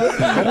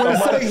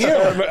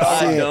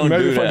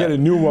 Maybe if I get a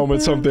new one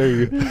with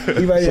something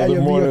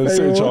more than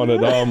cinch on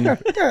it. I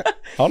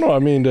don't know. I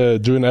mean, the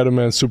Julian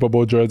Edelman Super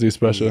Bowl jersey is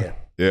special.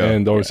 Yeah.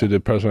 And obviously the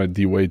personal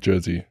D-Wade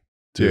jersey.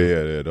 Too.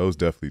 Yeah. Those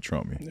definitely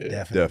trump me.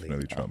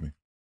 Definitely trump me.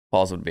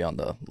 Paul's would be on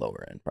the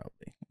lower end,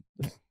 probably.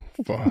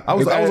 I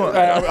was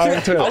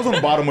on the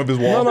bottom of his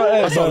wall.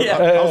 I was on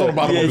the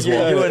bottom of his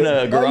wall. You in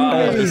a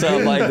garage or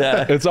something like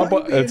that. It's up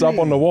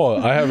on the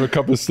wall. I have a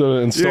couple still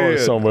in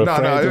storage somewhere.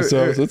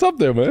 It's up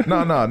there, man. No.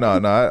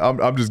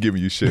 I'm just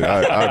giving you shit.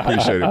 I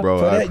appreciate it,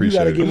 bro. I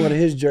appreciate it. You got to get one of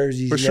his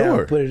jerseys for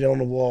sure. Put it on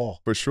the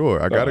wall. For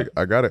sure. I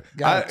got it.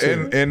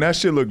 And that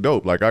shit look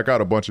dope. Like I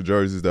got a bunch of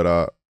jerseys that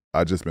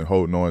I just been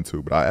holding on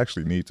to, but I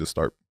actually need to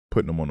start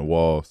putting them on the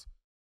walls.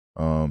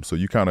 So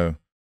you kind of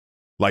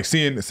like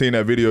seeing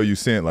that video you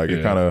sent, like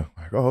it kind of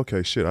like, oh,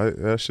 okay, shit,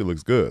 that shit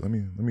looks good. Let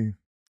me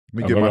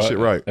get my shit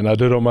right. And I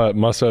did it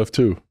myself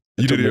too.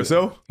 You did it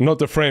yourself? Not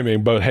the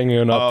framing, but hanging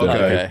it up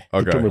there.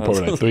 Okay. It took me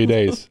probably like 3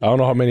 days. I don't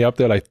know how many up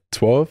there, like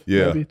 12,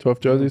 maybe 12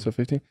 jerseys or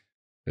 15.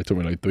 It took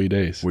me like 3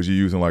 days. Was you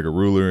using like a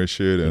ruler and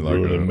shit and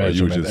like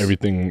measurement,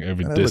 everything,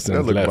 every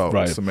distance, left,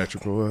 right,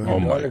 symmetrical? Oh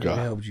my god!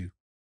 Helped you.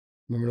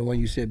 Remember the one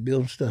you said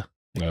build stuff?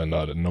 No,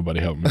 nobody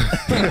helped me.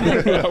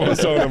 I was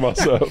talking to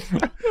myself.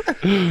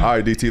 All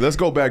right, DT, let's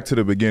go back to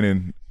the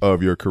beginning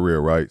of your career,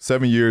 right?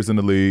 7 years in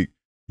the league.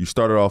 You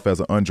started off as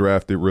an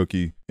undrafted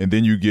rookie, and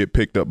then you get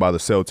picked up by the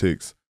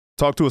Celtics.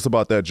 Talk to us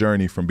about that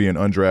journey from being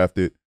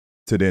undrafted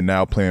to then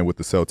now playing with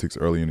the Celtics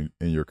early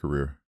in your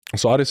career.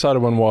 So I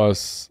decided when I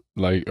was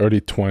like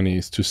early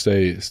 20s to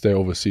stay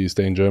overseas,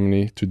 stay in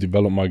Germany to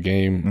develop my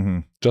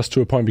game just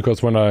to a point,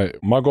 because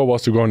my goal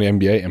was to go in the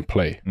NBA and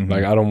play.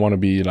 Like I don't want to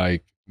be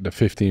like the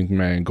 15th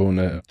man going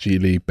to G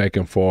League back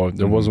and forth.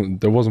 There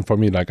wasn't for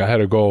me. Like I had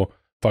to go.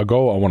 If I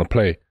go, I want to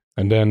play.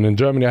 And then in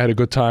Germany, I had a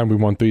good time. We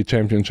won 3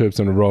 championships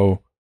in a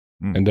row.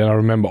 And then I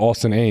remember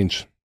Austin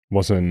Ainge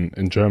was in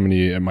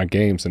Germany at my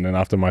games. And then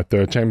after my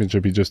 3rd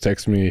championship, he just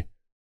texted me,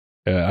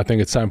 I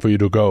think it's time for you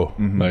to go.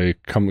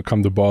 Like come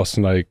to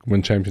Boston, like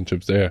win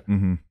championships there.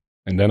 And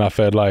then I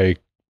felt like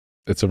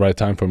it's the right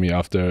time for me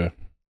after, I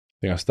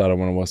think I started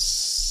when I was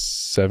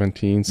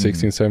 16,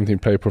 17,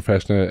 played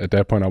professional. At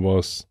that point, I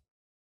was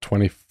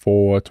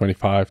 24,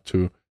 25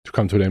 to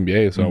come to the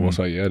NBA. So I was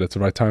like, yeah, that's the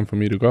right time for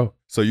me to go.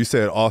 So you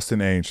said Austin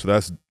Ainge. So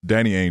that's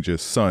Danny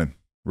Ainge's son,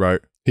 right?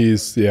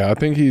 I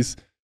think he's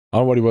I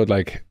don't know what he was,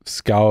 like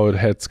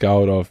head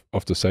scout of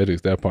the Celtics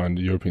at that point,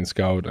 the European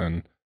scout.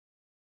 And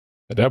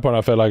at that point,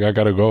 I felt like I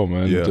got to go,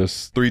 man. Yeah.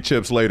 Just 3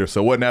 chips later.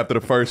 So it wasn't after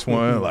the first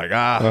one, like,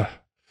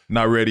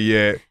 not ready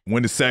yet.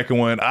 Win the second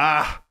one,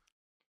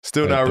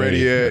 still not ready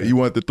yet. You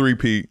want the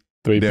three-peat.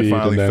 Then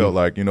finally felt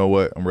like, you know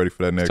what, I'm ready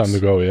for that next. Time to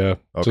go, yeah.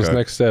 Okay. Just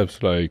next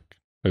steps. Like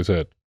I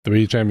said,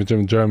 3 championships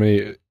in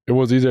Germany. It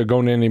was either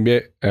going in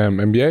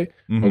NBA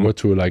or go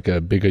to like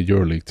a bigger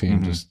EuroLeague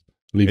team. Just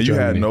leave and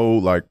Germany. You had no,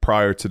 like,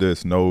 prior to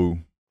this, no,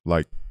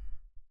 like,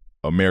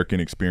 American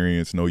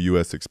experience, no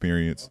U.S.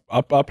 experience.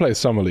 I played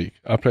Summer League.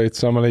 I played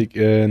Summer League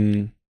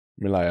in,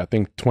 I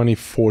think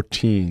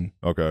 2014.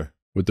 Okay.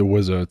 With the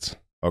Wizards.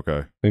 Okay.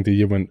 I think the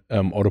year when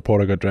Otto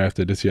Porter got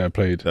drafted. This year I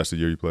played. That's the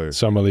year you played.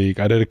 Summer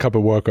League. I did a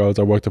couple of workouts.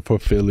 I worked for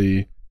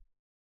Philly,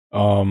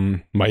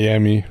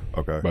 Miami.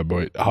 Okay. My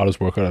boy, hardest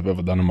workout I've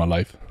ever done in my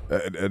life.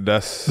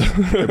 That's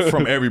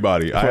from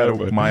everybody. I had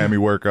a Miami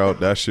workout.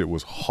 That shit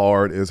was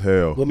hard as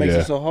hell. What makes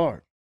it so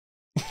hard?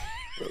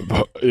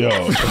 Yo.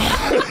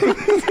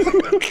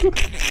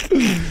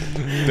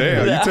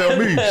 Damn, you tell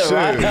me.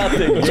 Shit.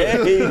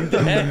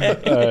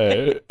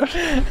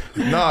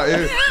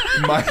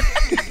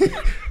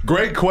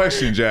 Great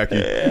question,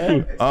 Jackie.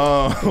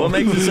 What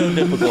makes it so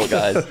difficult,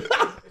 guys?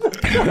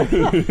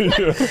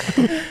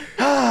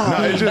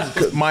 It's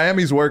just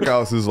Miami's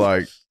workouts is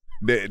like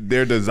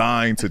they're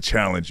designed to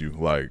challenge you,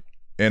 like,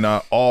 and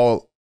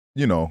all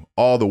the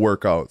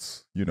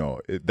workouts,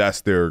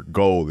 that's their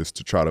goal, is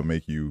to try to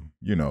make you,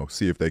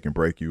 see if they can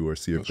break you or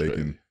see if they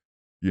can,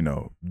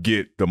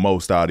 get the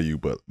most out of you.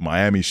 But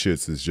Miami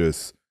shits is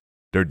just,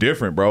 they're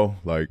different, bro.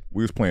 Like,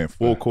 we was playing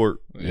full court,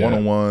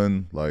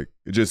 one-on-one, like,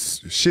 it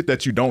just shit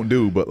that you don't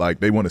do, but like,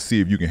 they want to see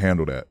if you can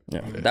handle that.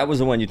 Yeah. That was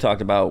the one you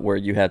talked about where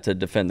you had to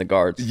defend the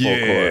guards full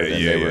court.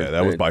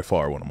 That was by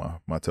far one of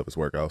my toughest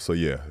workouts. So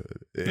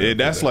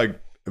that's like,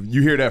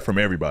 you hear that from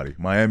everybody.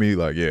 Miami,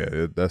 like,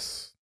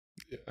 that's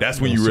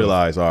when you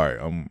realize, all right,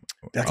 I'm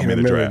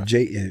in the draft.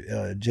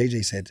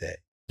 JJ said that.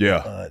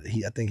 Yeah.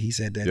 I think he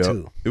said that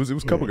too. It was a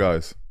couple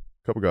guys.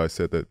 A couple guys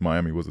said that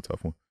Miami was a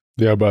tough one.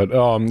 Yeah, but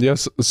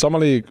yes, Summer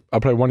League. I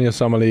played 1 year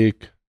Summer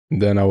League.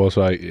 And then I was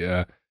like,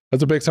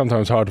 it's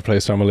sometimes hard to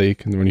play Summer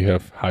League. And when you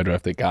have high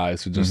drafted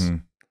guys who just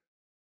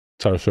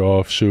try to show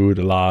off, shoot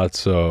a lot.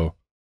 So,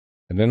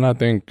 and then I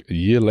think a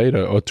year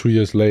later or 2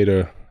 years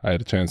later, I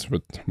had a chance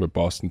with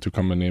Boston to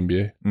come in the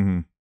NBA. Mm-hmm.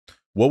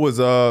 What was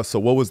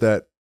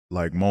that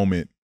like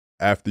moment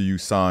after you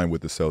signed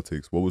with the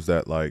Celtics? What was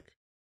that like?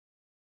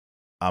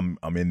 I'm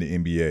in the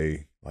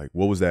NBA. Like,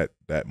 what was that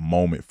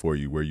moment for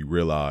you where you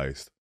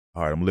realized,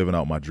 all right, I'm living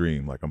out my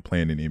dream. Like, I'm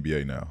playing in the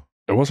NBA now.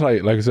 It was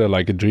like I said,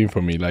 like a dream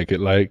for me. Like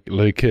a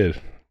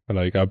kid.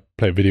 Like, I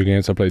played video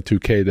games. I played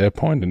 2K at that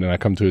point, and then I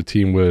come to a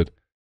team with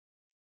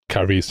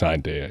Kyrie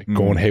signed there.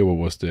 Gordon Hayward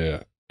was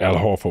there. Al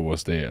Horford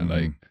was there.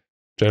 Like,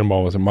 Jalen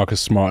Ball was there. Marcus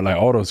Smart. Like,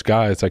 all those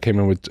guys. I came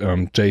in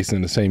with Jason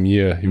in the same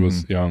year. He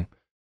was young.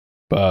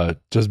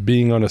 But just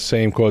being on the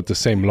same court, the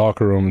same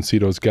locker room, and see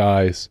those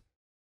guys'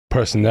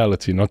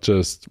 personality, not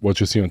just what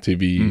you see on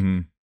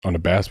TV on the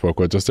basketball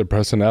court, just their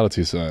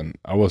personalities. And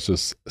I was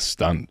just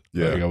stunned.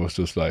 Yeah. Like, I was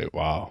just like,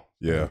 wow.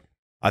 Yeah.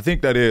 I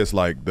think that is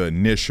like the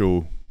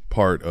initial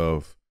part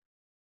of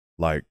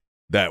like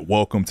that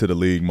welcome to the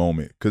league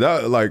moment. Cause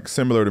that, like,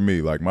 similar to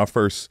me, like my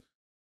first,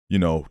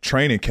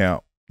 training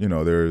camp,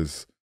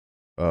 there's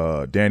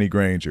Danny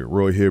Granger,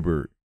 Roy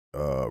Hibbert,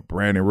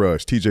 Brandon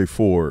Rush, TJ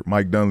Ford,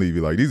 Mike Dunleavy.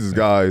 Like, these is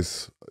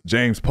guys,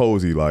 James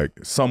Posey, like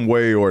some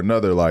way or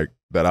another, like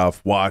that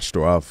I've watched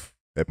or I've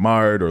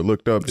admired or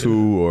looked up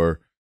to, or,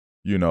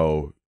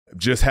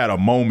 just had a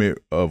moment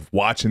of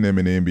watching them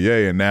in the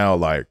NBA. And now,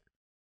 like,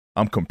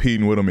 I'm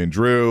competing with them in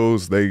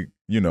drills. They,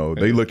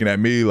 they looking at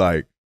me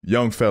like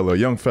young fella,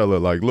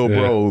 like little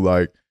bro,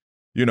 like,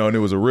 and it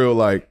was a real,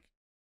 like,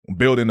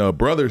 building a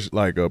brotherhood,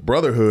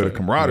 a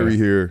camaraderie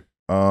here.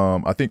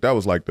 I think that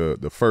was like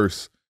the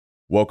first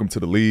welcome to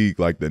the league,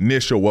 like the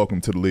initial welcome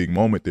to the league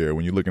moment there,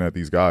 when you're looking at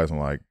these guys and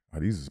like, oh,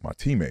 these is my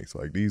teammates.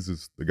 Like, these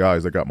is the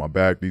guys that got my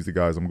back. These are the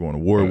guys I'm going to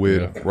war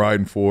with,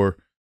 riding for.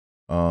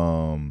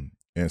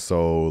 And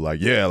so,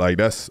 like, like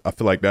I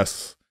feel like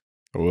that's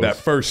that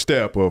first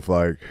step of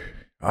like,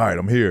 all right,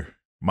 I'm here.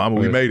 Mama,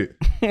 we made it.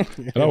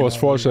 And I was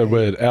fortunate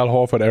with Al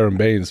Horford, Aaron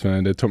Baines,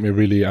 man. They took me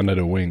really under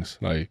the wings.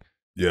 Like,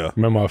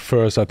 remember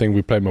first, I think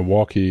we played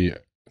Milwaukee. I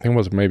think it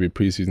was maybe a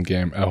preseason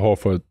game. Al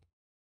Horford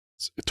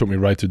took me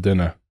right to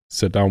dinner,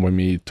 sat down with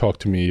me,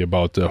 talked to me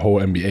about the whole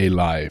NBA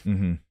life.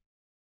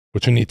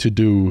 What you need to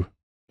do,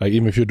 like,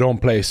 even if you don't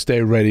play,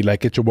 stay ready,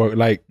 like, get your work,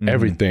 like,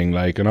 everything.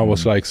 Like, and I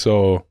was like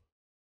so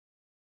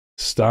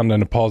stunned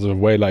in a positive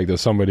way, like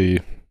there's somebody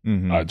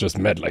I just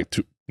met like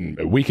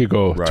a week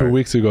ago, 2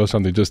 weeks ago,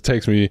 something just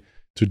takes me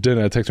to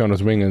dinner, takes me on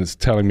his wing and is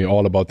telling me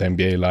all about the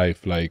NBA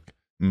life, like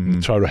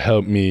try to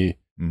help me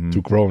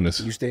to grow in this.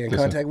 You stay in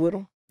contact with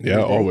him?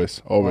 Yeah,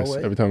 always.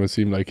 Every time it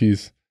seemed like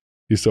he's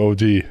the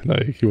OG.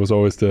 Like, he was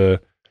always the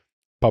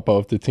papa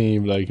of the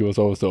team. Like, he was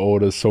always the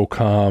oldest, so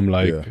calm.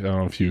 Like, I don't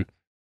know if you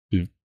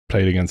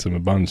played against him a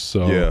bunch.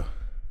 So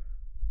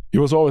he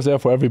was always there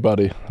for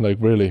everybody, like,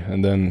 really.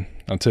 And then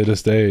until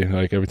this day,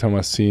 like every time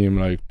I see him,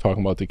 like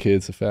talking about the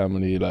kids, the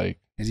family, like.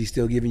 Is he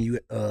still giving you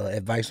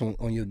advice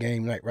on your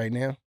game right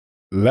now?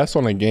 Less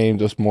on the game,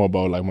 just more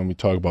about like when we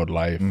talk about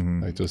life,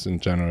 like just in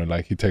general.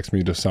 Like he texts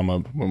me this summer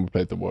when we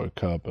played the World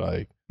Cup,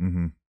 like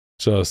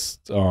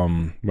just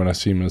when I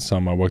see him in the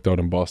summer. I worked out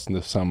in Boston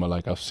this summer,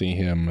 like I've seen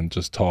him and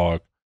just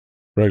talk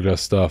regular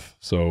stuff.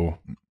 So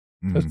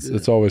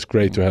it's always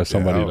great to have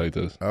somebody like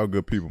this. How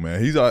good people,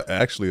 man. He's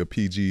actually a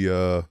PG.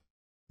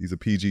 He's a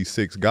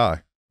PG6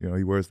 guy. You know,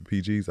 he wears the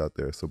PGs out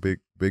there. So big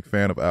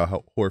fan of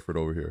Al Horford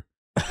over here.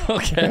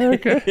 Okay.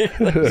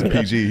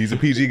 He's a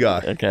PG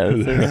guy. Okay.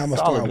 Now I'm gonna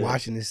start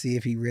watching to see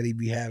if he really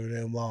be having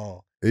them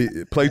on.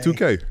 Play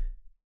 2K.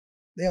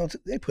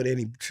 They put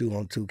any shoe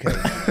on 2K.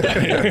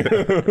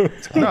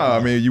 No, I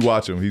mean you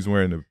watch him. He's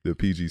wearing the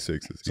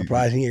PG6s.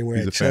 Surprised he ain't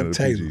wearing Chuck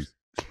Taylors.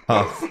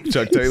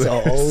 Chuck Taylor.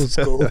 So old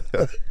school.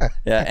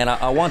 Yeah, and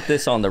I want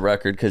this on the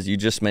record because you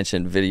just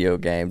mentioned video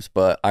games,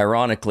 but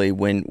ironically,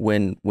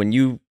 when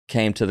you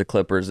came to the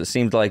Clippers, it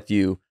seemed like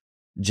you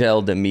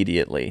gelled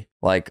immediately,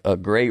 like a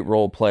great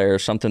role player,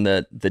 something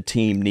that the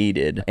team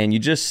needed, and you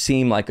just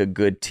seem like a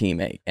good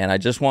teammate. And I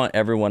just want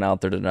everyone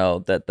out there to know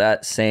that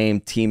that same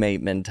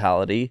teammate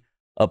mentality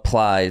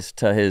applies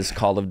to his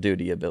Call of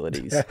Duty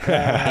abilities.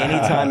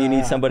 Anytime you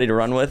need somebody to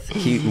run with,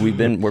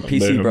 we're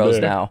PC bros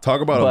now.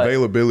 Talk about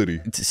availability.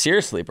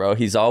 Seriously, bro,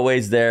 he's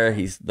always there.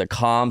 The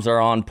comms are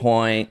on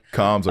point.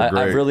 Comms are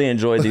great. I've really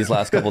enjoyed these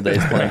last couple of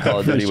days playing Call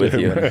of Duty with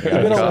you. You've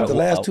been on the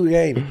last 2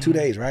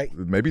 days, right?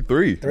 Maybe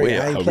 3.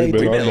 I ain't played.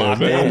 We've been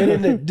locked in. I've been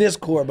in the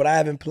Discord, but I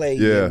haven't played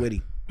yet with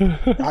him.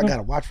 I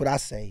gotta watch what I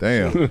say.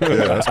 Damn. Yeah,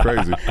 that's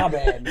crazy. My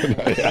bad.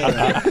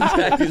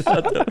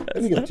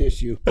 Let me get a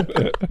tissue. I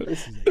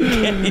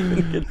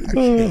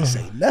can't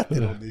say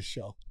nothing on this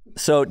show.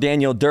 So,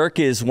 Daniel, Dirk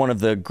is one of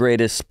the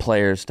greatest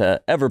players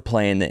to ever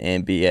play in the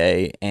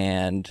NBA.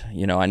 And,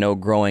 you know, I know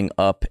growing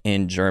up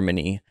in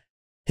Germany,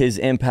 his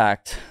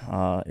impact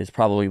is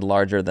probably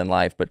larger than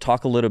life. But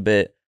talk a little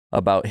bit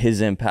about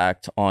his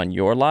impact on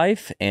your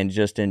life and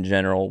just in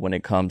general when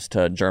it comes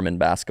to German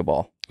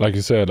basketball. Like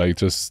you said, like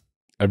just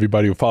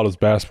everybody who follows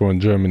basketball in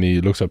Germany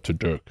looks up to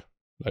Dirk.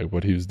 Like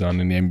what he's done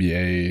in the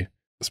NBA,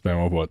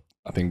 spent what,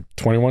 I think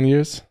 21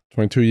 years,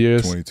 22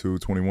 years. 22,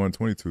 21,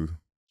 22.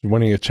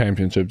 Winning a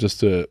championship,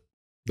 just the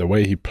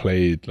way he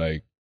played,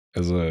 like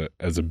as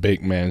a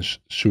big man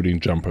shooting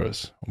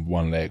jumpers,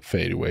 one leg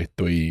fadeaway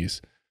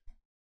threes.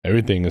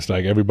 Everything is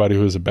like everybody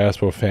who's a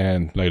basketball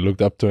fan like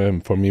looked up to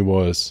him. For me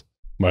was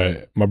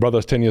my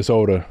brother's 10 years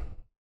older,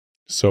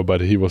 so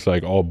but he was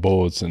like all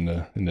Bulls in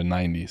the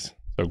 90s.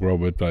 So I grew up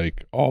with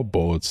like all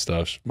Bulls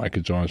stuff,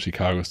 Michael Jordan,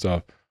 Chicago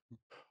stuff,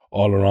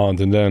 all around.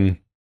 And then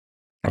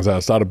I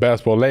started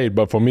basketball late,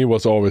 but for me it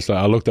was always like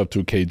I looked up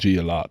to KG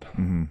a lot.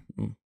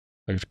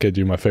 Like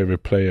KG, my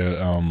favorite player.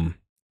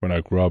 When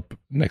I grew up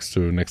next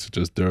to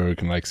just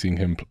Dirk and like seeing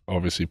him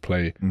obviously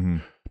play.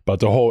 But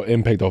the whole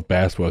impact of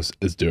basketball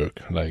is Dirk.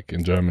 Like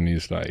in Germany,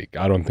 it's like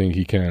I don't think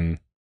he can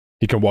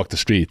walk the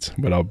streets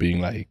without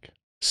being like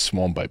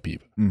swarmed by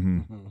people.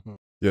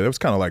 Yeah, it was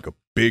kind of like a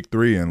big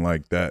three in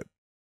like that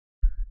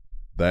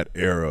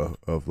era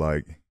of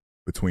like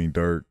between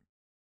Dirk,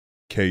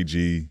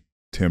 KG,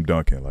 Tim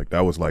Duncan. Like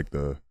that was like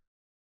the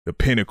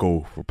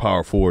pinnacle for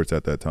power forwards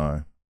at that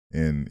time.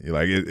 And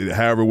like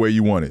however way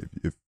you want it.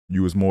 If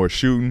you was more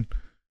shooting,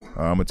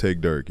 I'm gonna take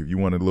Dirk. If you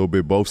wanted a little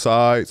bit both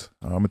sides,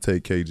 I'm gonna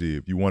take KG.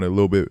 If you wanted a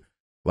little bit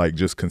like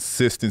just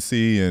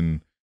consistency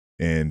and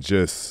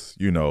just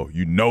you know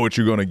what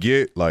you're gonna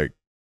get, like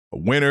a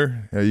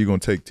winner, you're gonna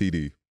take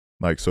TD.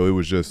 Like so, it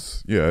was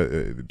just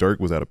Dirk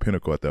was at a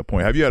pinnacle at that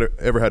point. Have you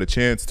ever had a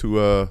chance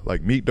to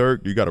like meet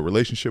Dirk? You got a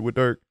relationship with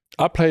Dirk?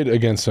 I played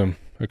against him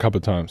a couple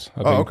of times.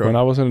 I think when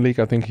I was in the league,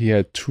 I think he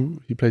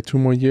played 2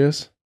 more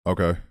years.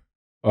 Okay.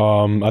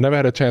 I never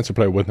had a chance to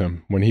play with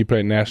him. When he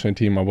played national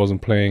team, I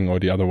wasn't playing, or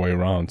the other way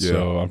around. Yeah.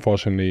 So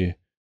unfortunately,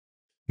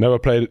 never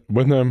played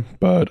with him,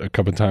 but a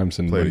couple of times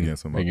and played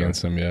against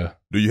him. Yeah.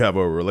 Do you have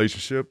a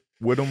relationship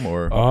with him,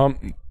 or?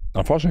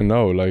 Unfortunately,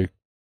 no. Like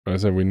I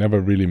said, we never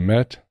really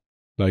met.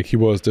 Like he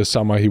was this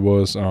summer. He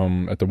was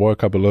at the World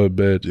Cup a little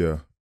bit.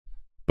 Yeah.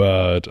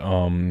 But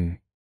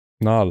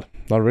no,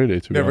 not really.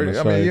 To be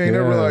honest, I mean, you ain't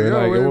never like,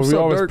 yo, we what's up,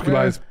 always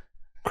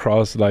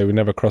Dirk, we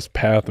never crossed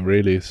path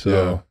really. So.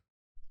 Yeah.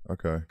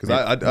 Okay, because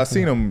I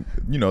seen him,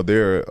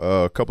 there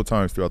a couple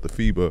times throughout the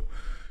FIBA,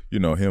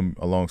 him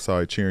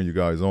alongside cheering you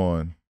guys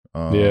on.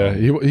 Yeah,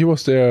 he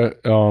was there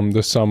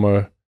this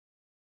summer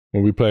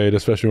when we played,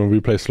 especially when we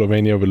played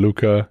Slovenia with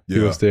Luka. He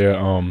was there,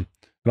 and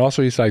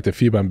also he's like the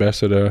FIBA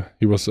ambassador.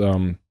 He was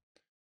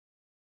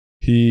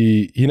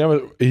he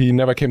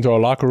never came to our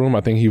locker room.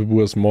 I think he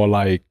was more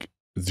like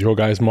it's your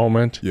guys'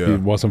 moment. Yeah. He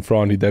wasn't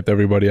front. He dapped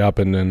everybody up,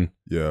 and then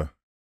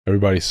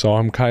everybody saw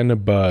him kind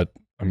of, but.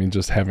 I mean,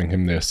 just having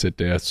him there, sit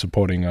there,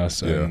 supporting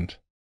us, and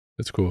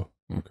it's cool.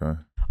 Okay.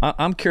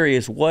 I'm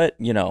curious what,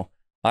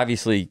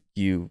 obviously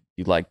you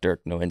like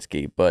Dirk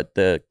Nowitzki, but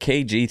the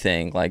KG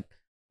thing, like,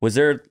 was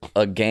there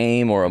a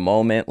game or a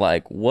moment,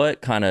 like,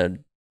 what kind of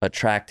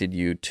attracted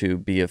you to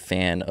be a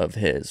fan of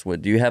his?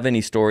 Do you have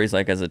any stories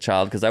like as a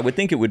child? Because I would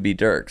think it would be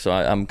Dirk. So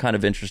I'm kind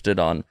of interested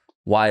on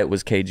why it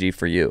was KG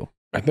for you.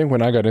 I think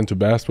when I got into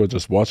basketball,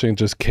 just watching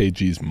just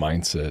KG's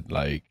mindset,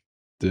 like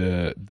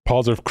the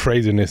positive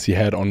craziness he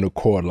had on the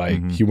court,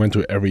 like he went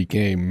to every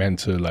game meant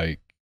to like,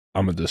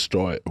 I'm gonna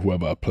destroy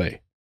whoever I play.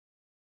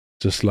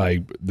 Just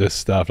like this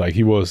stuff, like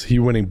he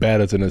winning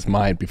battles in his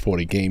mind before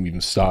the game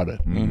even started,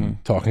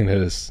 talking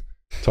his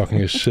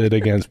shit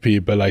against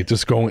people, like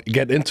just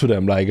get into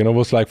them, like, and it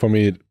was like for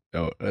me,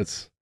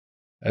 that's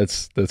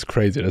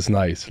crazy, that's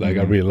nice, like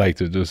I really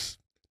liked it, just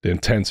the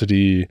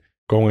intensity.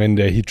 Going in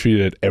there, he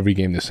treated every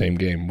game the same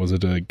game. Was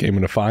it a game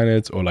in the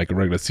finals or like a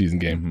regular season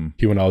game?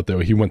 He went out there,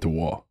 he went to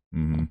war.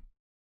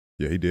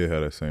 Yeah, he did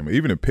have that same.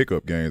 Even in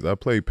pickup games, I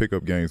played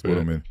pickup games with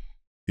him, and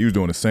he was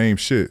doing the same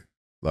shit,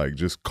 like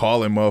just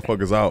calling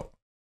motherfuckers out.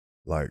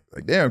 Like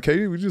damn,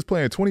 KD, we just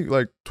playing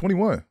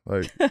 21.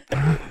 Like,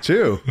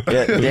 chill.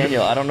 Yeah,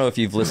 Daniel, I don't know if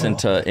you've listened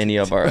to any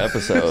of our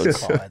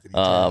episodes.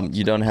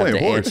 You don't have to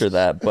answer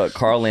that, but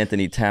Karl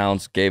Anthony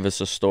Towns gave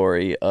us a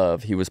story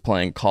of he was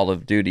playing Call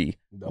of Duty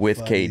with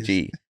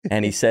KG,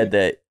 and he said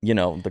that, you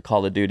know, the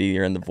Call of Duty,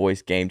 you're in the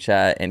voice game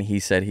chat, and he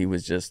said he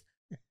was just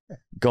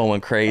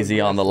going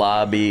crazy on the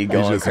lobby,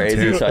 going crazy.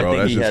 Intense, so I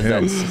think he has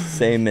that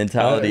same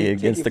mentality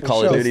against the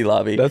Call of Duty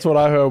lobby. That's what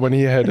I heard when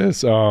he had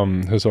his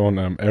own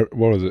what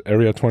was it,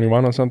 Area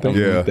 21 or something?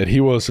 Yeah. That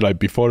he was like,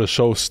 before the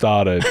show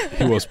started,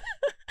 he was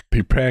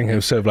preparing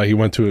himself like he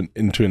went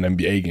into an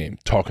NBA game,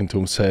 talking to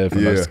himself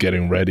and like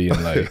getting ready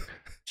and like.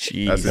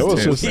 Jeez,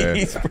 that's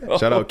intense, man.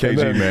 Shout out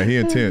KG, man. He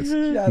intense.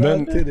 Shout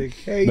out to the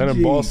KG. Then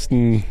in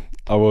Boston,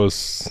 I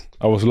was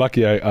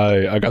lucky.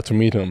 I got to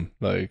meet him.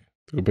 Like,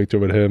 took a picture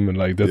with him, and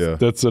like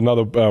that's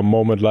another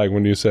moment, like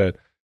when you said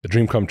a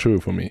dream come true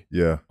for me.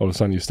 Yeah. All of a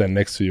sudden you stand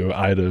next to your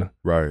idol,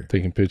 right?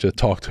 Taking pictures,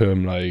 talk to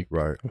him, like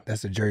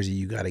That's the jersey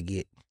you gotta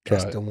get.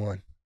 That's the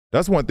one.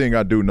 That's one thing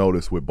I do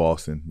notice with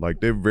Boston. Like,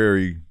 they're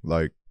very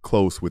like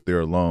close with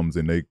their alums,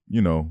 and they,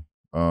 you know,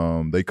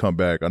 they come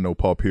back. I know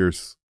Paul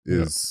Pierce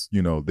is,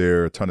 you know,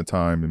 there a ton of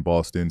time in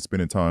Boston,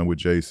 spending time with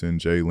Jason,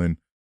 Jalen.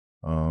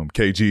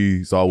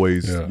 KG's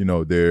always, you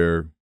know,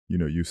 there. You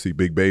know, you see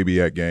Big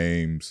Baby at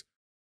games.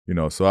 You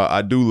know, so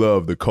I do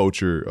love the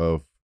culture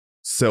of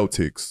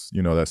Celtics.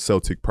 You know, that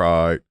Celtic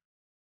pride.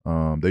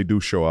 They do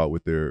show out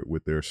with their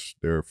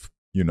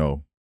you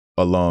know,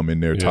 alum in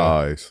their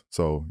ties.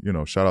 So, you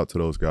know, shout out to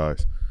those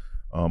guys.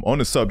 On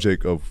the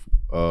subject of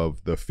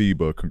the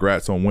FIBA,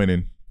 congrats on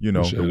winning, you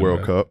know, the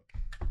World Cup.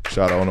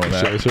 Shout out on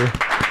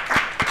that.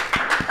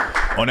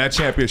 On that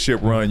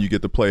championship run, you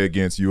get to play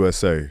against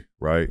USA,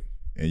 right?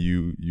 And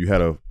you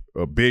had a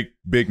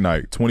big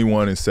night,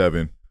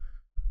 21-7.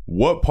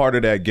 What part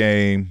of that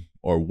game,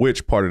 or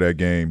which part of that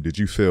game, did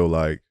you feel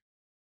like,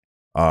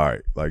 all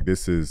right, like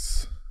this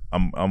is,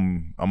 I'm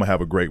gonna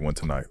have a great one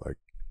tonight. Like,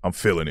 I'm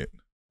feeling it.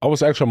 I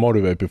was actually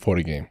motivated before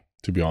the game,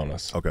 to be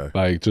honest. Okay.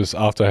 Like, just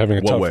after having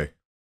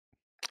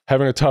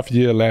a tough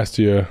year last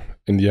year,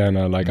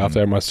 Indiana. Like, after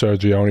I had my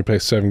surgery, I only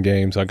played 7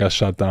 games. I got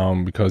shut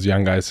down because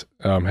young guys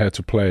had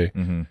to play.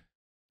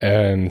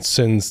 And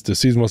since the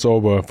season was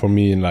over for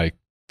me in like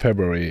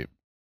February,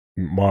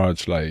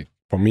 March, like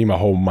for me, my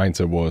whole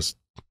mindset was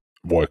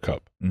World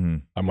Cup.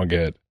 I'm gonna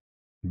get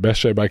best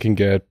shape I can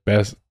get,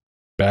 best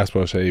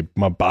basketball shape,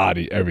 my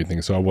body,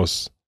 everything. So I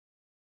was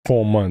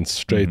 4 months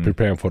straight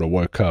preparing for the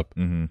World Cup.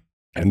 And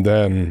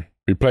then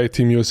we played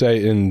Team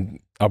USA in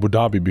Abu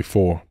Dhabi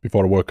before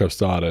the World Cup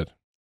started.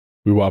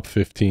 We were up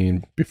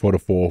 15 before the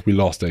 4th. We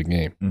lost that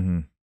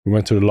game. We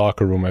went to the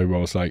locker room.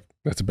 Everyone was like,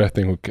 that's the best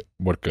thing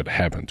what could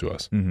happen to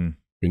us.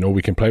 We know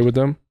we can play with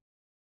them.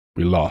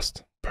 We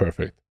lost.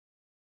 Perfect.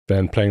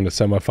 Then playing the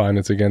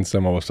semifinals against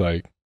them, I was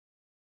like,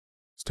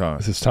 it's time.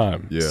 This is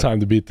time. It's time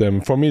to beat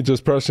them. For me,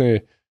 just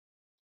personally,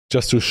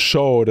 just to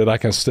show that I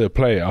can still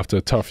play after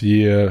a tough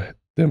year,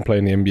 then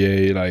playing the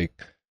NBA, like,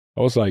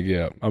 I was like,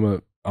 yeah,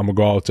 I'm gonna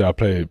go out there, I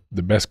play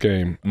the best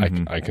game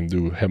I can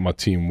do, have my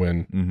team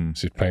win.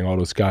 She's playing all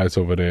those guys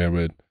over there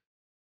with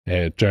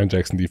Jaren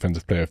Jackson,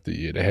 Defensive Player of the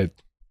Year. They had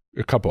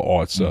a couple of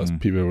odds.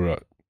 People were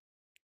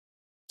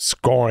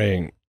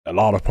scoring a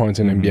lot of points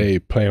in the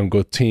NBA, playing on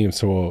good teams.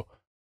 So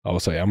I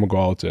was like, I'm gonna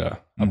go out there.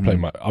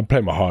 I'll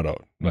play my heart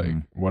out, like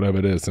whatever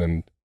it is,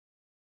 and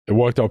it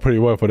worked out pretty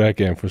well for that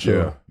game for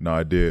sure. Yeah, no,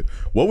 I did.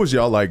 What was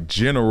y'all like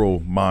general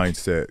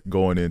mindset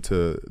going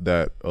into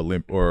that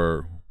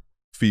or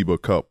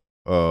FIBA Cup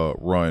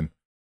run?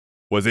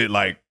 Was it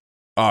like,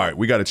 all right,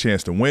 we got a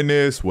chance to win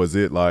this? Was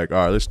it like,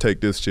 all right, let's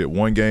take this shit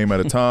one game at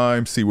a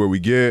time, see where we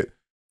get?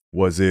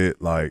 Was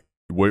it like,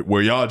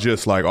 were y'all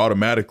just like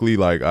automatically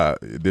like,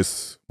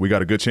 we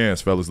got a good chance,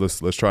 fellas,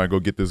 let's try and go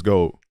get this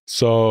gold?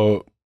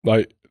 So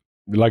like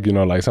you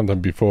know, like sometimes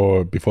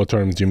before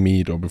tournaments you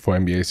meet, or before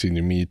NBA season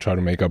you meet, try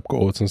to make up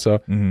goals and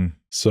stuff.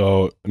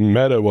 So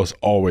meta was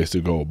always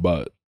the goal,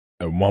 but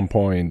at one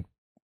point,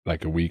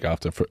 like a week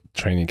after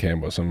training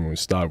camp or something, we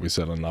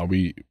said, now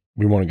we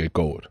want to get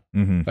gold.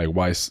 Like,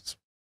 why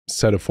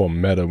set it for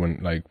meta when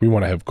like we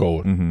want to have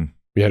gold?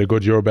 We had a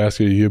good Eurobasket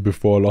the year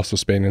before, lost to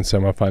Spain in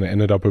semifinal,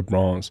 ended up with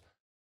bronze.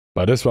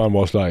 But this one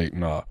was like,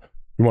 nah,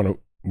 we want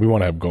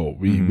to have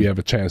gold. We have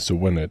a chance to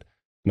win it.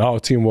 And our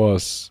team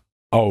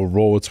our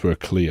roads were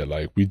clear.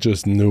 Like, we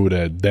just knew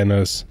that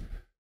Dennis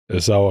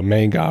is our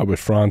main guy with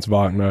Franz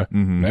Wagner.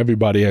 And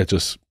everybody had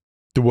just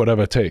do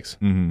whatever it takes.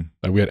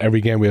 Like, we had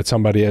every game, we had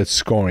somebody else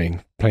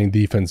scoring, playing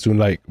defense, doing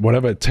like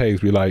whatever it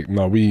takes. We like,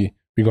 no, we're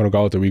going to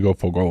go out there, we go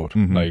for gold.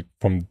 Like,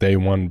 from day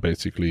one,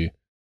 basically,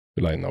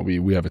 we're like, no,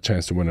 we have a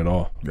chance to win it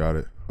all. Got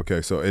it.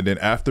 Okay, so, and then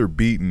after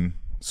beating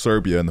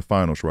Serbia in the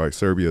finals, right?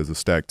 Serbia is a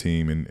stacked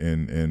team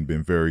and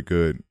been very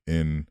good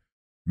in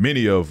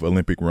many of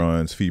Olympic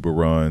runs, FIBA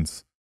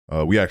runs.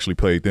 We actually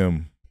played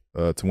them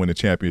to win the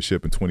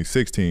championship in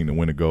 2016 and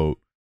win a gold.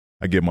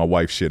 I get my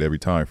wife shit every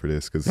time for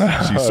this because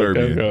she's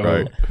Serbian,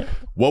 right?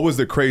 What was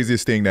the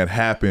craziest thing that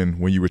happened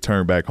when you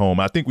returned back home?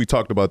 I think we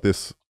talked about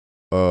this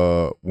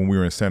when we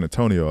were in San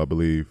Antonio, I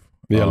believe.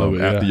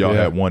 After y'all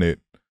had won it.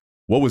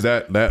 What was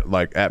that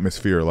like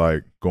atmosphere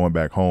like going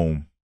back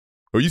home?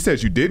 Or you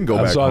said you didn't go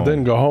back home. So I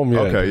didn't go home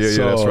yet. Okay,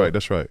 yeah,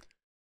 that's right.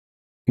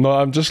 No,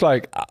 I'm just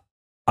like,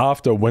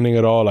 after winning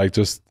it all, like,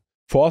 just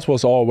for us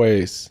was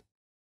always,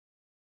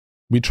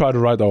 we try to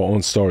write our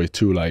own story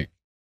too. Like,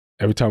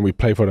 every time we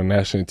play for the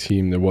national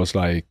team, it was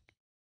like,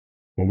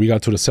 when we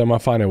got to the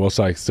semifinal, it was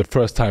like the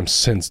first time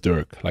since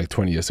Dirk, like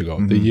 20 years ago.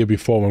 The year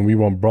before, when we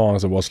won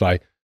bronze, it was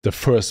like the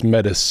first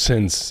medal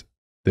since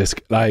this.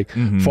 Like,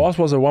 for us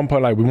was at one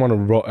point, like, we want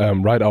to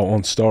write our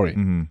own story.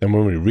 And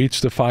when we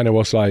reached the final, it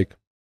was like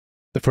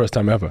the first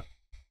time ever.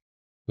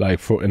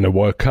 Like, in the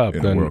World Cup,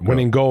 and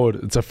winning gold,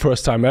 it's the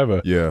first time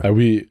ever. Yeah.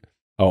 Like,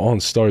 our own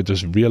story,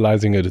 just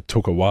realizing it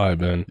took a while,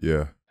 man.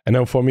 Yeah. And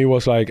then for me, it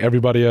was like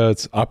everybody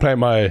else. I planned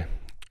my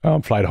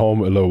flight home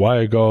a little while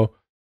ago,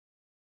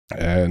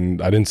 and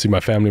I didn't see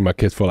my family, my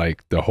kids, for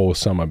like the whole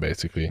summer,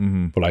 basically,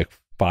 for like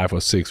 5 or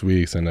 6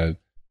 weeks. And then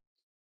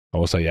I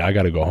was like, yeah, I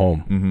got to go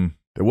home.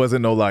 There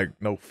wasn't no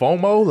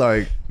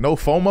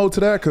FOMO to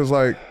that? Because,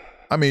 like,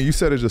 I mean, you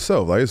said it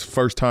yourself. Like, it's the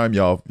first time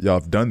y'all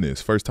done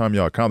this. First time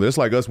y'all accomplished. It's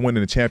like us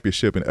winning the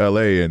championship in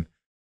LA, and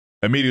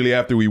immediately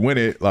after we win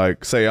it,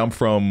 like, say I'm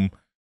from,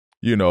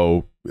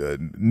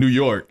 New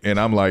York, and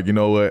I'm like, you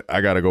know what?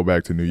 I got to go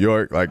back to New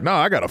York. Like, no,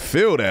 I got to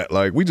feel that.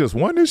 Like, we just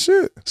won this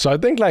shit. So I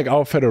think, like,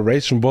 our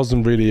federation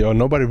wasn't really, or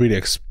nobody really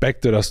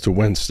expected us to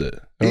win still.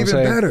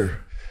 Even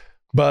better.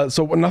 But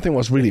so nothing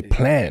was really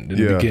planned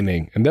in the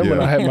beginning. And then when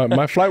I had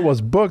my flight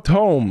was booked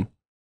home,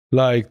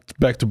 like,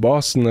 back to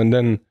Boston, and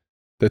then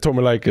they told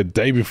me like a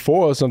day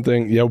before or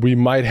something, we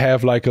might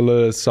have like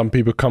some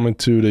people coming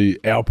to the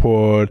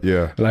airport.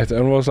 Yeah. Like,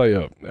 and I was like,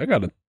 I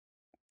got to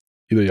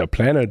either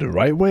plan it the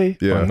right way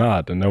or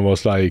not. And then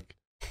was like,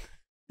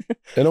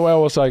 in a way I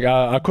was like,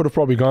 I could have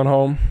probably gone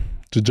home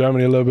to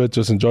Germany a little bit,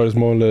 just enjoy this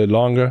moment a little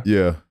longer.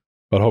 Yeah.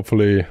 But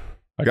hopefully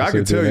I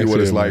can tell you what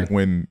it's like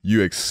when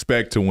you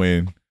expect to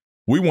win.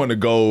 We won the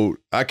gold.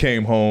 I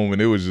came home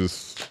and it was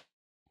just,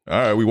 all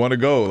right, we want to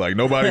go. Like,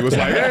 nobody was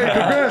like, hey,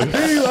 congrats,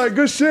 B, like,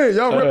 good shit.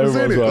 Y'all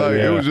represented. Like,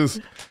 it was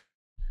just,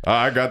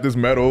 I got this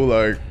medal.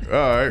 Like, all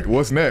right,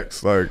 what's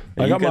next? Like,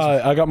 I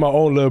got my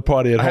own little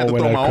party at home. I had to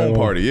throw my own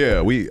party.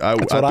 Yeah, I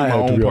threw my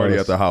own party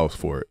at the house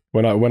for it.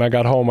 When I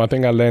got home, I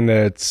think I landed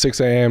at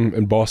 6 a.m.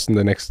 in Boston.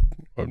 I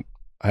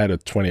had a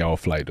 20-hour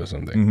flight or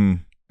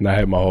something, and I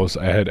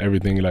had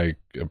everything, like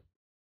a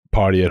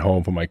party at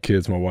home for my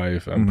kids, my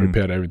wife. I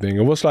prepared everything.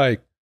 It was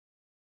like,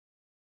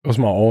 it was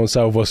my own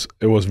self.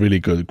 It was really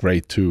good,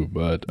 great too.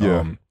 But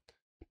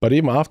but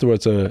even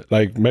afterwards,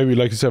 like, maybe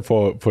like you said,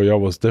 for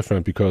y'all was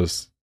different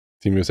because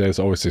Team USA is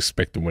always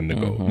expect to win the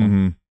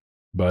gold.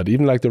 But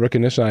even like the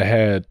recognition I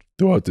had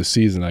throughout the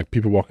season, like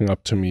people walking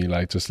up to me,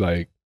 like, just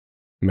like,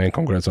 man,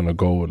 congrats on the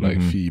gold, like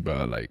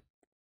FIBA, like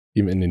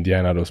even in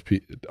Indiana,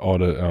 all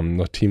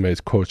the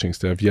teammates, coaching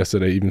staff.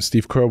 Yesterday, even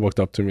Steve Kerr walked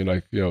up to me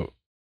like, yo,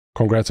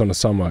 congrats on the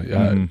summer.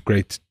 Yeah,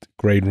 great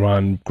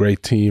run,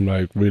 great team,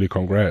 like, really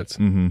congrats.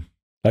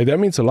 Like,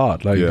 that means a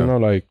lot. Like,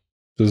 like,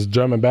 just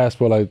German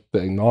basketball, like,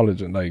 the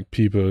acknowledging, like,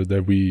 people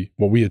that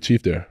what we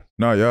achieved there.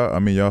 No,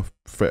 y'all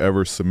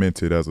forever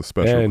cemented as a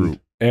special group.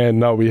 And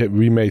now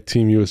we made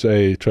Team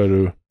USA try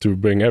to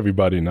bring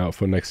everybody now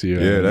for next year.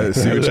 Yeah,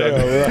 that's see what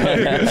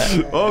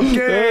y'all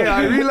okay,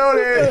 I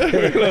reloaded.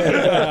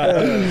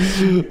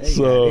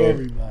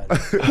 So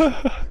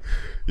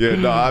yeah,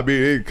 no, I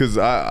mean, because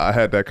I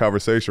had that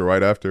conversation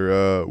right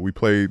after we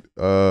played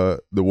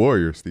the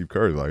Warriors. Steve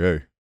Kerr's like,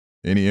 hey,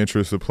 any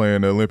interest of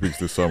playing the Olympics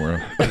this summer?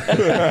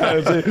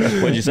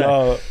 What'd you say?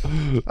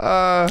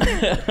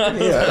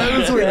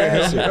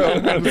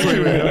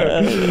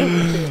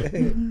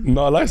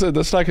 No, like I said,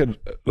 that's like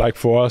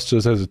for us,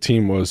 just as a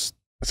team, it's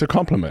a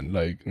compliment.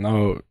 Like,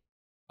 now,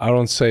 I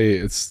don't say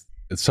it's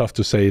tough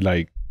to say,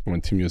 like,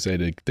 when Team USA,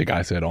 the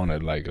guys that on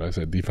it, like I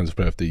said, defensive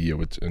player of the year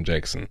with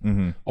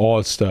Jackson,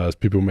 all stars,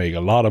 people make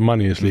a lot of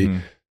money. Usually,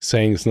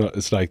 saying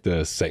it's like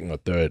the second or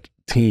third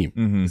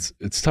team.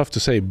 It's tough to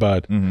say,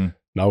 but.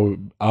 Now,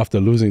 after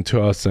losing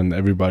to us, and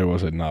everybody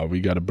was like, "Nah, we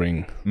got to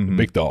bring the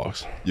big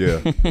dogs." Yeah,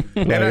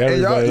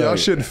 and y'all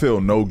shouldn't feel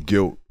no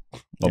guilt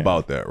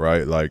about that,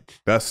 right? Like,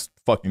 that's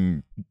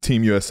fucking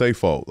Team USA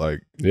fault.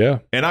 Like, yeah.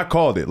 And I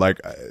called it. Like,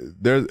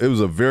 it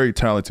was a very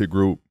talented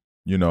group.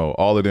 You know,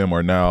 all of them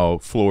are now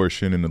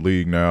flourishing in the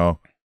league now.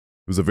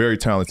 It was a very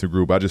talented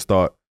group. I just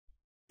thought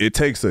it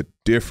takes a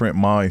different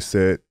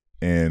mindset,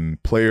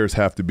 and players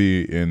have to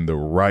be in the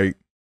right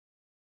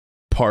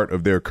part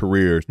of their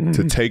career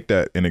to take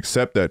that and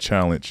accept that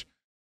challenge.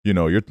 You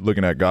know, you're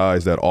looking at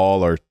guys that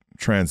all are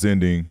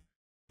transcending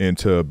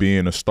into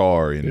being a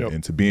star and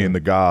into being the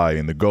guy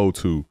and the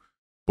go-to.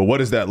 But what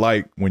is that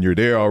like when you're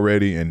there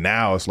already? And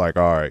now it's like,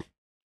 all right,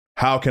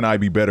 how can I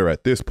be better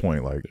at this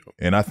point? Like,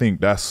 and I think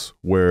that's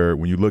where,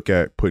 when you look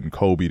at putting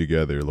Kobe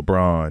together,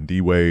 LeBron,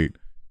 D-Wade,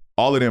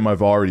 all of them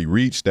have already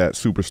reached that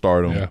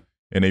superstardom,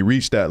 and they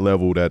reached that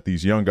level that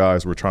these young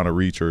guys were trying to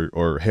reach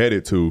or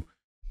headed to.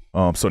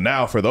 So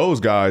now for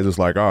those guys, it's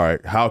like, all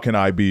right, how can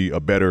I be a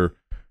better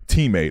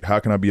teammate? How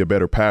can I be a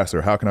better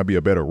passer? How can I be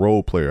a better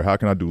role player? How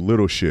can I do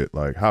little shit?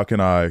 Like, how can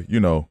I,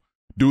 you know,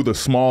 do the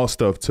small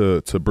stuff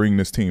to bring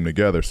this team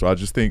together? So I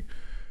just think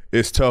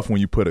it's tough when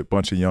you put a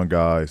bunch of young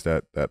guys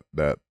that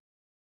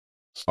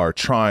are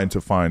trying to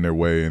find their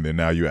way, and then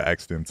now you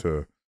ask them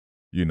to,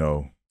 you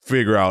know,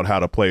 figure out how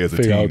to play as a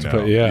team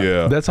now.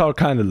 Yeah, that's how it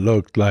kind of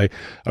looked. Like,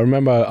 I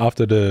remember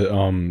after the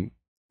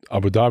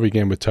Abu Dhabi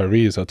game with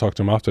Tyrese, I talked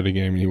to him after the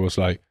game, and he was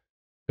like,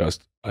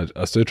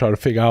 I still try to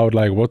figure out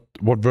like what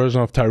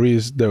version of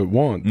Tyrese they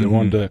want. They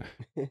want the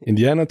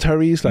Indiana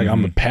Tyrese, like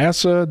I'm a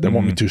passer. They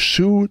want me to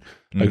shoot.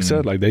 Like I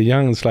said, like they're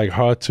young. It's like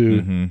hard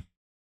to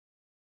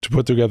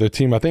put together a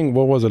team. I think,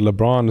 what was it,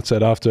 LeBron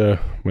said after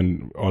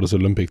when all this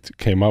Olympics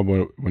came up,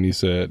 when he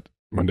said,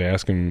 when they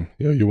asked him,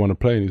 you want to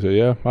play? And he said,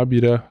 yeah, I'll be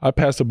there. I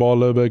pass the ball a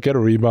little bit, get a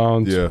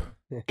rebound,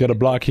 get a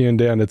block here and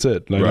there, and that's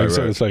it. Like,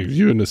 so it's like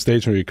you're in the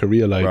stage of your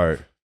career, like.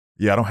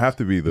 Yeah, I don't have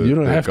to be the. You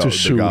don't have to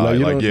shoot. Like,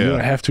 you don't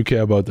have to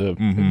care about the.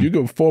 If you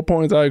go 4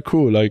 points, all right,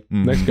 cool. Like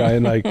next guy,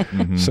 and like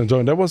St.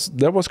 John, that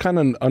was kind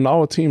of on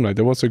our team. Like,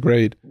 that was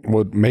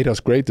what made us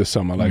great this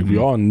summer. Like we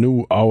all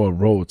knew our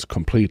roads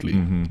completely.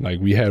 Like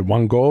we had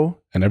one goal,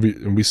 and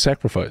we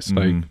sacrificed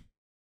like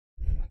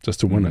just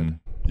to win it.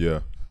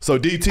 Yeah. So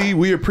DT,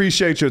 we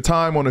appreciate your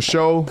time on the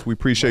show. We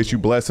appreciate you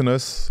blessing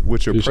us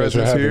with your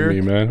presence here. Me,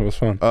 man, it was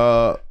fun.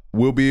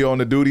 We'll be on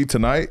the duty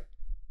tonight,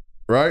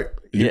 right?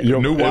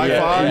 Your new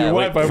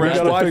Wi-Fi, fresh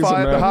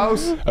Wi-Fi at the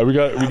house. We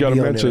got to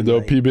mention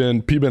though, P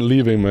been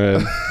leaving,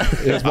 man.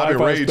 His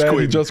Wi-Fi bad,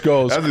 he just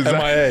goes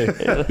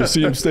MIA. You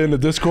see him stay in the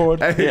Discord,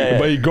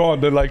 but he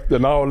gone. Then like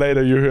an hour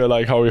later, you hear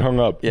like how he hung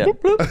up. Yeah,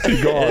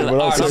 he gone.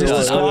 I'm Is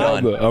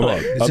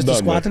this the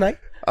squad tonight?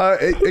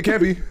 It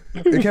can be.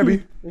 It can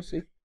be. We'll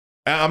see.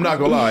 I'm not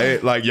gonna lie,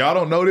 like y'all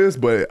don't know this,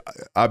 but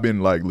I've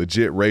been like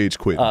legit rage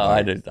quitting.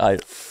 I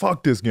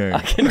fuck this game. I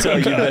can tell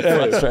you've been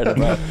frustrated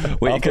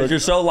about. Wait, because you're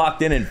so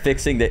locked in and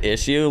fixing the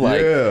issue. Like,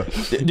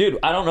 dude,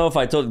 I don't know if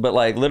I told you, but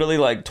like literally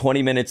like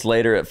 20 minutes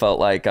later, it felt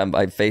like I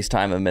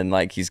FaceTime him and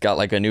like he's got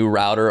like a new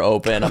router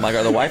open. I'm like,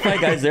 are the Wi-Fi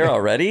guys there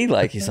already?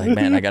 Like, he's like,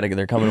 man,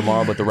 they're coming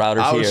tomorrow, but the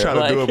router's here. I was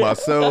trying to do it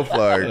myself,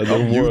 like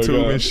on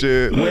YouTube and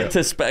shit. Went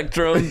to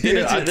Spectrum.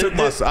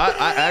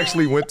 I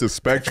actually went to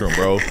Spectrum,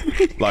 bro.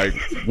 Like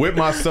with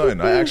my son,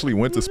 I actually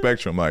went to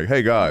Spectrum. Like,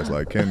 hey guys,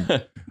 like,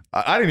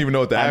 I didn't even know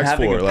what to ask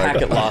for. A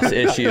packet loss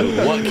issue.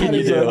 What can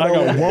you do? I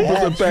got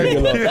 1%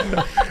 packet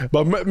loss.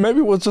 But maybe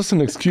it was just an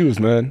excuse,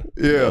 man.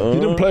 Yeah. He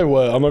didn't play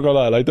well. I'm not gonna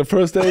lie. Like the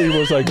first day he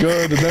was like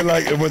good, and then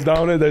like it went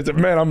down and they said,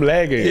 man, I'm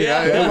lagging.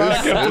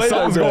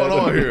 Something's going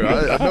on here.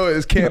 I know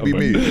it can't be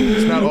me.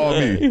 It's not all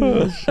me.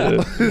 Oh,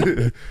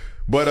 shit.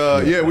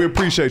 But yeah, we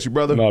appreciate you,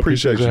 brother. No,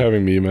 appreciate you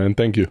having me, man.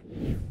 Thank you.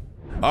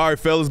 All right,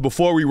 fellas,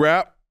 before we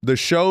wrap the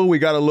show, we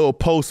got a little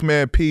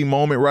Postman P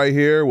moment right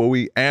here where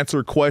we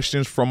answer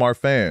questions from our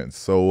fans.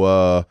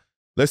 So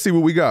let's see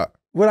what we got.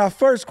 Well, our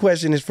first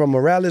question is from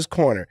Morales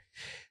Corner.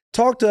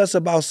 Talk to us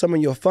about some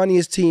of your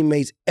funniest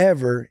teammates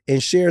ever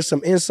and share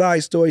some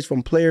inside stories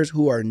from players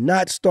who are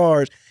not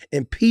stars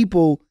and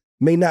people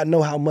may not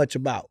know how much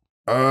about.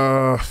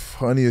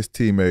 Funniest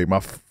teammate. My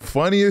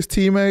funniest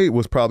teammate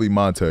was probably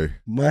Monte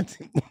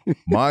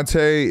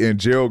and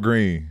Gerald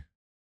Green.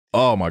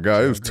 Oh my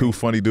God, it was two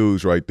funny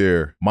dudes right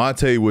there.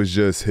 Monte was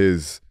just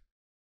his,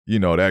 you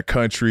know, that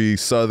country,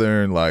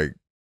 Southern, like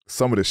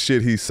some of the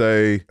shit he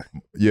say.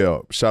 Yeah,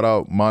 shout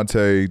out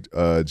Monte,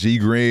 G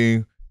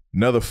Green,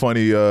 another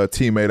funny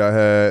teammate I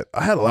had.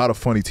 I had a lot of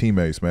funny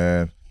teammates,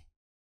 man.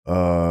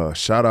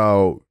 Shout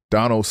out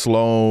Donald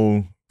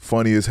Sloan,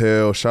 funny as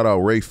hell. Shout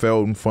out Ray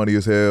Felton, funny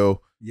as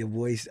hell. Your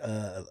voice,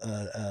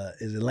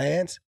 is it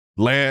Lance?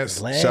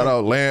 Lance. Shout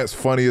out Lance,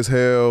 funny as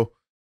hell.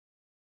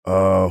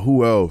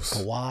 Who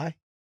else? Kawhi?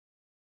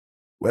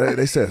 Well,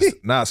 they said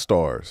not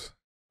stars.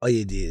 Oh,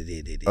 you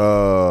did.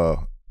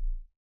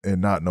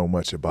 And not know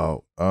much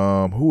about.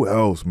 Who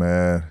else,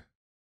 man?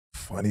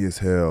 Funny as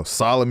hell.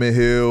 Solomon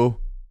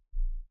Hill,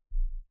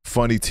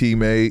 funny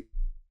teammate.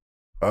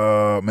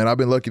 Man, I've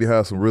been lucky to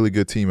have some really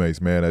good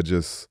teammates, man. That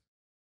just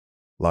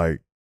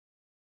like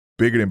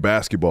bigger than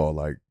basketball,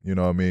 like, you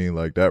know what I mean?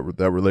 Like that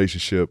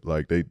relationship,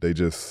 like they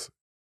just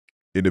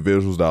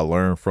individuals that I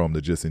learned from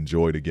to just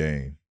enjoy the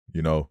game.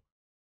 You know,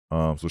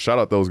 So shout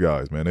out those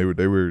guys, man.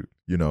 They were,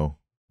 you know,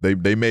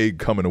 they made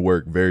coming to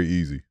work very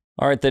easy.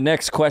 All right, the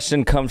next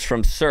question comes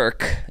from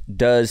Cirque.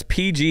 Does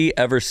PG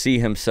ever see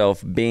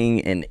himself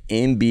being an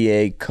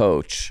NBA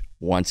coach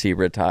once he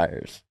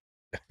retires?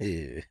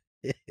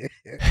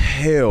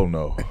 Hell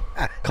no.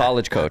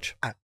 College coach.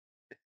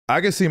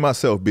 I can see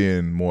myself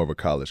being more of a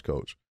college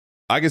coach.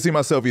 I can see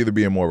myself either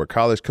being more of a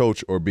college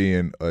coach or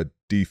being a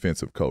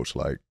defensive coach,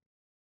 like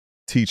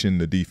teaching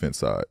the defense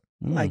side.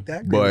 Like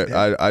that. But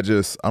I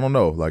don't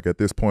know. Like at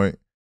this point,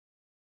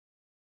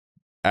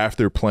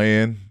 after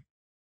playing,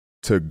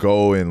 to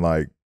go and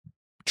like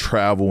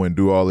travel and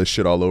do all this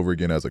shit all over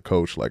again as a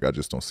coach, like I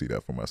just don't see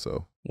that for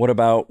myself. What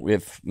about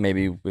if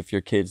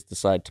your kids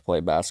decide to play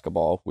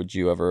basketball? Would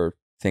you ever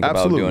think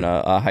about doing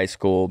a high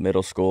school,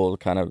 middle school,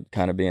 kind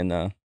of being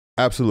the?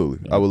 Absolutely,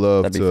 Yeah, I would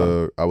love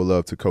to. I would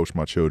love to coach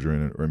my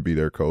children and be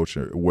their coach,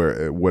 at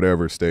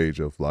whatever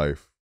stage of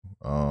life.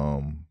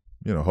 You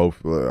know,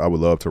 hopefully, I would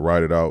love to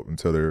ride it out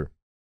until they're,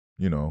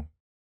 you know,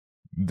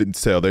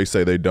 until they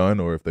say they're done,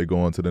 or if they go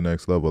on to the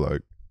next level,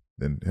 like,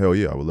 then hell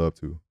yeah, I would love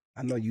to.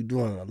 I know you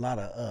doing a lot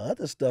of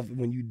other stuff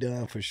when you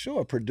done for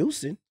sure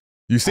producing.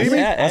 You see me?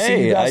 Yeah,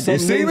 I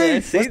see me.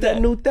 What's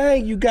that new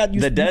thing you got? You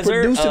the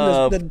desert producing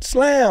the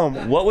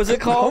slam. What was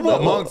it called?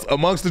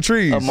 amongst the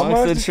trees.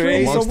 Amongst the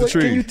trees. Amongst the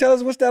trees. Can you tell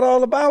us what's that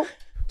all about?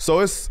 So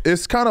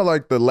it's kind of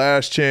like the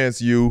Last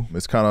Chance U.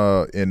 It's kind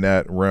of in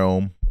that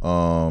realm.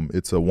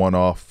 It's a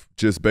one-off.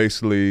 Just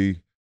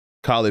basically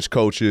college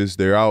coaches.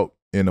 They're out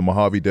in the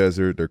Mojave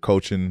Desert. They're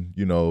coaching,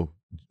 you know,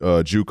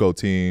 JUCO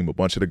team. A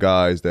bunch of the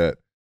guys that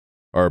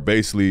are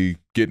basically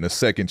getting a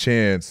second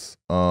chance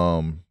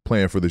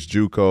playing for this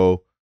JUCO.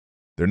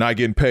 They're not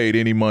getting paid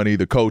any money,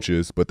 the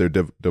coaches, but they're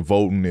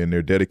devoting and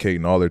they're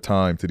dedicating all their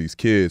time to these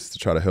kids to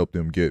try to help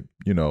them get,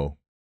 you know,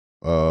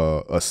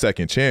 a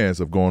second chance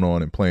of going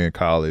on and playing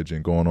college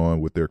and going on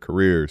with their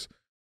careers.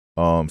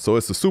 So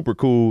it's a super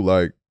cool,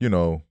 like, you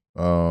know,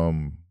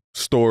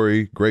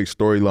 story, great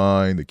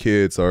storyline. The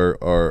kids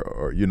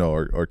are you know,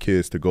 are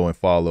kids to go and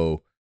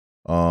follow.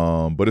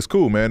 But it's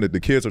cool, man. The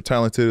kids are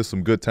talented. There's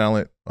some good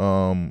talent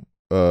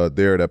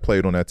there that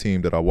played on that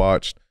team that I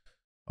watched.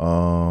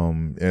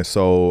 And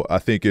so I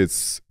think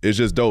it's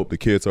just dope. The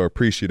kids are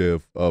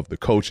appreciative of the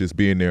coaches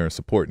being there and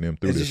supporting them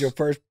through this. Is this your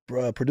first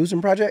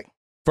producing project?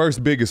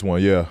 First biggest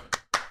one, yeah.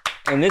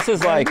 And this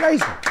is like,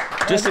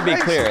 just to be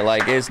clear,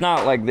 like it's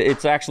not like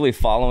it's actually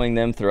following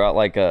them throughout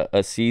like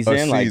a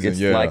season. Like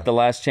it's like The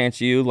Last Chance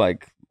U,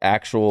 like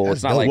actual.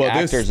 It's not like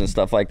actors and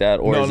stuff like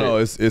that. Or no,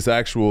 it's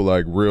actual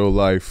like real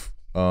life.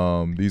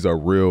 These are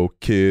real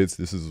kids.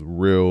 This is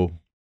real,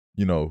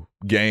 you know,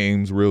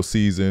 games, real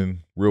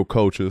season, real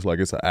coaches. Like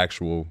it's an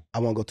actual. I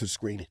want to go to the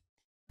screening.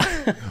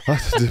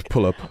 Just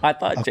pull up. I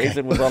thought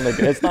Jason was on the.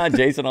 It's not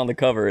Jason on the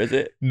cover, is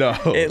it? No.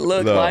 It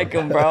looked like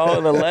him,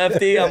 bro. The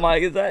lefty. I'm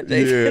like, is that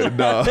Jason? Yeah,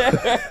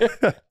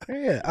 no.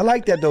 Yeah, I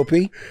like that though,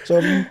 P. So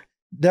if you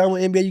done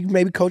with NBA, you can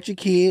maybe coach your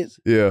kids.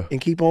 Yeah.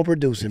 And keep on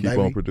producing, keep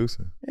on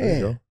producing. There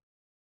you go.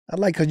 I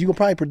like, because you can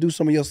probably produce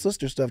some of your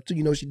sister's stuff too.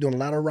 You know, she's doing a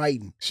lot of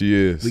writing. She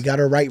is. We got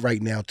her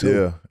right now too.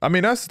 Yeah. I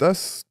mean,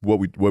 that's what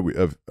we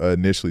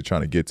initially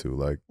trying to get to.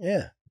 Like,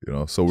 yeah. You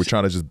know, so we're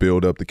trying to just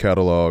build up the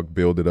catalog,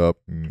 build it up,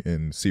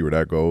 and see where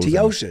that goes.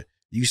 Teosha,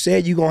 you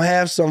said you're going to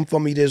have something for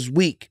me this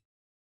week.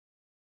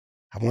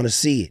 I want to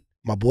see it.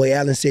 My boy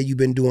Allen said you've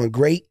been doing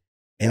great,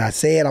 and I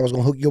said I was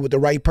going to hook you up with the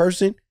right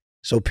person,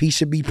 so P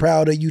should be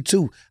proud of you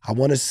too. I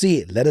want to see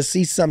it. Let us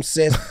see some,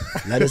 sis.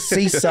 Let us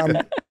see some.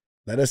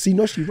 Let us see.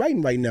 No, she's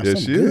writing right now. Yeah,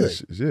 something she good.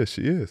 is. Yeah,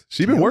 she is.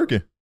 She been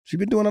working. She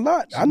been doing a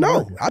lot. I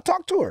know. I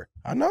talked to her.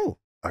 I know.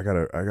 I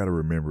gotta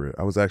remember it.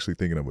 I was actually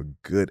thinking of a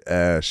good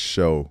ass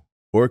show.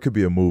 Or it could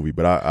be a movie,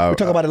 but we'll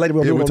talk about it later.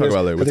 We'll talk about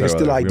it later. Because it's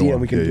still an idea and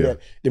we can do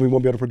that. Then we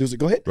won't be able to produce it.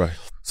 Go ahead. Right.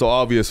 So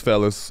obvious,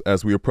 fellas,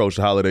 as we approach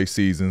the holiday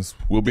seasons,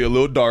 we'll be a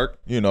little dark,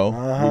 you know.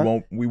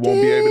 We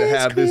won't be able to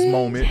have this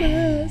moment.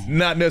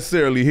 Not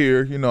necessarily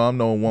here. You know, I'm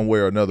knowing one way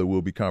or another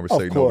we'll be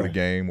conversating over the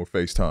game or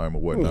FaceTime or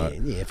whatnot.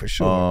 Yeah, for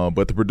sure.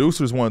 But the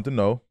producers wanted to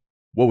know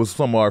what was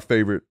some of our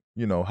favorite,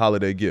 you know,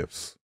 holiday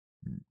gifts,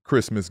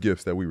 Christmas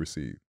gifts that we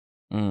received.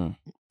 Man,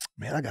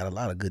 I got a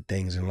lot of good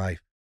things in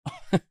life.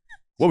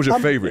 What was your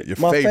favorite?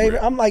 My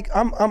favorite.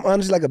 I'm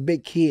honestly like a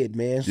big kid,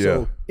 man.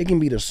 So it can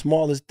be the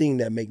smallest thing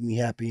that make me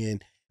happy.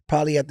 And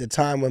probably at the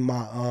time when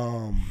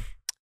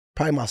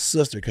probably my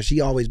sister, because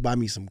she always buy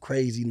me some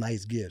crazy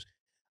nice gifts.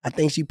 I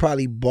think she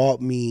probably bought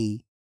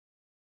me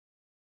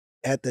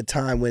at the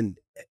time when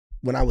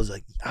I was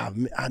like,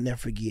 I'll never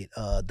forget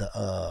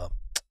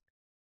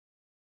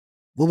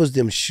what was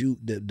them shoe,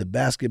 the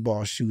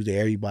basketball shoes that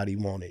everybody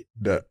wanted.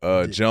 The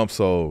jump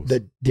soles.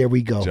 There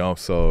we go. Jump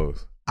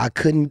soles. I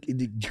couldn't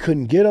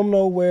get them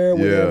nowhere,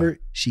 whatever.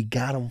 She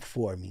got them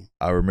for me.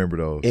 I remember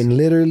those. And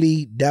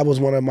literally, that was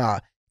one of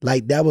my,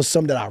 like, that was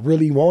something that I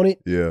really wanted.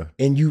 Yeah.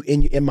 And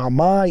in my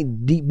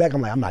mind, deep back,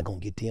 I'm like, I'm not going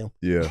to get them.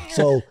 Yeah.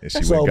 So. And she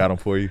went and got them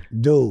for you?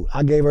 Dude,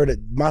 I gave her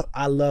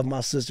I love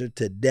my sister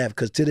to death,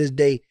 because to this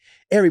day,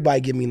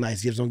 everybody give me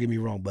nice gifts, don't get me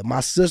wrong. But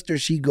my sister,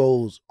 she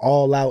goes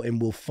all out and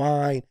will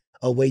find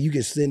a way you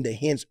can send the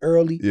hints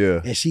early.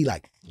 Yeah. And she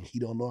like, he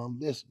don't know I'm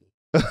listening.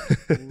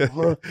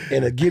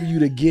 And to give you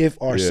the gift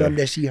or something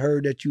that she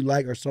heard that you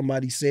like or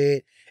somebody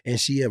said and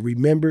she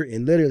remember,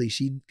 and literally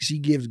she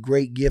gives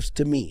great gifts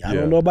to me. I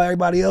don't know about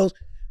everybody else,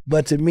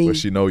 but to me, but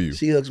she know you.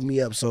 She hooks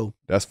me up. So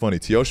that's funny.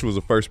 Teosha was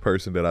the first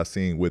person that I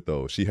seen with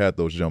those. She had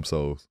those jump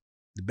soles.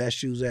 The best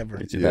shoes ever.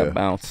 Get you that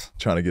bounce.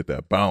 Trying to get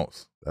that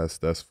bounce.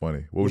 That's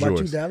funny. What was yours?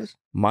 You, Dallas?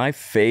 My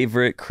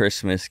favorite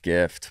Christmas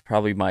gift,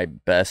 probably my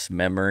best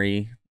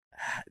memory,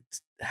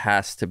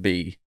 has to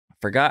be, I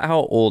forgot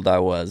how old I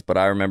was, but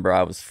I remember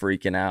I was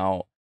freaking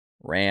out,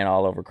 ran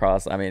all over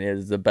cross. I mean, it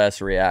was the best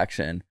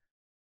reaction.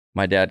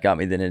 My dad got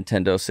me the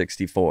Nintendo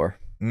 64.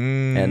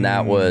 And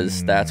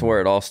that's where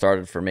it all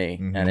started for me.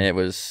 And it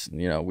was,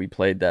 you know, we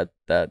played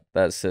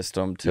that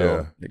system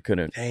till it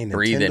couldn't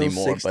breathe Nintendo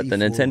anymore. 64. But the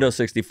Nintendo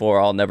 64,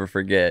 I'll never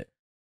forget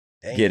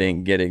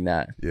getting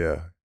that.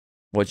 Yeah.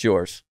 What's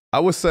yours? I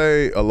would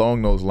say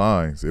along those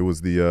lines, it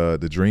was the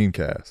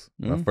Dreamcast.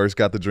 When I first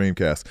got the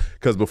Dreamcast.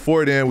 Because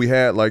before then we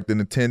had like the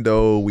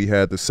Nintendo, we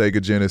had the Sega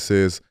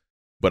Genesis,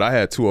 but I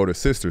had 2 older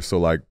sisters, so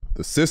like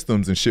the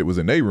systems and shit was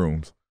in their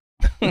rooms.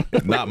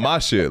 Not my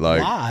shit.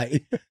 Like,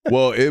 why?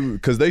 Well,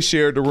 because they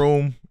shared the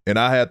room and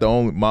I had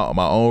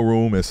my own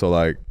room, and so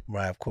like,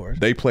 right, of course,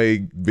 they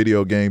played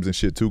video games and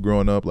shit too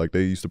growing up. Like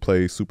they used to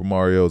play Super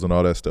Mario's and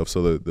all that stuff.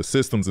 So the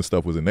systems and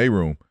stuff was in their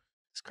room.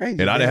 It's crazy.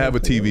 And I didn't have a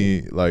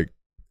TV like,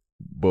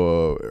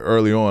 but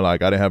early on,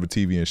 like I didn't have a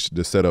TV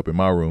and set up in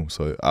my room,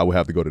 so I would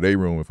have to go to their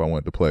room if I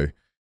wanted to play.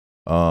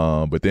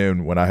 But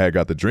then when I had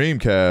got the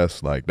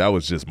Dreamcast, like that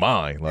was just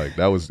mine. Like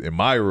that was in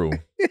my room,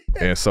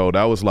 and so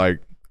that was like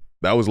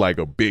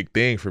a big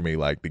thing for me.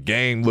 Like the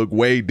game looked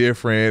way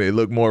different. It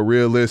looked more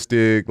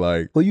realistic.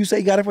 Like, well, you say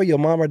you got it for your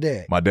mom or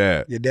dad? My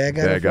dad. Your dad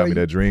got it for got me you?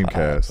 that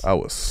Dreamcast. I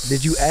was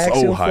Did you ask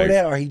him hyped for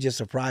that, or he just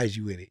surprised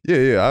you with it?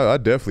 Yeah. I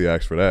definitely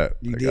asked for that.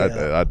 You like,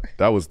 did.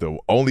 that was the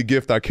only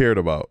gift I cared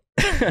about.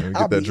 Get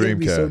that Dreamcast.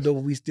 Be so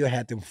dope. We still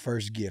had them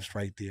first gifts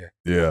right there.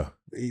 Yeah.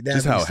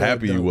 Just how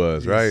happy you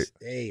was, right?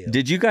 Damn.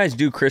 Did you guys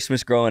do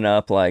Christmas growing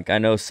up? Like, I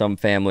know some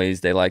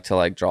families, they like to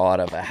like draw out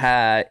of a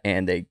hat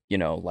and they, you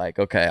know, like,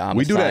 okay, I'm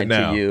assigned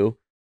to you.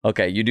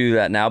 Okay, you do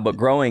that now. But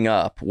growing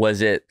up,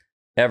 was it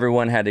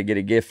everyone had to get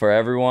a gift for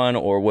everyone,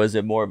 or was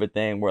it more of a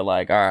thing where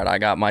like, all right, I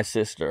got my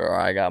sister or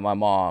I got my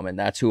mom and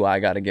that's who I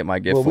got to get my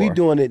gift for? Well, we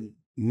doing it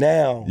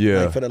now.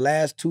 Yeah. Like for the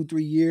last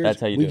 2-3 years,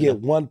 that's how you we do get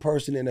it. one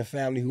person in the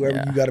family,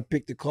 whoever you got to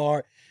pick the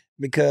card,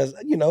 because,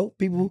 you know,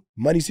 people,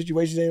 money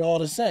situations ain't all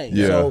the same.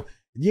 Yeah. So,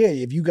 yeah,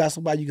 if you got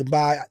somebody you can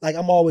buy, like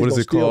I'm always going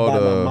to still buy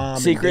my mom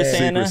Secret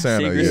and dad. Santa.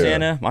 Secret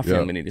Santa. My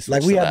family need to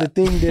switch Like we to have that.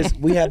 the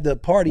thing we have the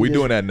party. We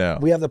doing that now.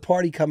 We have the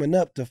party coming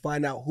up to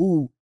find out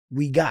who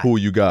we got. Who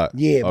you got.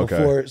 Yeah, okay.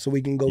 before, so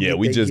we can go Yeah, get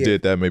we just gift.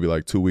 did that maybe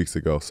like 2 weeks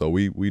ago. So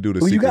we do the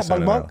Who Secret you got,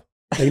 Santa Bunk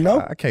now. They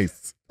know? I can't.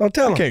 Don't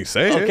tell I them. can't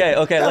say it.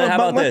 Okay. Tell How him,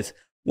 about Bunk. this?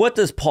 What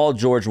does Paul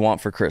George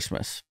want for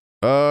Christmas?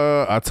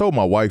 I told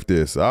my wife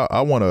this.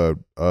 I want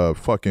a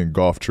fucking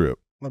golf trip.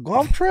 A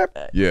golf trip?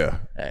 Yeah.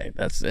 Hey,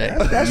 that's it.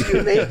 That's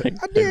unique.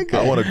 I did good.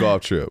 I want a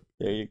golf trip.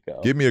 There you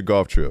go. Give me a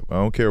golf trip. I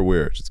don't care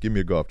where. Just give me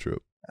a golf trip.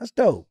 That's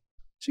dope.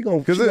 She gonna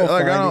Because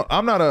like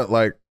I'm not a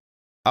like.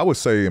 I would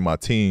say in my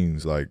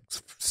teens, like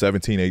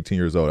 17, 18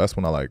 years old. That's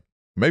when I like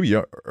maybe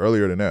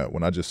earlier than that.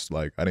 When I just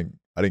like I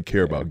didn't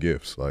care about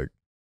gifts. Like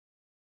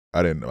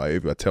I didn't.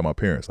 Like, I tell my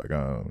parents like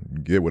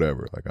get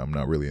whatever. Like I'm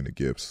not really into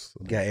gifts.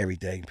 Got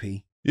everything,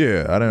 P.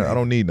 Yeah, I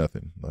don't need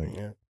nothing. Like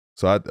Yeah.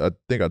 so I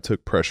think I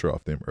took pressure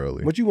off them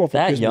early. What you want for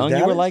That Christmas, young,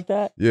 Dallas? you were like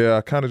that? Yeah,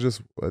 I kind of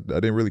just I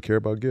didn't really care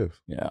about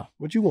gifts. Yeah.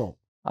 What you want?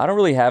 I don't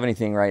really have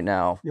anything right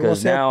now You want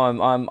because now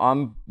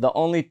I'm the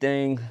only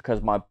thing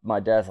because my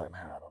dad's like,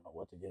 man, I don't know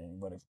what to get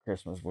anybody for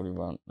Christmas. What do you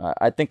want?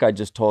 I think I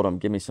just told him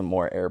give me some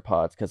more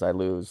AirPods because I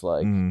lose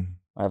like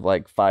I have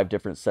like 5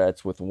 different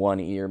sets with one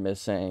ear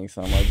missing,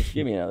 so I'm like, just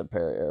give me another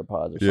pair of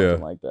AirPods or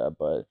something like that.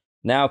 But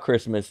now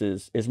Christmas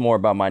is more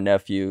about my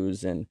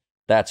nephews, and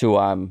that's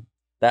why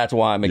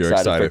I'm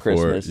excited for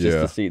Christmas just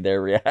to see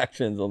their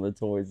reactions on the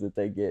toys that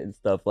they get and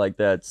stuff like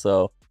that.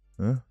 So,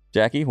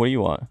 Jackie, what do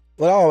you want?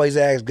 Well, I always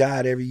ask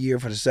God every year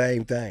for the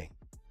same thing.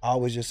 I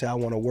always just say I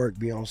want to work,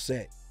 be on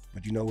set.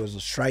 But you know, there's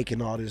a strike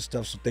and all this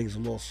stuff, so things are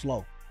a little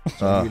slow.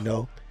 So, you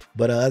know.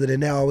 But other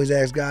than that, I always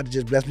ask God to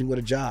just bless me with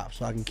a job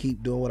so I can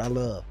keep doing what I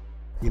love.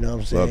 You know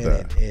what I'm saying?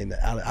 Love that. And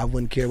I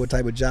wouldn't care what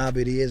type of job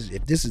it is.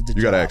 If this is the job.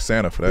 You got to ask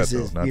Santa for that,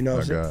 though. Not, you know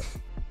not God.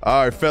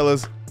 All right,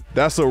 fellas.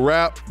 That's a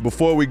wrap.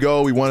 Before we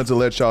go, we wanted to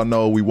let y'all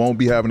know we won't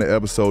be having an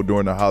episode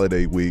during the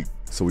holiday week.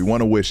 So we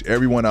want to wish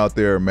everyone out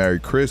there a Merry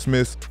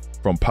Christmas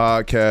from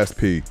Podcast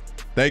P.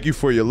 Thank you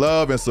for your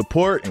love and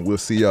support, and we'll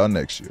see y'all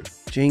next year.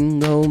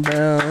 Jingle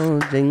bell,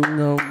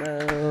 jingle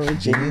bell,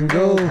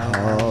 jingle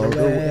all the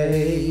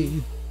way.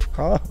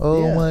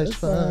 Oh, much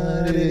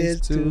fun it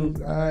is to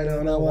ride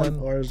on a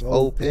one-horse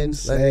open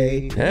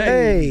sleigh.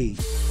 Hey.